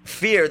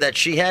fear that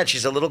she had,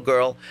 she's a little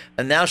girl,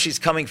 and now she's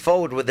coming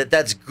forward with it.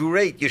 That's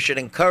great. You should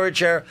encourage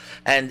her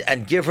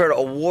and give her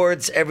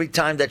awards every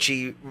time that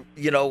she,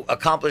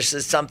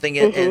 accomplishes something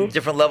in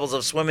different levels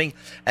of swimming.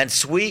 And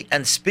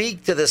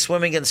speak to the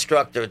swimming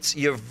instructor.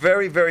 You're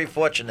very, very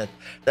fortunate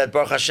that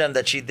Baruch Hashem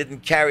that she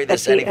didn't carry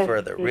this any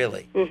further.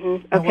 Really.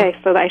 Mm-hmm. Okay,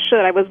 so I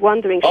should. I was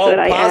wondering. Should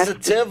I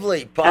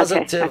positively.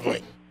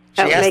 Okay.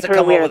 She has to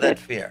come over that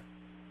fear.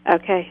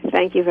 Okay,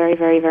 thank you very,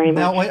 very, very much.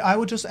 Now, I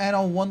would just add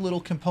on one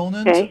little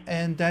component,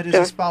 and that is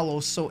as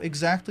follows. So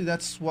exactly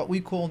that's what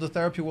we call in the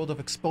therapy world of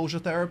exposure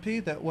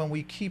therapy, that when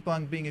we keep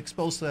on being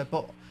exposed to that.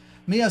 But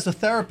me as a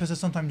therapist that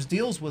sometimes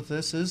deals with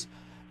this is,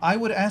 I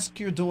would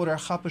ask your daughter,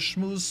 Chapa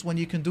Shmuz, when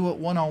you can do it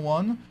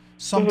one-on-one,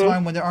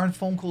 sometime when there aren't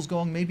phone calls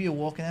going, maybe a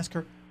walk, and ask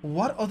her,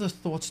 what other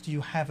thoughts do you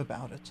have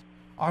about it?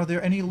 Are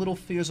there any little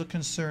fears or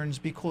concerns?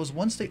 Because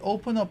once they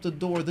open up the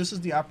door, this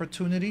is the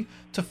opportunity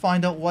to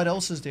find out what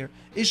else is there.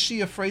 Is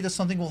she afraid that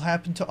something will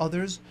happen to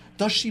others?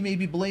 Does she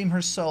maybe blame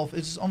herself?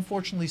 It's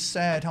unfortunately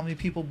sad how many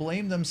people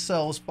blame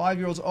themselves.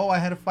 5-year-olds, I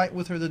had a fight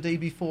with her the day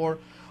before,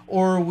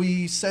 or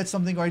we said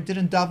something, or I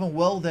didn't daven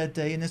well that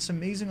day. And it's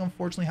amazing,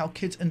 unfortunately, how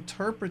kids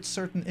interpret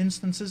certain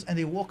instances and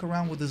they walk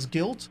around with this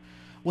guilt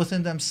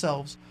within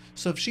themselves.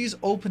 So if she's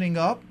opening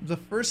up, the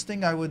first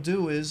thing I would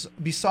do is,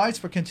 besides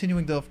for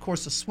continuing the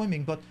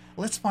swimming, but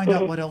let's find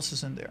out what else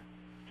is in there.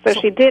 So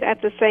she did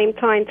at the same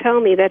time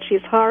tell me that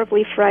she's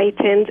horribly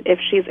frightened if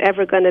she's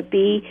ever going to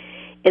be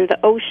in the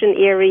ocean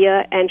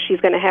area and she's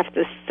going to have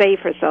to save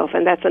herself.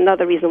 And that's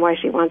another reason why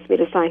she wants me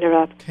to sign her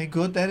up. Okay,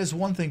 good. That is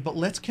one thing. But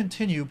let's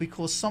continue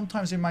because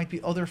sometimes there might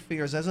be other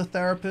fears. As a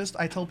therapist,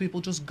 I tell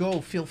people just go.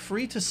 Feel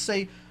free to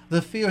say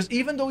the fears,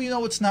 even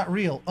though it's not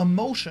real.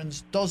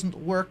 Emotions doesn't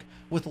work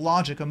with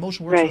logic.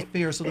 Emotion works with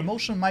fear. So the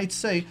emotion might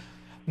say,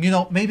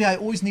 maybe I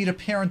always need a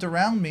parent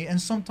around me. And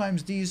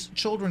sometimes these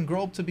children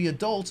grow up to be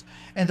adults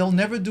and they'll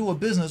never do a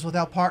business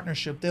without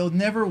partnership. They'll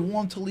never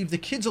want to leave the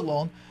kids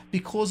alone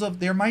because of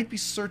there might be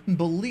certain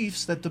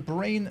beliefs that the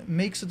brain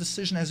makes a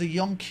decision as a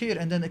young kid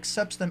and then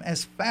accepts them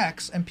as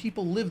facts. And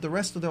people live the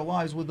rest of their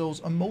lives with those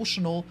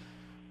emotional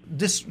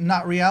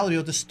not reality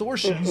or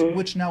distortions,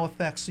 which now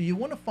affects. So you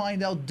want to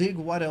find out, dig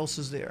what else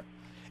is there.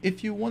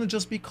 If you want to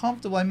just be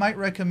comfortable, I might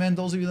recommend,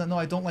 those of you that know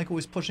I don't like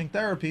always pushing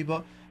therapy,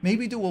 but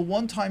maybe do a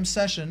one-time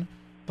session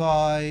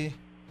by,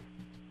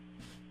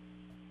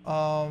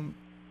 a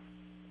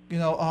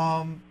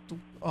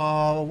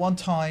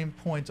one-time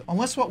point.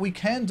 Unless what we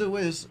can do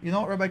is,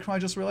 Rabbi Kron, I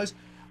just realized,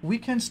 you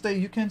can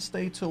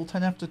stay till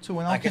 10 after 2,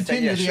 and I'll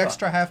continue the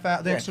extra half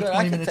hour, the extra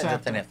 20 minutes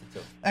after. 10 after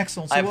 2.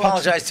 Excellent. So I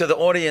apologize to the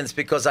audience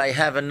because I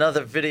have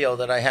another video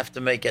that I have to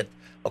make at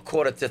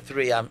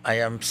 2:45. I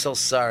am so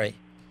sorry.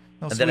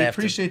 No, so we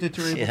appreciate that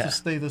you're able to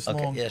stay this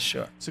long. Yeah,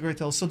 sure. It's a great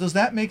tell. So does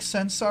that make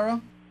sense, Sarah?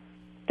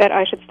 That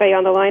I should stay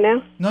on the line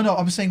now? No,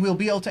 I'm saying we'll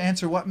be able to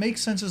answer. What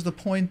makes sense is the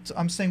point.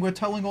 I'm saying we're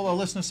telling all our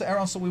listeners to err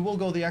on, so we will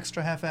go the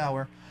extra half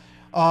hour.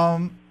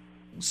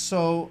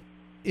 So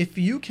if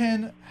you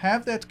can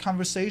have that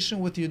conversation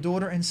with your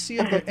daughter and see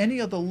if there are any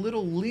of the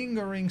little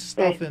lingering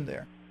stuff in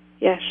there.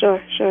 Yeah,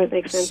 sure, it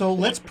makes sense. So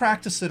let's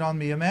practice it on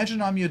me.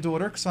 Imagine I'm your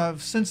daughter,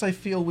 because since I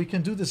feel we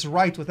can do this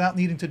right without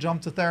needing to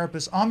jump to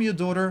therapists. I'm your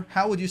daughter.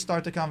 How would you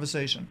start the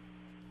conversation?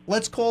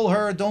 Let's call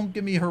her. Don't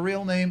give me her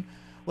real name.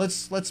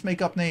 Let's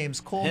make up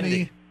names. Call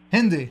me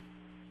Hindi.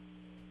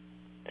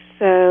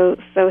 So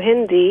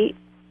Hindi,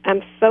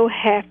 I'm so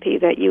happy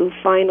that you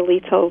finally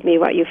told me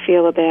what you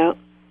feel about,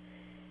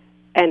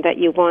 and that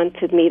you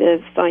wanted me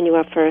to sign you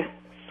up for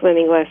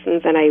swimming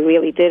lessons, and I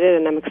really did it,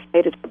 and I'm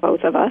excited for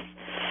both of us.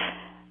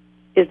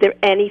 Is there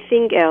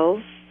anything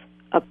else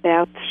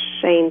about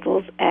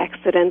Shandel's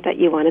accident that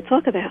you want to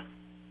talk about?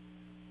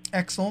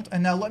 Excellent.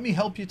 And now let me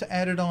help you to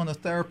add it on. A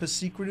therapist's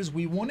secret is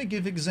we want to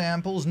give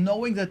examples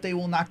knowing that they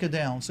will knock it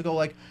down. So go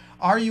like,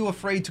 are you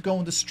afraid to go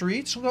in the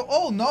streets? She'll go,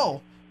 oh,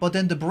 no. But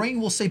then the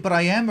brain will say, but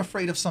I am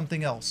afraid of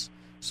something else.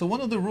 So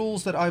one of the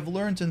rules that I've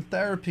learned in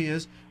therapy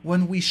is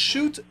when we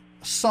shoot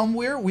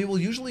somewhere, we will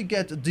usually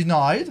get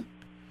denied,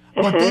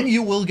 but then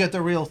you will get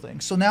the real thing.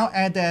 So now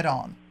add that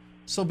on.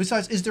 So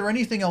besides, is there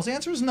anything else? The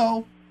answer is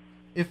no.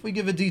 If we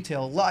give a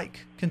detail,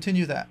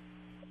 continue that.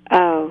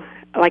 Oh,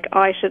 like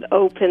I should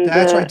open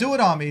That's right. Do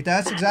it on me.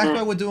 That's exactly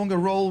why we're doing a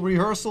role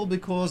rehearsal,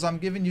 because I'm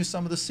giving you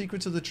some of the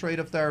secrets of the trade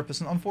of therapists.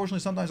 And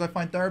unfortunately, sometimes I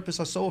find therapists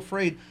are so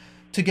afraid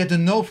to get the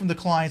no from the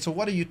client. So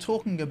what are you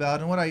talking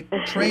about? And what I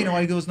train, and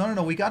I goes,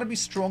 no, we got to be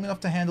strong enough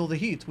to handle the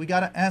heat. We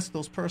got to ask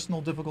those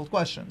personal, difficult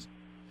questions.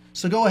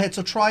 So go ahead.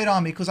 So try it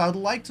on me, because I would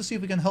like to see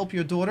if we can help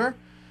your daughter,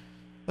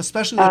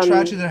 especially the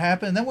tragedy that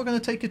happened. And then we're going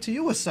to take it to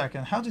you a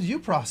second. How did you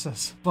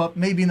process? But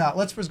maybe not.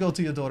 Let's first go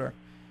to your daughter.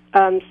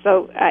 You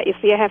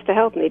see, you have to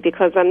help me,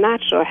 because I'm not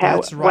sure how.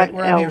 That's right.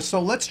 We're here. So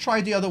let's try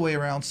the other way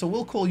around. So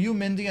we'll call you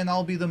Mindy, and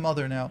I'll be the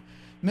mother now.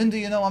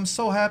 Mindy, I'm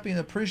so happy and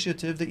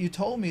appreciative that you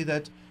told me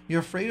that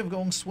you're afraid of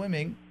going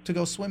swimming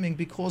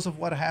because of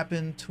what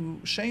happened to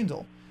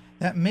Shandel.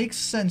 That makes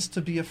sense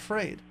to be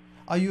afraid.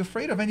 Are you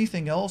afraid of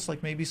anything else,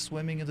 like maybe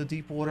swimming in the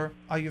deep water?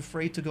 Are you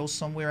afraid to go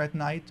somewhere at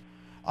night?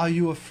 Are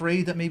you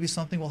afraid that maybe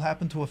something will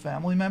happen to a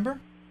family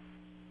member?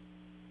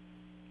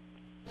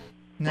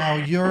 Now,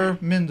 you're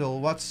Mindel.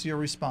 What's your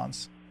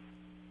response?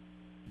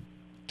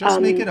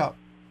 Just make it up.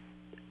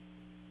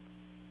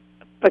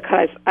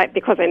 Because I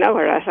know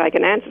her, so I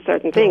can answer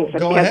certain things.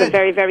 But she has a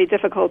very, very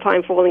difficult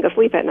time falling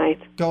asleep at night.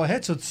 Go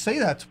ahead. So say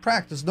that to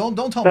practice. Don't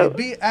tell me.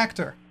 Be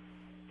actor.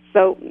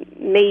 So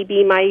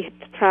maybe my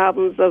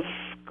problems of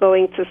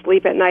going to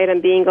sleep at night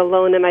and being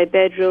alone in my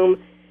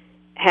bedroom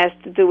has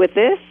to do with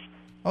this?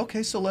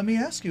 Okay, so let me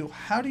ask you,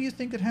 how do you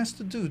think it has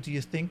to do? Do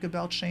you think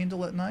about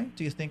Shandel at night?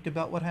 Do you think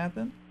about what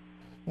happened?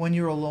 When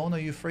you're alone, are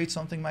you afraid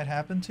something might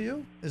happen to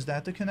you? Is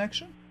that the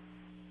connection?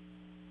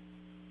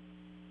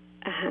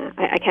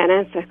 I can't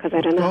answer because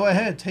I don't know. Go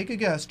ahead, take a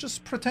guess.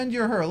 Just pretend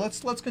you're her.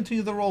 Let's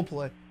continue the role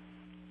play.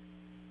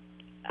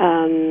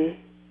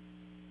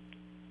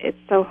 It's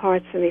so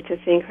hard for me to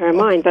think her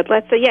mind, but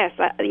let's say yes.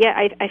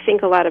 I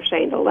think a lot of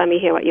Shandel. Let me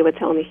hear what you would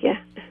tell me. Yeah.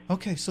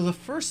 Okay, so the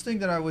first thing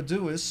that I would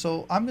do is,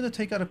 so I'm going to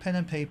take out a pen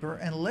and paper,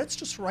 and let's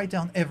just write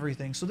down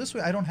everything. So this way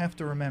I don't have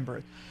to remember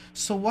it.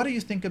 So what do you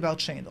think about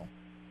Shandel?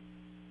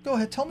 Go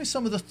ahead, tell me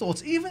some of the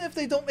thoughts, even if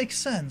they don't make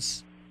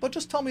sense. But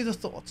just tell me the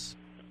thoughts.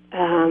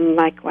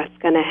 Like what's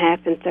going to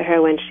happen to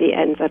her when she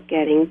ends up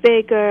getting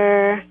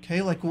bigger. Okay,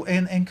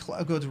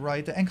 good,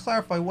 right. And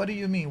clarify, what do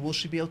you mean? Will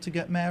she be able to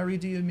get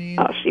married, do you mean?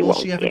 Oh, she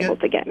won't be able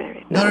to get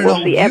married. No.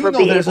 Will she ever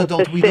be able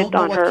to sit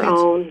on her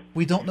own?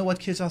 We don't know what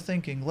kids are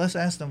thinking. Let's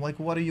ask them,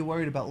 what are you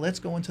worried about? Let's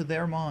go into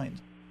their mind.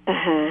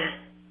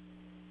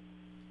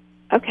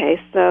 Okay,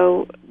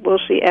 so will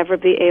she ever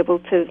be able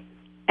to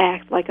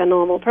act like a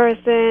normal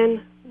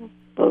person?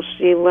 Will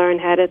she learn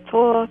how to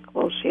talk?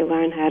 Will she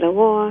learn how to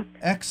walk?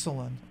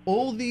 Excellent.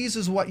 All these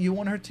is what you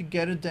want her to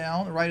get it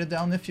down, write it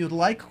down. If you'd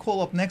like,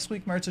 call up next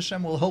week. Meretz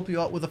Hashem will help you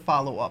out with a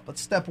follow-up. But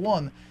step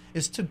one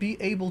is to be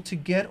able to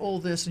get all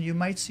this, and you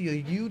might see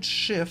a huge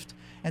shift,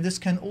 and this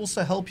can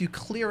also help you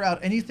clear out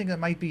anything that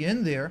might be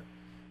in there.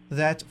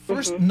 That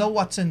first know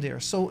what's in there.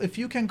 So if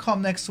you can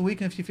come next week,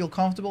 and if you feel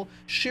comfortable,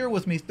 share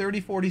with me 30,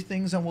 40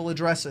 things, and we'll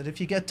address it. If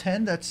you get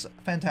 10, that's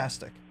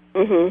fantastic.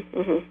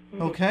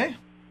 Okay?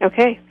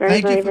 Okay.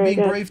 Thank you for being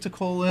good. brave to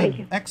call in. Thank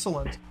you.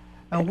 Excellent.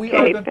 And we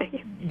great, are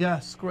going.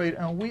 Yes, great.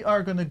 And we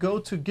are going to go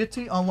to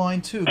Gitti on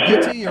line 2.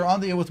 Gitti, you're on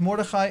the air with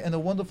Mordechai, and the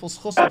wonderful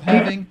schus of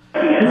having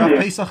Rav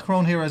Pesach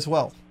Kron here as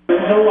well.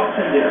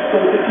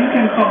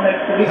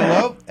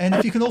 Hello, and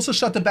if you can also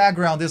shut the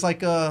background. There's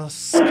like a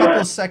couple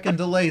of second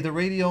delay. The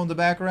radio in the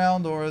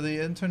background or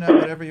the internet,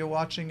 whatever you're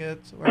watching it.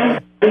 Hello,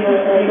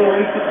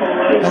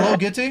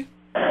 Gitti.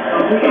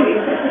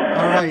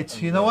 All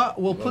right, you know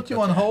what? We'll put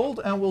you on hold,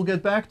 and we'll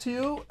get back to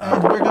you.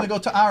 And we're going to go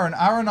to Aaron.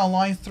 Aaron on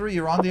line 3.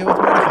 You're on the air with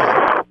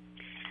Mordechai.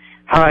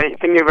 Hi,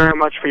 thank you very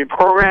much for your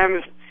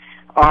programs.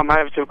 I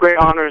have the great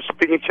honor of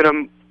speaking to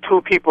them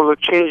two people that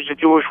changed the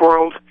Jewish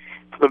world,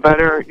 for the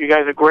better. You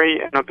guys are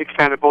great, and I'm a big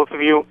fan of both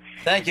of you.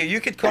 Thank you. You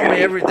could call me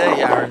every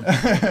day, Aaron.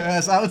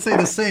 Yes, I would say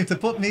the same. To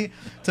put me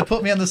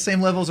on the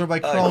same level as Rabbi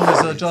Krohn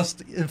has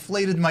just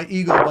inflated my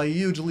ego by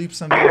huge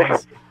leaps and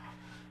bounds.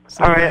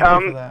 So All right.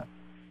 thank you for that.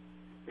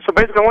 So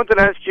basically, I wanted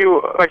to ask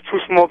you like two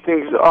small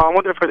things. I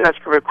wanted to first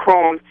ask Rabbi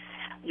Krohn.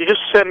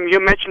 You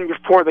mentioned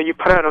before that you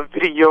put out a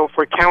video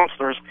for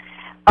counselors.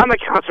 I'm a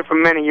counselor for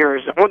many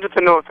years. I wanted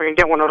to know if I can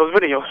get one of those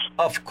videos.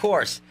 Of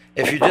course.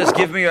 If you just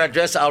give me your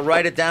address, I'll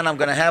write it down. I'm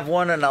going to have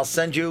one, and I'll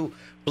send you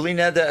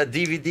Blineda, a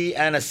DVD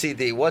and a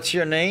CD. What's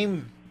your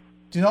name?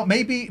 Do you know?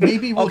 Maybe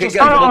we'll Okay, just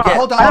guys,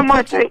 hold on. I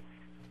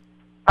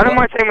don't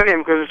mind saying my name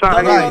because it's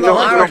not.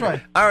 No,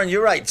 Aaron,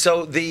 you're right.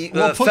 So the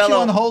we'll put fellow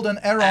you on hold, and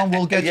Aaron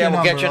will get your number.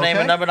 We'll get your name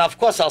okay? and number, and of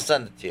course I'll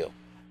send it to you.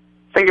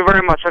 Thank you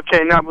very much.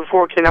 Okay, now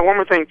one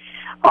more thing.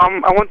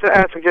 I want to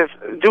ask,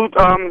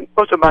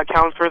 also about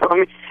counselors.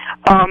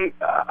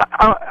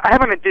 I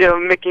have an idea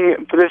of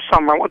making for this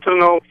summer. I want to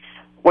know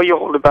what you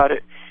hold about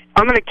it.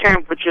 I'm in a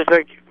camp which is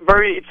like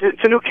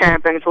it's a new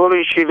camp, and it's a little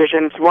yeshivish,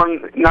 and it's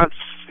run not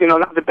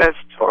the best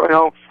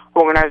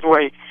organized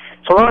way.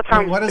 So a lot of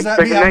times, what does that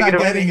like mean? I'm not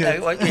negative.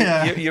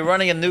 getting it. You're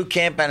running a new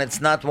camp, and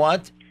it's not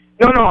what?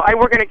 No. I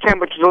work in a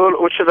camp which is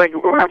like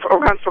around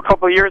for a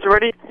couple of years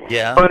already.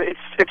 Yeah. But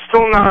it's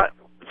still not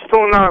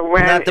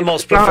ran. Not the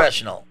most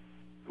professional.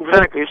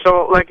 Exactly.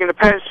 So, like in the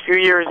past few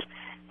years,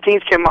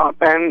 things came up,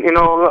 and a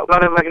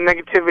lot of like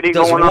negativity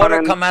Does going on.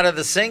 water come out of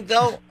the sink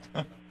though?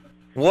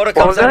 Water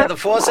comes out of the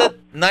faucet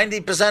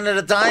 90% of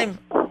the time.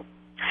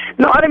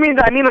 No, I didn't mean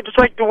that. I mean just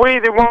like the way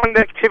they run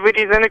the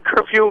activities and the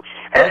curfew.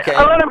 Okay.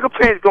 A lot of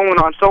complaints going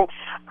on. So,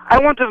 I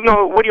want to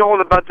know what do you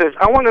hold about this.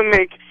 I want to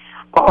make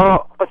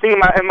a thing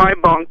in my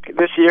bunk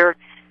this year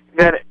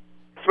that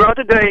throughout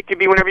the day, it could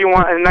be whenever you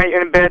want, at night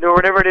in bed or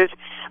whatever it is.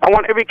 I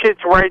want every kid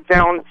to write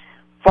down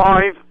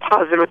 5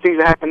 positive things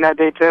that happened that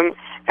day to him,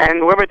 and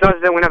whoever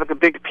does that, we'll have like a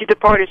big pizza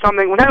party or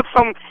something. We'll have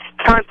some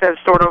contest,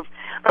 sort of.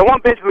 I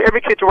want basically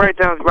every kid to write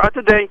down throughout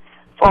the day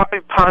 5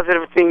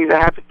 positive things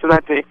that happened to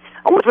that day.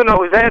 I want to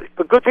know, is that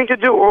a good thing to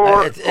do,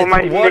 or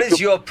what is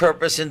your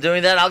purpose in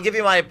doing that? I'll give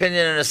you my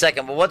opinion in a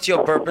second, but what's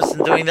your purpose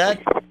in doing that?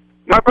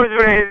 My purpose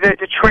is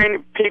to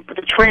train people,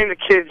 to train the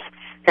kids,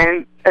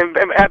 and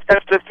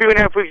after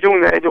 3.5 weeks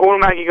doing that, you're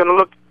automatically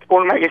going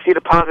to see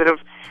the positive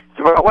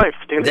throughout life.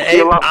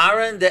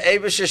 Aaron, the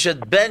Abisha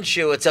should bench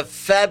you. It's a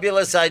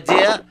fabulous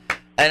idea.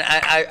 And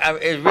I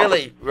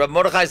really, Rabbi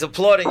Mordechai is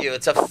applauding you.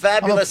 It's a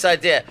fabulous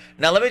idea.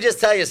 Now, let me just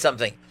tell you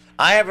something.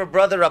 I have a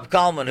brother, Rab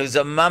Kalman, who's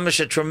a mamish,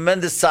 a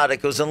tremendous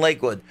tzaddik, who's in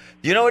Lakewood.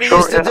 You know what he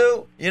used to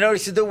do? You know what he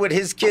used to do with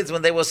his kids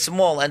when they were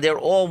small, and they're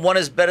all, one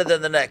is better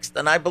than the next.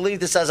 And I believe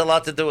this has a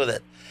lot to do with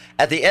it.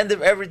 At the end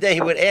of every day,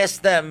 he would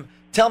ask them,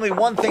 tell me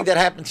one thing that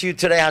happened to you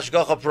today,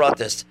 Hashgacha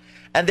Pratis.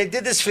 And they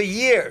did this for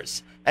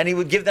years. And he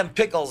would give them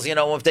pickles,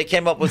 if they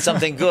came up with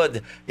something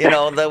good.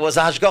 There was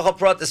a Hashgacha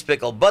Pratis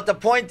pickle. But the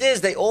point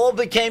is, they all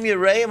became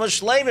Yereim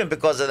Shleimim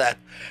because of that.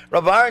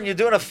 Rabbi Aaron, you're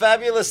doing a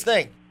fabulous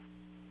thing.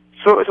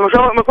 So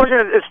my question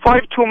is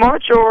 5 too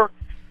much, or?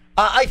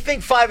 I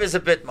think 5 is a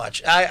bit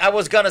much. I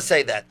was going to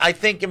say that. I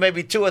think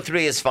maybe 2 or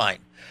 3 is fine.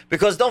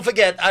 Because don't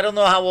forget, I don't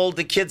know how old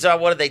the kids are.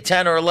 What are they,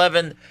 10 or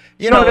 11?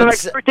 They're like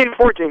 13,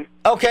 14.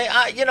 Okay,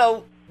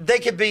 they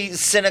could be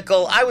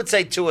cynical. I would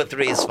say 2 or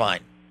 3 is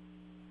fine.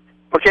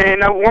 Okay,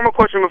 now one more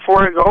question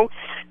before I go.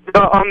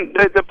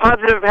 The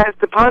positive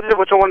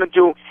which I want to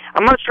do.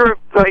 I'm not sure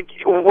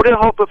if would it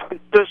help if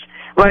just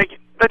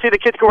let's say the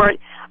kids go right.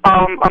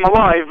 I'm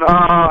alive.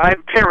 I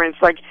have parents.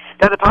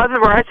 That's a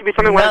positive, or it has to be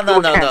something.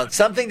 No.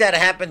 Something that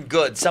happened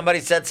good.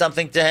 Somebody said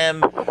something to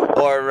him,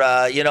 or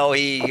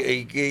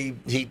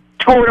he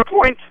scored a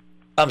point.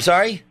 I'm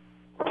sorry.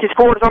 He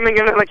scored something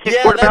in it,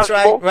 scored that's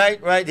basketball.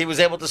 right. He was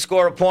able to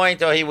score a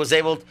point, or he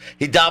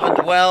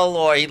davened well,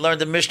 or he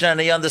learned the Mishnah and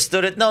he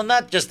understood it. No,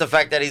 not just the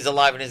fact that he's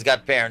alive and he's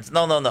got parents.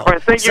 No. All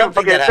right, thank you.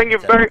 Something Thank you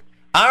very.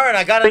 Aaron,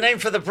 I got a name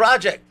for the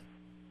project.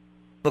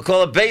 We'll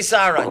call it Beis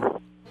Aaron.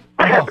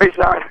 Beis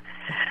Aaron.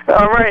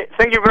 All right,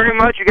 thank you very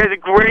much. You guys are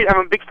great.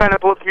 I'm a big fan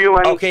of both of you.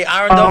 And, okay,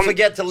 Aaron, don't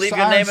forget to leave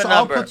your name and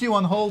number. I'll put you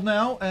on hold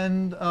now,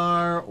 and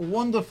our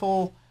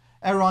wonderful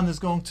Aaron is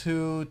going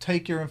to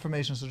take your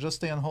information, so just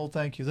stay on hold.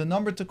 Thank you. The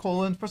number to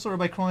call in, first of all,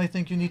 Rabbi Krohn, I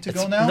think you need to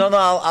go now? No,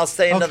 I'll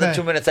stay another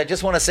 2 minutes. I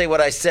just want to say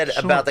what I said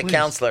about the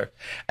counselor.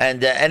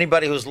 And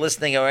anybody who's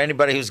listening, or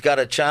anybody who's got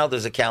a child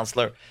who's a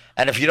counselor,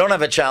 and if you don't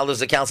have a child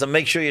who's a counselor,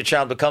 make sure your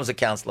child becomes a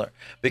counselor.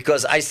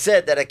 Because I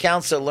said that a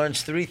counselor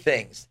learns 3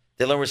 things.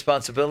 They learn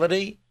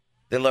responsibility,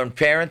 they learn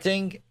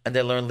parenting, and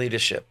they learn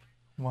leadership.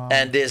 Wow.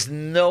 And there's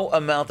no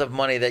amount of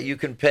money that you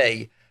can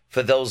pay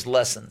for those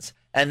lessons.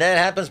 And that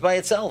happens by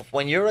itself.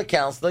 When you're a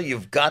counselor,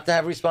 you've got to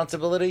have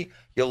responsibility.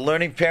 You're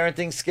learning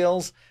parenting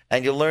skills,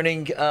 and you're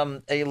learning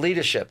a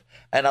leadership.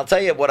 And I'll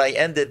tell you what, I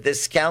ended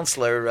this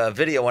counselor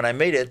video when I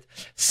made it.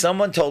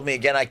 Someone told me,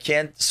 again, I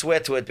can't swear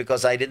to it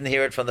because I didn't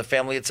hear it from the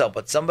family itself,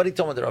 but somebody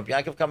told me that Rabbi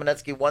Yaakov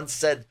Kamenetsky once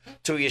said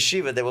to a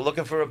yeshiva, they were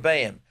looking for a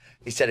Rebbeim.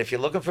 He said, if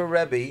you're looking for a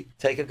Rebbe,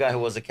 take a guy who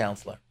was a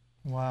counselor.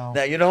 Wow.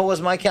 Now, you know who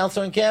was my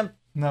counselor in camp?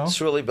 No.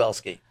 Sruli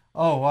Belsky.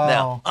 Oh, wow.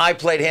 Now, I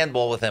played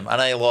handball with him,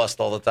 and I lost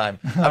all the time.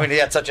 I mean, he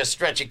had such a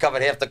stretch, he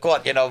covered half the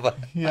court, but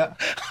Yeah.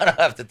 I don't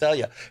have to tell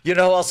you. You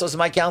know who also was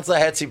my counselor?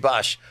 Hetzi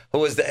Bosch, who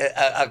was the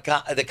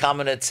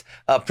Kamenetz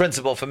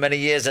principal for many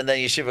years, and then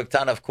Yeshiva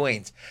Ktan of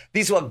Queens.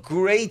 These were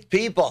great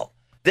people.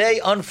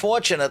 They,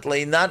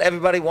 unfortunately, not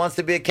everybody wants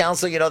to be a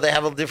counselor. They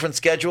have different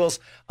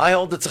schedules. I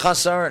hold it's a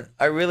chasarn.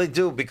 I really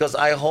do, because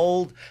I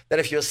hold that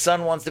if your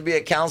son wants to be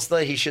a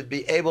counselor, he should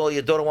be able,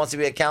 your daughter wants to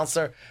be a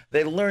counselor.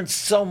 They learn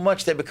so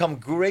much. They become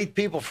great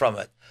people from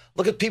it.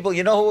 Look at people,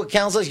 you know who are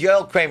counselors?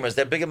 Yoel Kramer. Is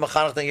there bigger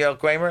mechanech than Yoel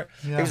Kramer?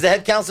 Yeah. He was the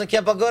head counselor in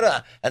Camp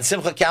Aguda. And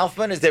Simcha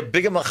Kaufman, is there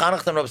bigger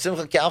mechanech than Rabbi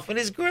Simcha Kaufman?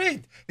 He's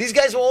great. These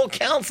guys were all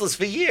counselors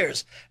for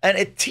years. And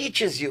it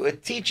teaches you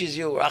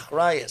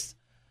achrayas.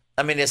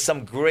 I mean, there's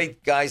some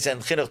great guys in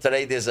Chinuch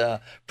today. There's a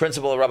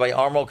principal, Rabbi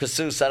Armo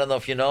Kasus. I don't know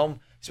if you know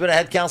him. He's been a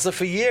head counselor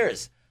for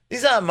years.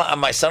 These are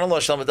my son-in-law,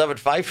 Shlomo David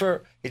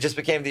Pfeiffer. He just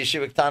became the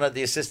Yeshiva Ktana,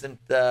 the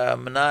assistant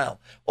Menayel.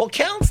 All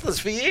counselors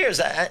for years.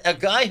 A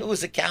guy who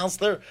is a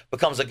counselor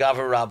becomes a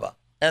Gavar Rabbah.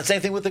 And the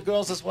same thing with the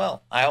girls as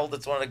well. I hold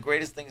it's one of the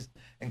greatest things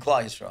in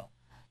Klal Yisrael.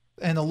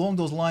 And along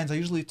those lines, I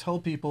usually tell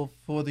people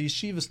for the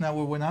yeshivas now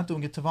where we're not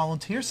doing it to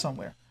volunteer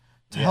somewhere.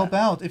 To help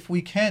out. If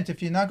we can't,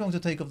 if you're not going to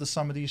take up the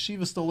summer, the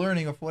yeshiva is still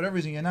learning, or for whatever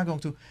reason you're not going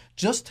to,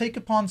 just take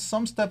upon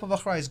some step of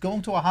achrayas,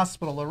 going to a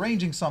hospital,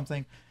 arranging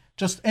something,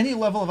 just any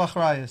level of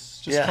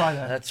achrayas. Just try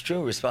that. That's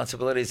true.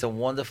 Responsibility is a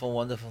wonderful,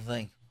 wonderful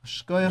thing.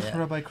 Shkoyach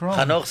Rabbi Kron.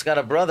 Hanoch's got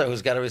a brother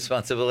who's got a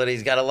responsibility.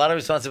 He's got a lot of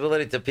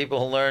responsibility to people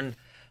who learn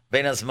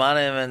Bein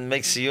Hazmanim and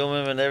make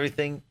siyumim and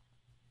everything.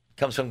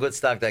 Comes from good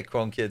stock, that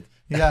Kron kid.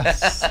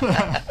 Yes.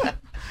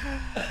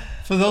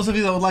 For those of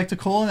you that would like to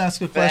call and ask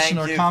a question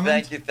or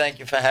comment. Thank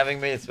you for having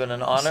me. It's been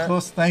an honor. Of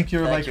course, thank you,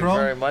 Rabbi Kron. Thank you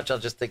very much. I'll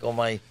just take all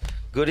my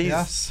goodies.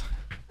 Yes.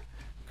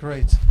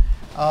 Great.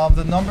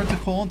 The number to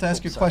call and to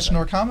ask your question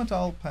or comment,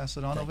 I'll pass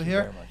it on over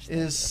here,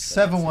 is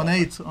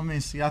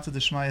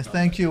 718.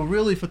 Thank you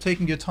really for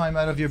taking your time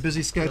out of your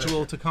busy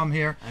schedule to come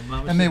here.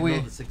 And may we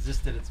know this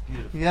existed. It's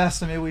beautiful.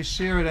 Yes, and may we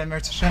share it and may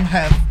Hashem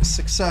have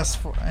success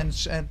and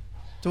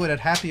do it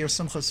at happier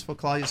simchas for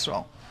Klal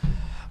Yisrael.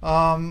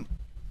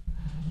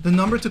 The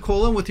number to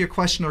call in with your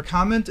question or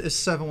comment is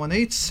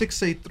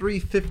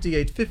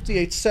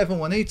 718-683-5858,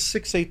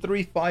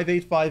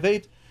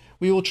 718-683-5858.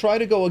 We will try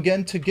to go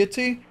again to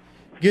Gitti.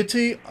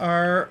 Gitti,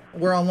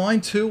 we're on line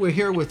 2. We're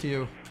here with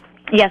you.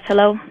 Yes,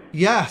 hello?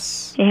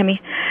 Yes. Can you hear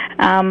me?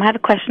 I have a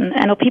question.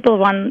 I know people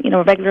run,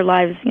 regular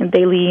lives,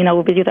 daily,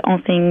 busy with their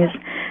own things.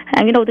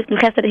 And, this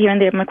chesed here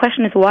and there. My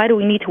question is, why do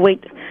we need to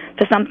wait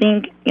for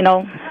something,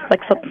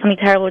 like something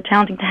terrible or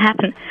challenging to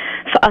happen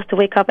for us to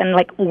wake up and,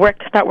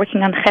 start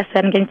working on chesed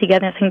and getting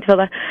together and singing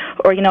tefillah,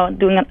 or,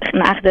 doing an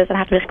achdus and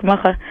after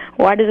Rishka?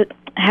 Why does it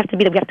have to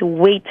be that we have to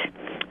wait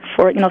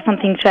for,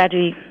 something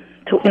tragedy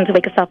to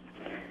wake us up?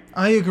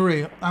 I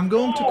agree. I'm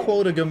going to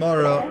quote a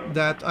Gemara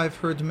that I've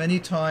heard many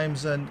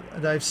times and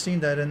I've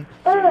seen that. And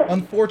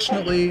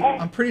unfortunately,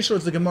 I'm pretty sure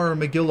it's the Gemara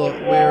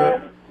Megillah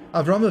where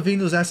Avram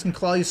Avinu is asking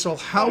Klal Yisrael,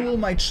 how will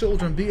my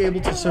children be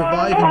able to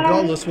survive in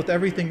Galus with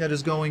everything that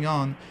is going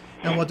on?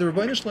 And what the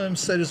Rebbeinu Shalom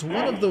said is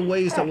one of the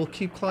ways that will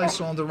keep Klal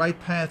Yisrael on the right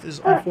path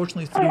is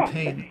unfortunately through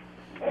pain.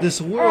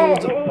 This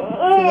world,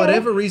 for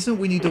whatever reason,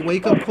 we need to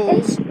wake up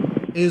calls,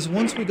 is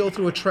once we go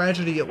through a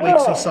tragedy, it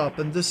wakes us up.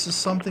 And this is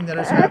something that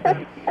has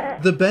happened.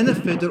 The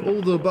benefit that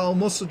all the Baal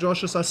Musa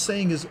Joshua are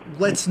saying is,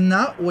 let's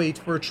not wait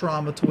for a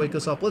trauma to wake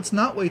us up. Let's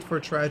not wait for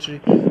a tragedy.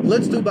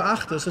 Let's do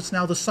Ba'achtas. It's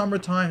now the summer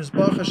times.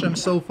 Baruch Hashem,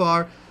 so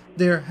far,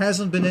 there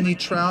hasn't been any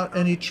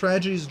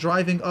tragedies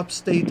driving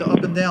upstate to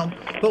up and down.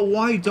 But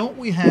why don't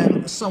we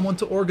have someone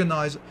to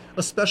organize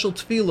a special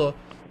tefillah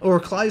or a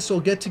Klal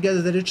Yisrael get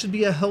together that it should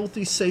be a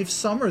healthy, safe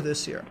summer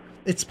this year?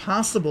 It's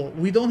possible.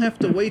 We don't have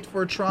to wait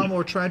for a trauma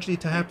or tragedy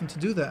to happen to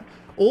do that.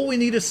 All we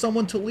need is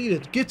someone to lead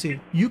it.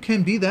 Gitti, you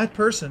can be that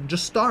person.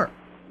 Just start.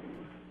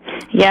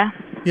 Yeah.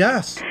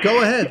 Yes.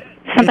 Go ahead.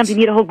 Sometimes you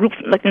need a whole group.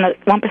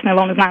 One person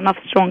alone is not enough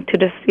strong to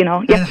just, You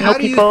have and to how know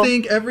do people. You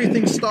think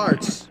everything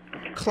starts?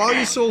 Klal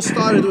Yisrael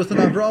started with an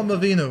Avraham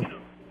Avinu.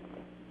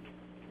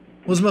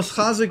 Was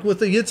maschazik with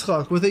a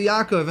Yitzchak, with a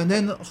Yaakov, and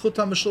then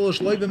Chutam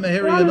Misholosh Loibe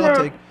Meheri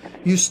Yanotik.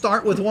 You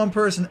start with one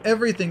person.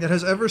 Everything that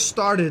has ever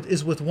started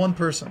is with one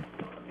person.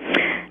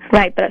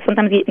 Right, but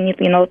sometimes you need,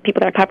 people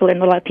that are popular,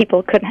 and a lot of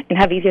people could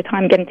have easier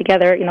time getting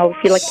together.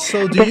 Feel like.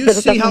 So, do you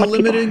see how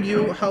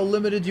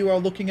limited you are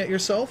looking at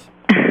yourself?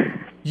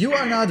 You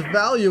are not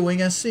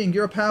valuing and seeing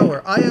your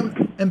power. I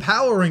am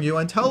empowering you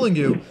and telling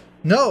you,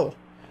 no,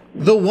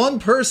 the one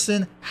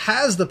person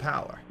has the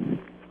power.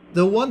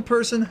 The one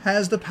person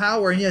has the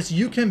power, and yes,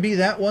 you can be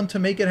that one to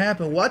make it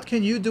happen. What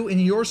can you do in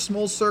your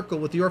small circle,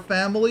 with your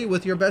family,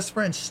 with your best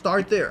friends?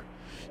 Start there.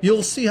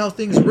 You'll see how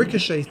things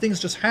ricochet, things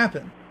just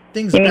happen.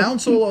 Things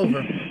bounce all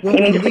over. when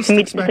we least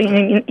expect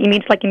it. You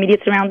mean like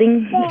immediate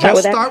surroundings?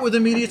 Just start with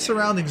immediate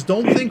surroundings.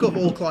 Don't think of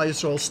all Klal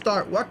Yisrael.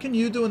 Start. What can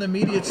you do in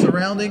immediate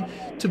surrounding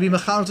to be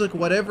mechanzik,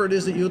 whatever it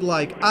is that you'd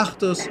like?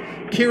 Achdus,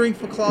 caring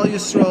for Klal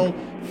Yisrael,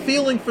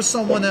 feeling for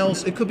someone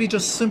else. It could be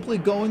just simply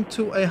going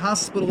to a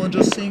hospital and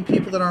just seeing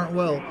people that aren't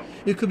well.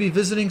 It could be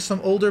visiting some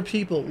older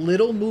people.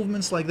 Little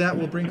movements like that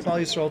will bring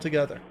Klal Yisrael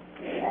together.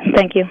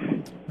 Thank you.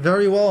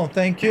 Very well.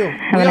 Thank you.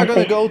 We are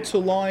going to go to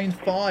line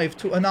 5,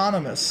 to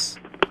Anonymous.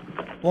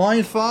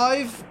 Line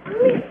 5,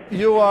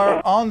 you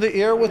are on the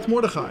air with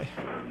Mordechai.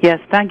 Yes,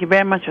 thank you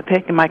very much for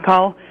taking my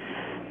call.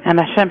 And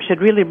Hashem should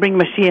really bring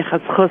Mashiach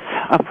Hatzchus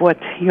of what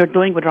you're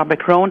doing with Rabbi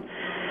Krohn.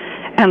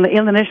 And the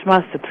Ilna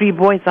Nishmas, the 3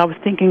 boys I was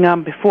thinking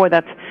before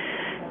that,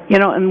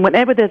 and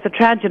whenever there's a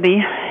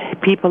tragedy,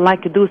 people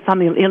like to do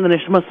something Ilna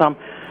Nishmas.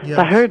 Yes.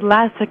 So I heard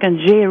last week on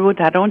J-Root,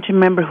 I don't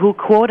remember who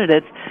quoted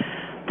it,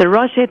 the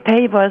Roshei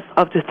Tevas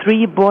of the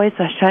 3 boys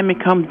Hashem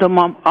Yikam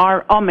Domam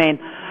are Amen.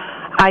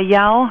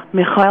 Ayal,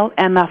 Michael,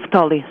 and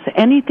Naphtali. So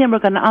anything we're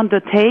going to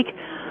undertake,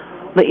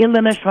 the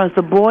Illumination,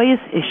 the boys,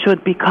 it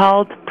should be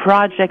called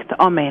Project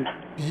Amen.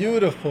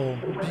 Beautiful,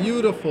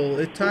 beautiful.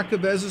 Itaka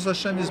Bezus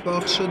Hashem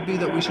Yisbach should be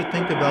that we should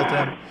think about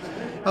them.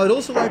 I would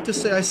also like to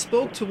say I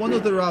spoke to one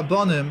of the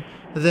Rabbanim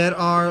that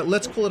are,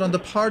 let's call it on the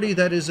party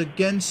that is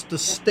against the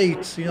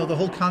state, the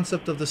whole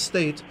concept of the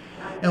state.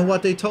 And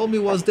what they told me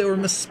was they were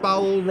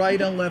mispalul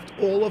right and left.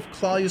 All of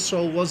Klal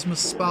Yisrael was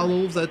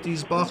mispalul that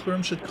these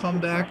Bachrim should come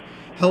back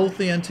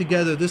healthy and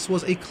together. This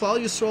was a Klal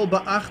Yisrael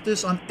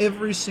ba'achdis on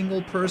every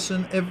single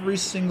person, every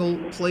single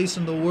place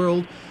in the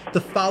world.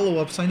 The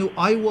follow-ups. I knew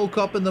I woke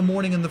up in the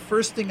morning and the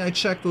first thing I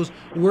checked was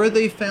were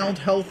they found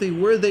healthy,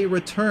 were they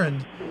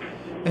returned?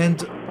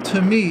 And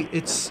to me,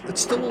 it's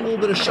still a little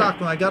bit of shock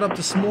when I got up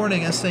this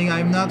morning and saying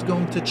I'm not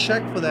going to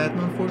check for that.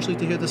 And unfortunately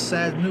to hear the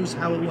sad news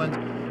how it went.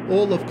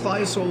 All of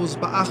Klal Yisrael was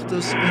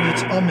ba'achdis and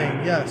it's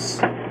amen. Yes.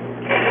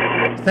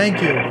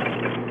 Thank you.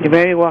 You're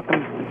very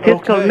welcome.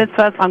 Fiscal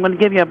mitzvahs, I'm going to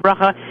give you a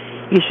bracha.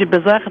 You should be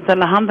zeichet to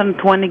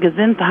 120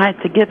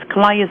 gesindheit to give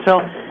Klal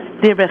Yisrael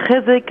their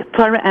chizik,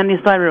 Torah, and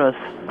Yisraelus.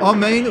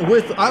 Amen.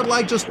 I'd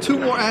like just 2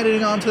 more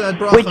adding on to that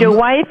bracha. With your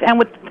wife and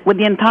with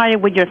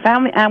your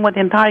family and with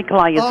the entire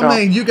Klal Yisrael.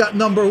 Amen. You got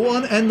number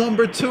 1, and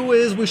number 2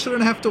 is we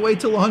shouldn't have to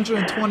wait till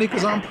 120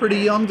 because I'm pretty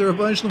young. The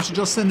Rebbeinu Shalom should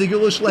just send the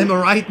Geulah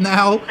Shlema right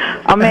now.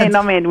 Amen.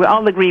 Amen. We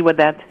all agree with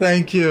that.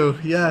 Thank you.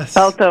 Yes.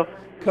 Kol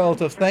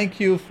tov. Thank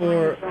you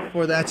for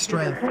that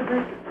strength.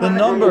 The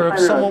number of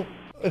someone.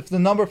 If the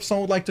number of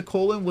someone would like to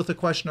call in with a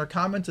question or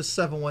comment is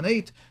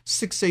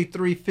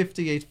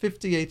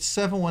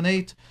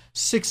 718-683-5858,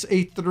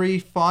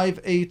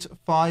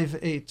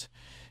 718-683-5858.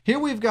 Here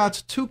we've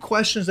got 2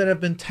 questions that have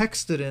been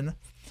texted in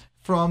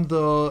from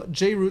the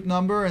J-Root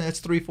number, and it's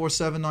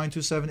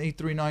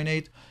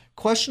 347-927-8398.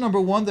 Question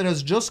number 1 that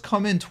has just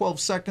come in 12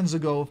 seconds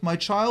ago. If my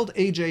child,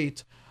 age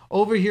 8,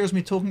 overhears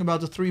me talking about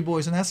the 3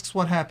 boys and asks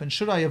what happened,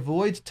 should I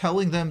avoid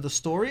telling them the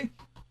story?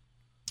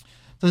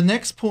 The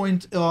next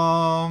point,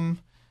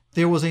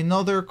 there was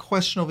another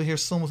question over here.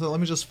 Let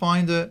me just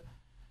find it.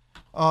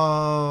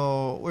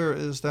 Where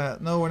is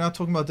that? No, we're not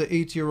talking about the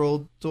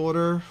 8-year-old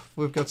daughter.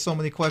 We've got so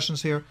many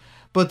questions here.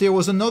 But there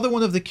was another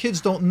one. If the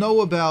kids don't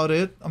know about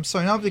it, I'm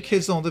sorry, not if the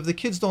kids don't. If the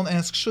kids don't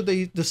ask, should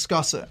they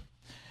discuss it?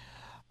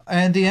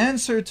 And the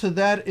answer to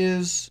that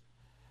is,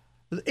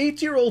 the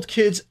 8-year-old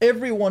kids,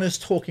 everyone is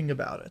talking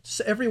about it.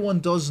 So everyone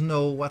does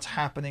know what's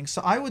happening.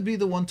 So I would be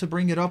the one to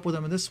bring it up with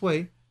them in this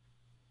way.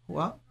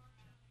 What?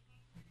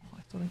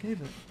 I thought I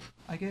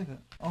gave it.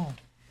 Oh.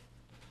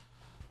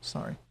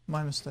 Sorry.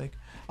 My mistake.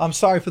 I'm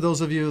sorry for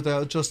those of you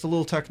that just a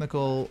little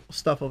technical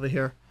stuff over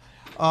here.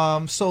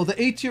 So the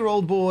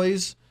 8-year-old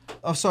boys,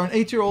 an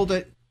 8-year-old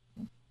that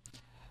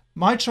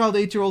my child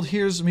 8-year-old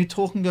hears me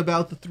talking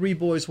about the 3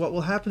 boys. What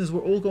will happen is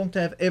we're all going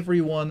to have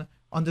everyone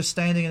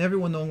understanding and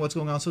everyone knowing what's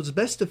going on. So it's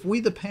best if we,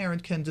 the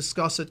parent, can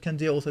discuss it, can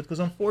deal with it, because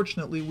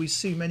unfortunately we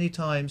see many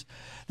times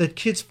that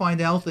kids find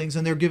out things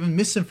and they're given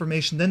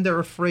misinformation, then they're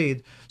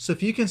afraid. So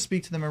if you can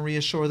speak to them and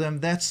reassure them,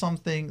 that's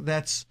something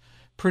that's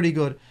pretty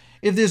good.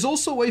 If there's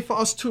also a way for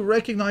us to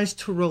recognize,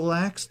 to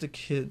relax the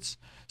kids.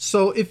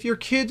 So if your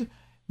kid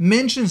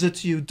mentions it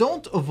to you,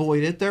 don't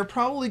avoid it. They're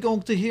probably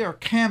going to hear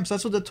camps.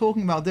 That's what they're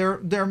talking about. They're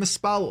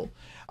mispalul.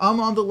 I'm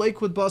on the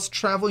Lakewood bus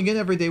traveling in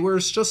every day. We're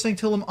just saying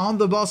till I'm on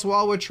the bus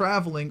while we're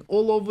traveling.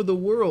 All over the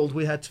world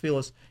we had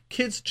tefillas.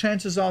 Kids,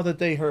 chances are that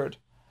they heard.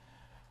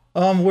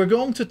 We're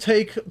going to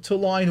take to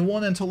line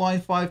 1 and to line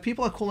 5.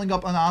 People are calling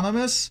up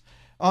anonymous.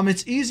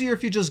 It's easier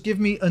if you just give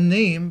me a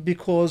name,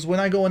 because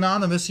when I go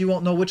anonymous, you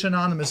won't know which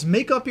anonymous.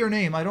 Make up your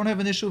name. I don't have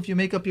an issue if you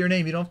make up your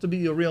name. You don't have to be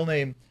your real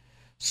name.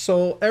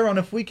 So, Aaron,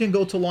 if we can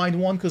go to line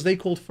 1, because they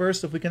called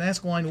first, if we can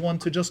ask line 1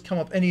 to just come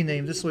up any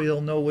name, this way they'll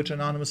know which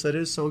anonymous it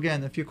is. So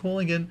again, if you're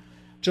calling in,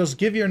 just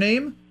give your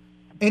name,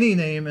 any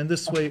name, and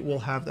this way we'll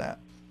have that.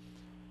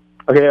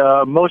 Okay,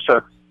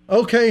 Moshe.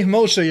 Okay,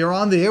 Moshe, you're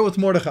on the air with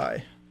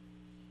Mordechai.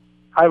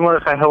 Hi,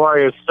 Mordechai. How are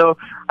you? So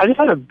I just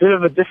had a bit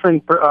of a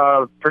different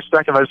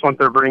perspective I just wanted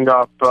to bring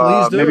up.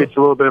 Please do. Maybe it's a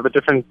little bit of a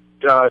different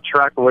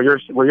track of what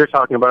you're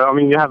talking about. I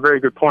mean, you have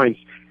very good points.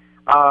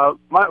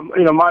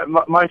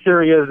 my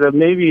theory is that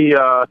maybe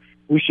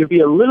we should be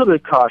a little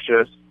bit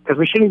cautious because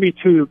we shouldn't be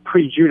too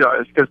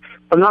prejudiced. Because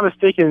if I'm not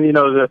mistaken,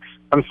 the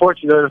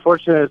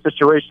unfortunate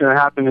situation that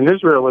happened in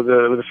Israel with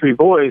the three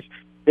boys,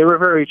 they were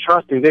very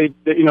trusting. They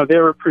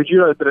were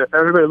prejudiced that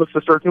everybody looks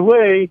a certain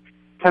way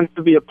tends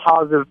to be a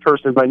positive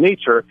person by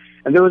nature.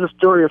 And there was a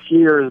story a few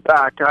years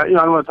back. I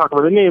don't want to talk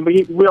about the name, but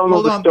we all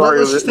know the story.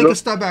 Let's just take a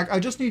step back. I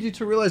just need you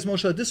to realize,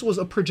 Moshe, this was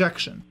a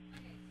projection.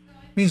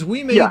 It means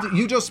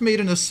you just made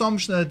an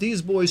assumption that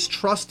these boys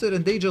trusted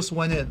and they just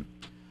went in.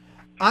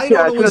 I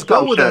don't always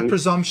go with that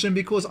presumption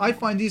because I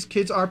find these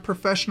kids are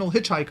professional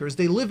hitchhikers.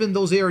 They live in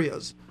those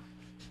areas.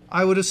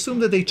 I would assume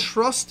that they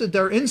trusted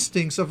their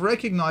instincts of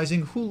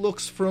recognizing who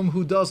looks from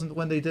who doesn't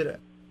when they did it.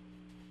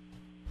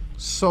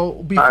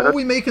 So before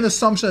we make an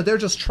assumption that they're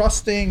just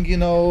trusting,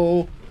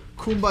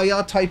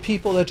 kumbaya type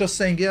people that are just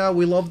saying, yeah,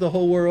 we love the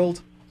whole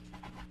world,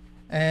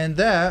 and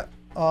that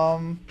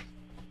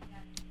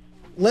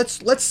let's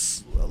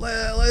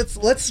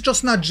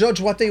just not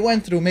judge what they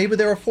went through. Maybe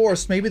they were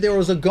forced. Maybe there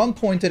was a gun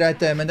pointed at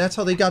them, and that's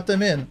how they got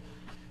them in.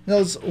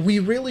 We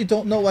really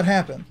don't know what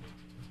happened.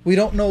 We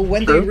don't know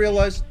when they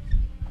realized.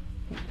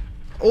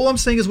 All I'm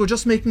saying is we're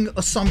just making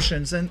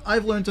assumptions, and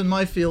I've learned in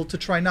my field to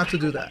try not to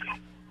do that.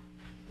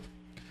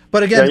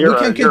 But again, we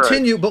can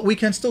continue, but we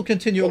can still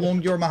continue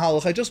along your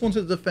mahalach. I just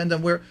wanted to defend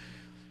them.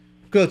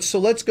 Good. So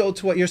let's go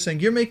to what you're saying.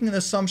 You're making an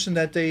assumption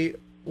that they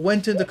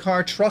went in the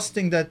car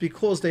trusting that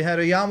because they had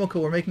a yarmulke,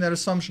 we're making that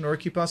assumption, or a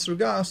kippah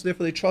sruga, so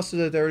therefore they trusted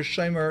that there is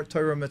shomer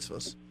Torah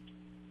mitzvahs.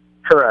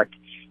 Correct.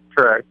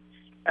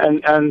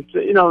 And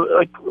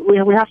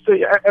we have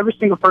to. Every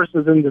single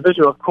person is an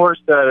individual. Of course,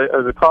 that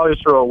as a Klal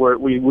Yisrael,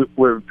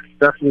 we're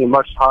definitely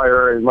much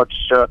higher and much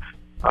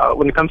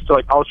when it comes to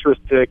like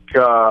altruistic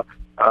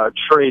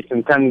traits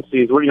and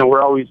tendencies.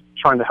 We're always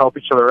trying to help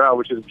each other out,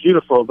 which is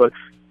beautiful. But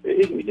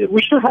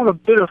we should have a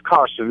bit of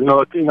caution.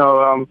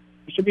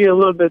 We should be a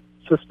little bit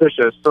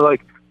suspicious. So,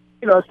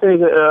 let's say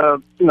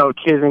that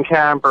kids in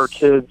camp or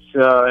kids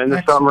in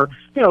the summer.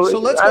 So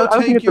let's go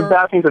I think it's a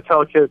bad thing to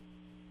tell kids.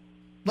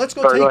 Let's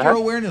go take your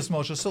awareness,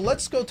 Moshe. So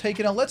let's go take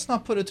it out. Let's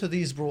not put it to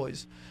these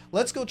boys.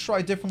 Let's go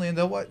try differently. And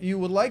then what you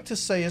would like to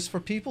say is for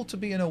people to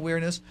be in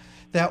awareness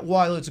that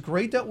while it's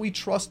great that we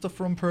trust the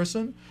frum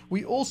person,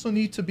 we also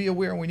need to be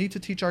aware and we need to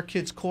teach our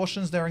kids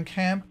cautions. They're in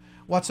camp,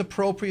 what's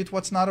appropriate,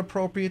 what's not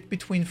appropriate,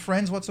 between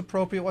friends, what's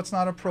appropriate, what's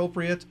not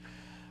appropriate.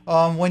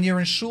 When you're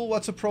in shul,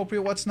 what's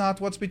appropriate, what's not,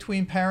 what's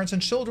between parents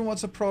and children,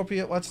 what's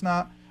appropriate, what's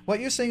not. What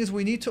you're saying is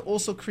we need to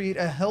also create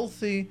a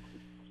healthy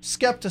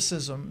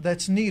skepticism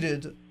that's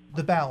needed,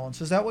 the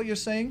balance. Is that what you're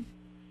saying?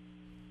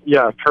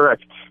 Yeah,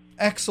 correct.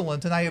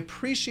 Excellent. And I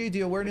appreciate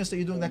the awareness that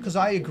you're doing that because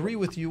I agree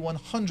with you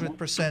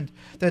 100%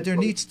 that there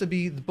needs to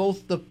be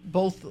both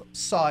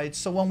sides.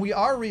 So when we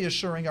are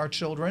reassuring our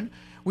children,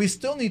 we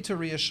still need to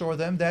reassure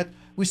them that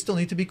we still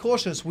need to be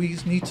cautious. We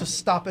need to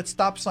stop at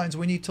stop signs.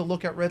 We need to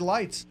look at red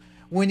lights.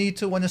 We need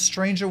to, when a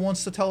stranger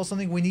wants to tell us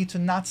something, we need to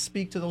not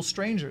speak to those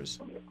strangers.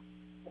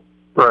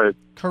 Right.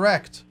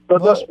 Correct.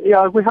 But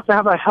we have to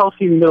have a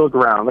healthy middle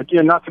ground.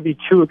 Not to be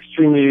too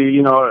extremely,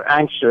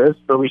 anxious,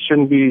 but we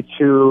shouldn't be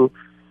too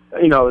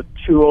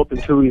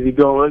open, too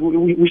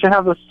easygoing. We should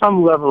have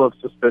some level of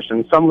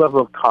suspicion, some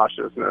level of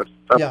cautiousness.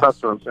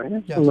 That's what I'm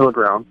saying. Yes. Middle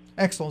ground.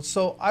 Excellent.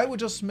 So I would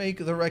just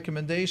make the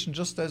recommendation,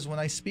 just as when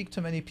I speak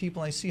to many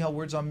people and I see how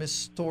words are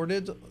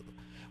mistorted,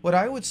 what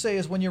I would say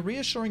is when you're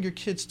reassuring your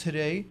kids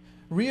today,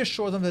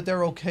 reassure them that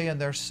they're okay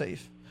and they're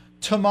safe.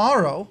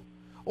 Tomorrow,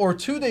 or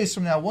 2 days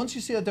from now, once you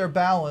see that they're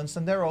balanced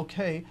and they're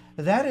okay,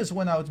 that is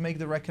when I would make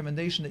the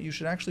recommendation that you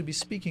should actually be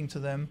speaking to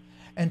them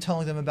and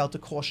telling them about the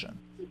caution.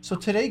 So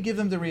today, give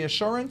them the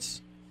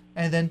reassurance,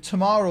 and then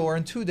tomorrow or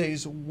in 2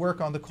 days,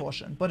 work on the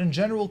caution. But in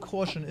general,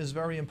 caution is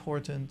very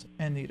important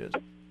and needed.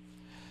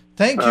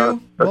 Thank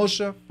you,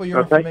 Moshe, for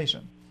your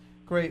information.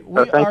 Great.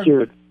 Thank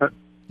you.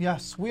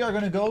 Yes, we are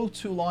going to go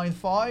to line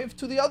 5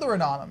 to the other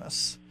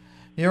anonymous.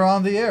 You're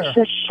on the air.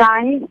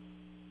 Shine.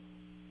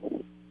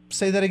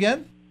 Say that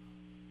again?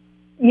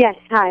 Yes,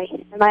 hi.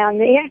 Am I on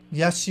the air?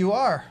 Yes, you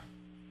are.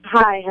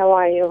 Hi, how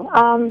are you?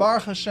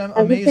 Baruch Hashem,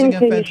 amazing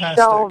and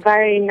fantastic. Show,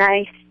 very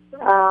nice.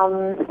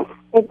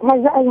 It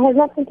has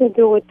nothing to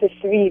do with the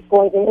three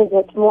boys and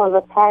Israel. It's more of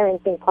a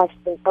parenting question.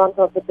 So I don't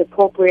know if it's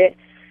appropriate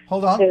to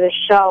the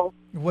show.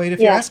 Wait, if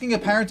you're asking a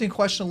parenting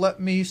question, let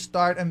me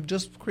start and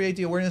just create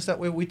the awareness that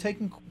we're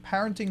taking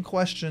parenting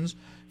questions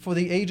for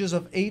the ages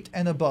of 8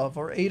 and above,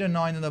 or 8 and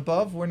 9 and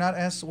above. We're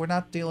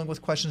not dealing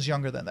with questions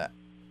younger than that.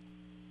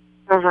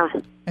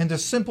 And the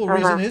simple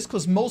reason is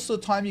because most of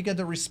the time you get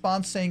the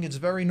response saying it's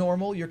very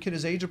normal, your kid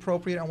is age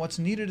appropriate, and what's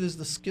needed is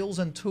the skills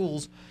and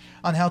tools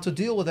on how to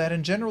deal with that.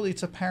 And generally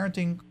it's a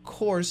parenting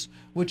course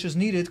which is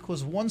needed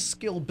because one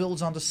skill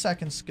builds on the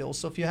second skill.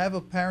 So if you have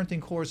a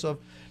parenting course of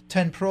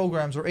 10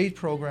 programs or 8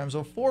 programs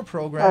or 4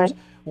 programs,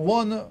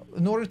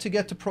 in order to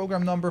get to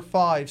program number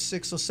 5,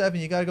 6, or 7,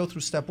 you got to go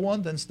through step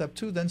 1, then step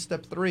 2, then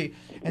step 3.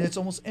 And it's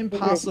almost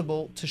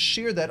impossible to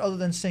share that other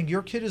than saying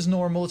your kid is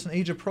normal, it's an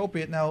age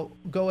appropriate. Now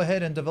go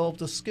ahead and develop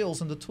the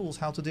skills and the tools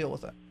how to deal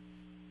with it.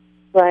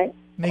 Right.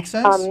 Make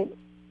sense?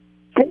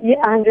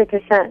 Yeah,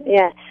 100%.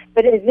 Yeah,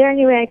 but is there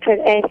any way I could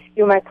ask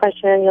you my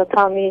question and you'll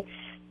tell me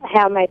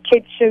how my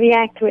kids should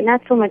react to it?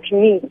 Not so much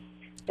me,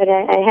 but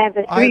I have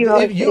a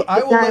 3-year-old.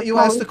 I will let you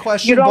ask the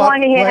question. You don't but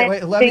want to hear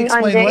wait, let me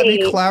explain. Let me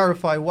underage.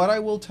 clarify. What I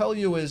will tell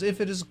you is,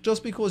 if it is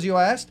just because you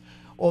asked,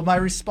 or my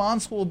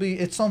response will be,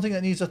 it's something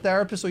that needs a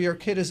therapist, or your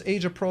kid is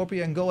age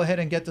appropriate, and go ahead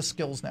and get the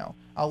skills now.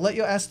 I'll let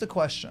you ask the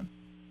question.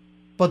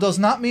 But does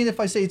not mean if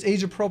I say it's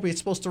age appropriate, it's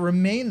supposed to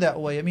remain that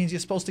way. It means you're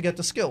supposed to get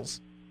the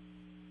skills.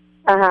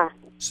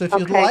 So if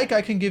you'd like,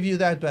 I can give you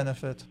that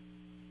benefit.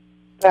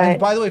 Right. And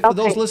by the way, for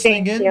those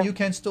listening thank in, you. you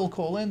can still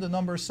call in. The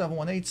number is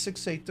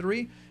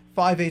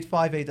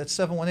 718-683-5858. That's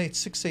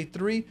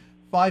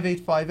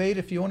 718-683-5858.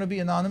 If you want to be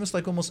anonymous,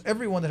 like almost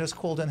everyone that has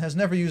called in has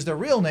never used their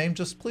real name,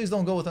 just please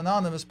don't go with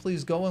anonymous.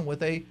 Please go in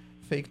with a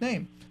fake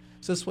name.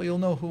 So this way you'll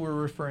know who we're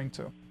referring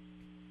to.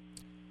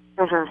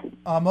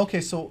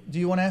 Okay, so do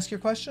you want to ask your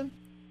question?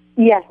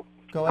 Yes.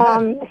 Go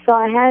ahead. So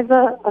I have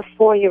a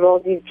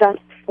 4-year-old. He's just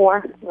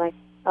 4,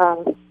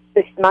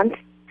 this month,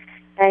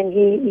 and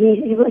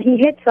he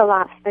hits a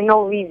lot for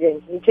no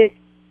reason. He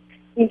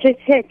just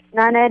hits,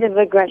 not out of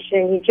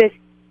aggression. He just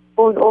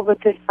goes over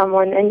to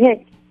someone and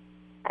hits.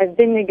 I've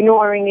been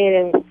ignoring it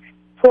and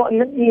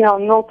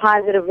no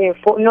positive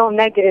no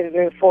negative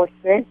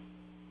reinforcement.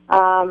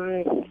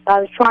 I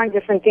was trying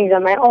different things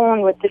on my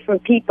own with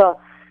different people.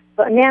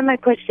 But now my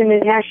question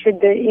is, how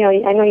should I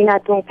know you're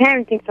not doing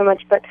parenting so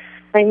much, but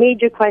my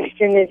major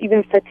question is,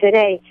 even for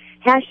today,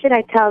 how should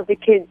I tell the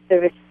kids to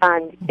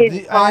respond?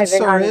 The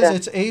answer is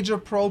it's age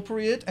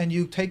appropriate, and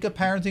you take a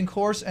parenting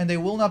course, and they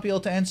will not be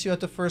able to answer you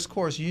at the first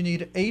course. You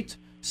need 8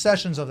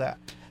 sessions of that.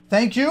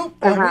 Thank you.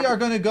 And we are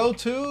going to go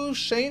to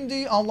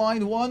Shandy on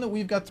line 1.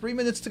 We've got 3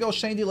 minutes to go.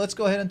 Shandy, let's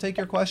go ahead and take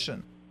your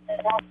question.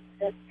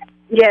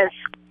 Yes.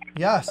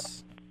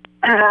 Yes.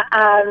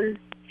 I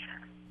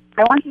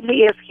wanted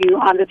to ask you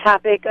on the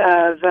topic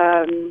of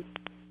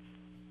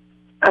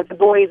the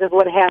boys, of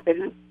what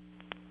happened.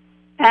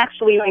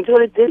 Actually, my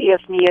daughter did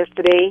ask me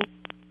yesterday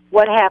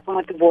what happened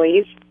with the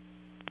boys.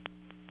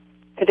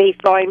 Did they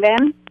find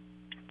them?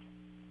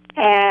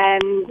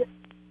 And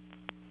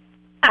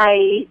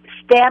I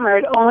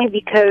stammered only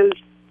because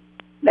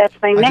that's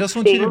my next thing. I just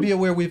want you to be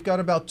aware we've got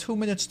about 2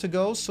 minutes to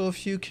go, so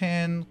if you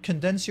can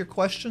condense your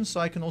question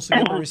so I can also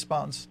give a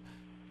response.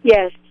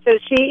 Yes, so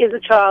she is a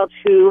child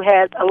who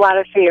has a lot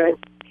of fears.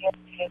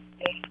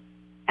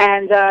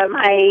 And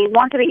I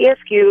wanted to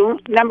ask you,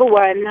 number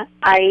one,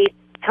 I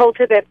told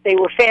her that they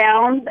were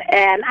found,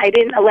 and I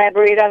didn't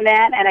elaborate on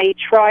that, and I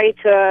tried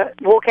to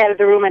walk out of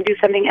the room and do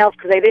something else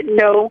because I didn't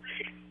know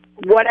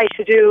what I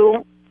should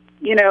do.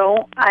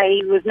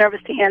 I was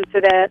nervous to answer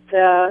that,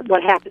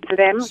 what happened to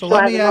them. So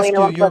let me ask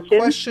you, your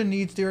question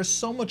needs, there is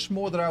so much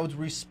more that I would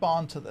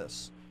respond to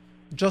this.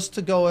 Just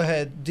to go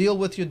ahead, deal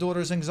with your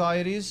daughter's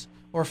anxieties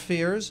or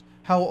fears.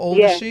 How old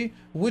is she?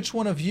 Which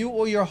one of you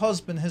or your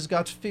husband has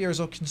got fears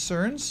or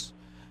concerns?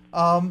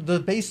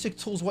 The basic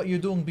tools, what you're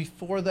doing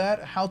before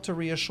that, how to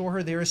reassure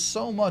her. There is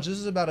so much. This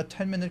is about a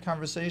 10-minute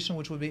conversation,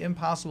 which would be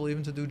impossible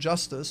even to do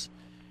justice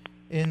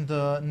in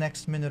the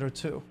next minute or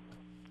two.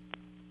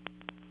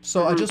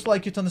 So I'd just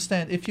like you to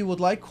understand, if you would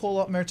like, call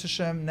up Mer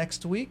Tashem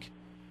next week,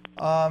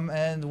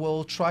 and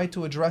we'll try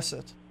to address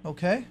it.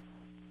 Okay?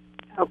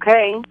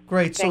 Okay.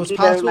 Great. So it's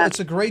possible. It's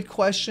a great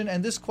question,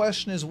 and this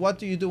question is, what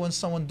do you do when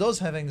someone does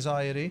have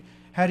anxiety?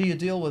 How do you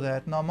deal with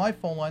that? And on my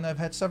phone line, I've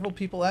had several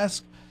people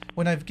ask,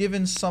 when I've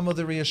given some of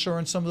the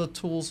reassurance, some of the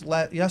tools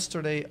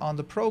yesterday on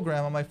the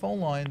program on my phone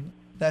line,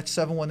 that's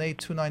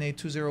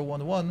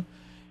 718-298-2011,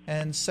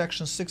 and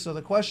section 6 of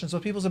the question. So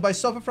people say, I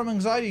suffer from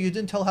anxiety, you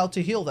didn't tell how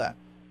to heal that.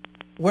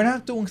 We're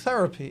not doing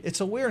therapy. It's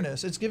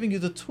awareness. It's giving you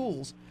the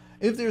tools.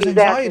 If there's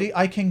anxiety,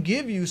 I can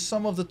give you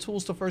some of the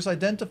tools to first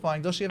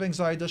identifying, does she have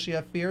anxiety, does she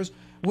have fears,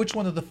 which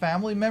one of the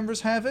family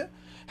members have it,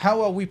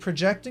 how are we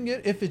projecting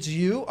it, if it's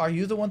you, are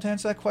you the one to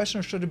answer that question,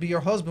 or should it be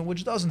your husband,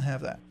 which doesn't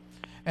have that?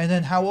 And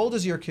then how old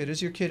is your kid?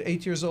 Is your kid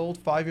 8 years old,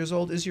 5 years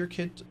old? Is your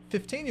kid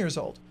 15 years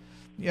old?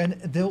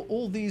 And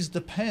all these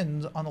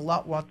depend on a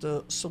lot what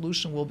the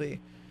solution will be.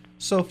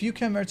 So if you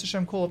can, Mer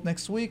Tashem, call up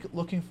next week.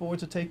 Looking forward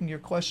to taking your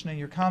question and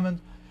your comment.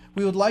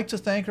 We would like to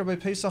thank Rabbi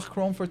Pesach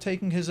Kron for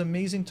taking his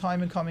amazing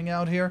time and coming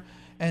out here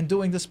and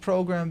doing this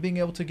program, being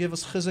able to give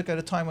us chizuk at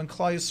a time when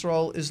Klal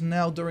Yisrael is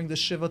now during the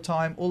Shiva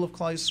time. All of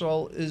Klal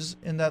Yisrael is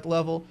in that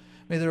level.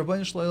 May the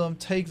Rabbeinu Shalom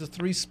take the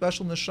 3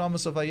 special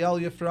neshamas of Ayal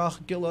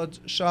Yefrach, Gilad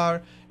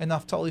Shar, and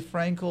Naftali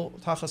Frankel,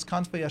 Tachas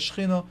Kanfei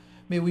Yashchino.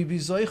 May we be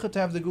zoicha to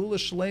have the Gula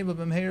Shalem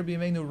b'mheir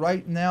b'yameinu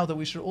right now, that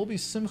we should all be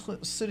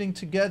sitting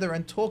together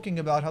and talking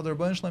about how the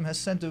Rabbeinu Shalom has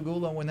sent the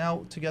Gula, and we're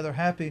now together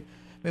happy.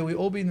 May we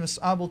all be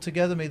misabel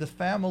together. May the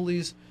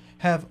families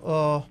have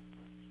a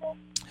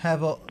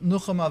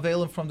nucham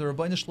avelim from the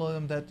Rabbeinu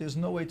Shalom, that there's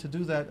no way to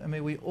do that. And may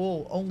we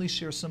all only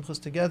share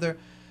simchas together.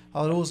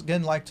 I would always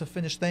again like to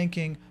finish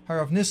thanking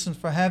Harav Nissen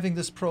for having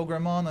this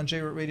program on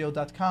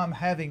jradio.com,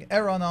 having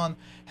Aaron on,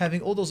 having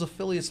all those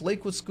affiliates,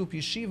 Lakewood Scoop,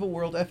 Yeshiva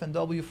World,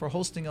 FNW, for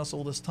hosting us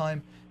all this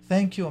time.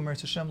 Thank you, Mer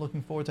Tashem.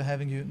 Looking forward to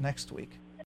having you next week.